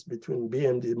balance between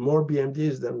BMD, more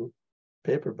BMDs than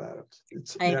paper ballots.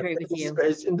 I agree with you.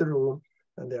 Space in the room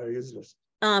and they are useless.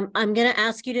 I'm going to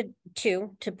ask you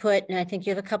to put, and I think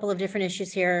you have a couple of different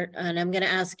issues here, and I'm going to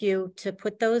ask you to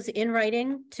put those in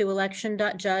writing to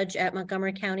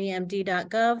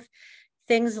election.judge@montgomerycountymd.gov.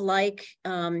 Things like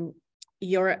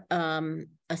your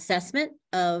assessment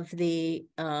of the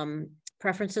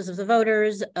preferences of the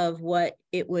voters, of what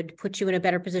it would put you in a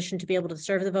better position to be able to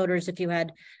serve the voters if you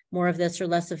had more of this or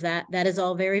less of that. That is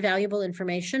all very valuable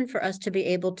information for us to be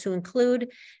able to include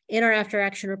in our after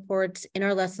action reports, in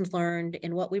our lessons learned,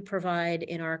 in what we provide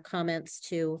in our comments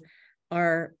to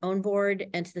our own board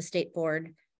and to the state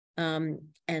board. And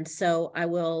so I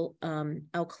will,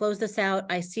 I'll close this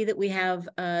out. I see that we have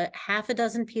half a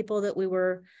dozen people that we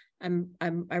were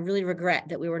I really regret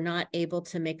that we were not able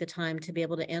to make the time to be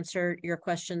able to answer your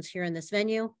questions here in this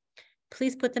venue.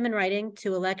 Please put them in writing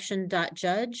to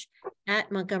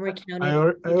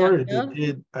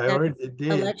election.judge@montgomerycounty.gov. I already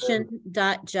did.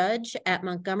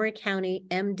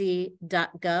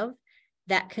 Election.judge@montgomerycountymd.gov.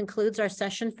 That concludes our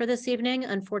session for this evening.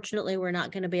 Unfortunately, we're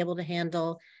not going to be able to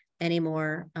handle any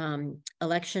more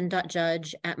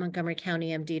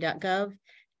election.judge@montgomerycountymd.gov.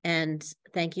 And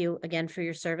thank you again for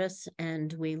your service.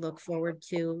 And we look forward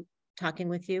to talking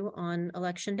with you on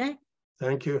Election Day.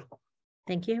 Thank you.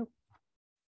 Thank you.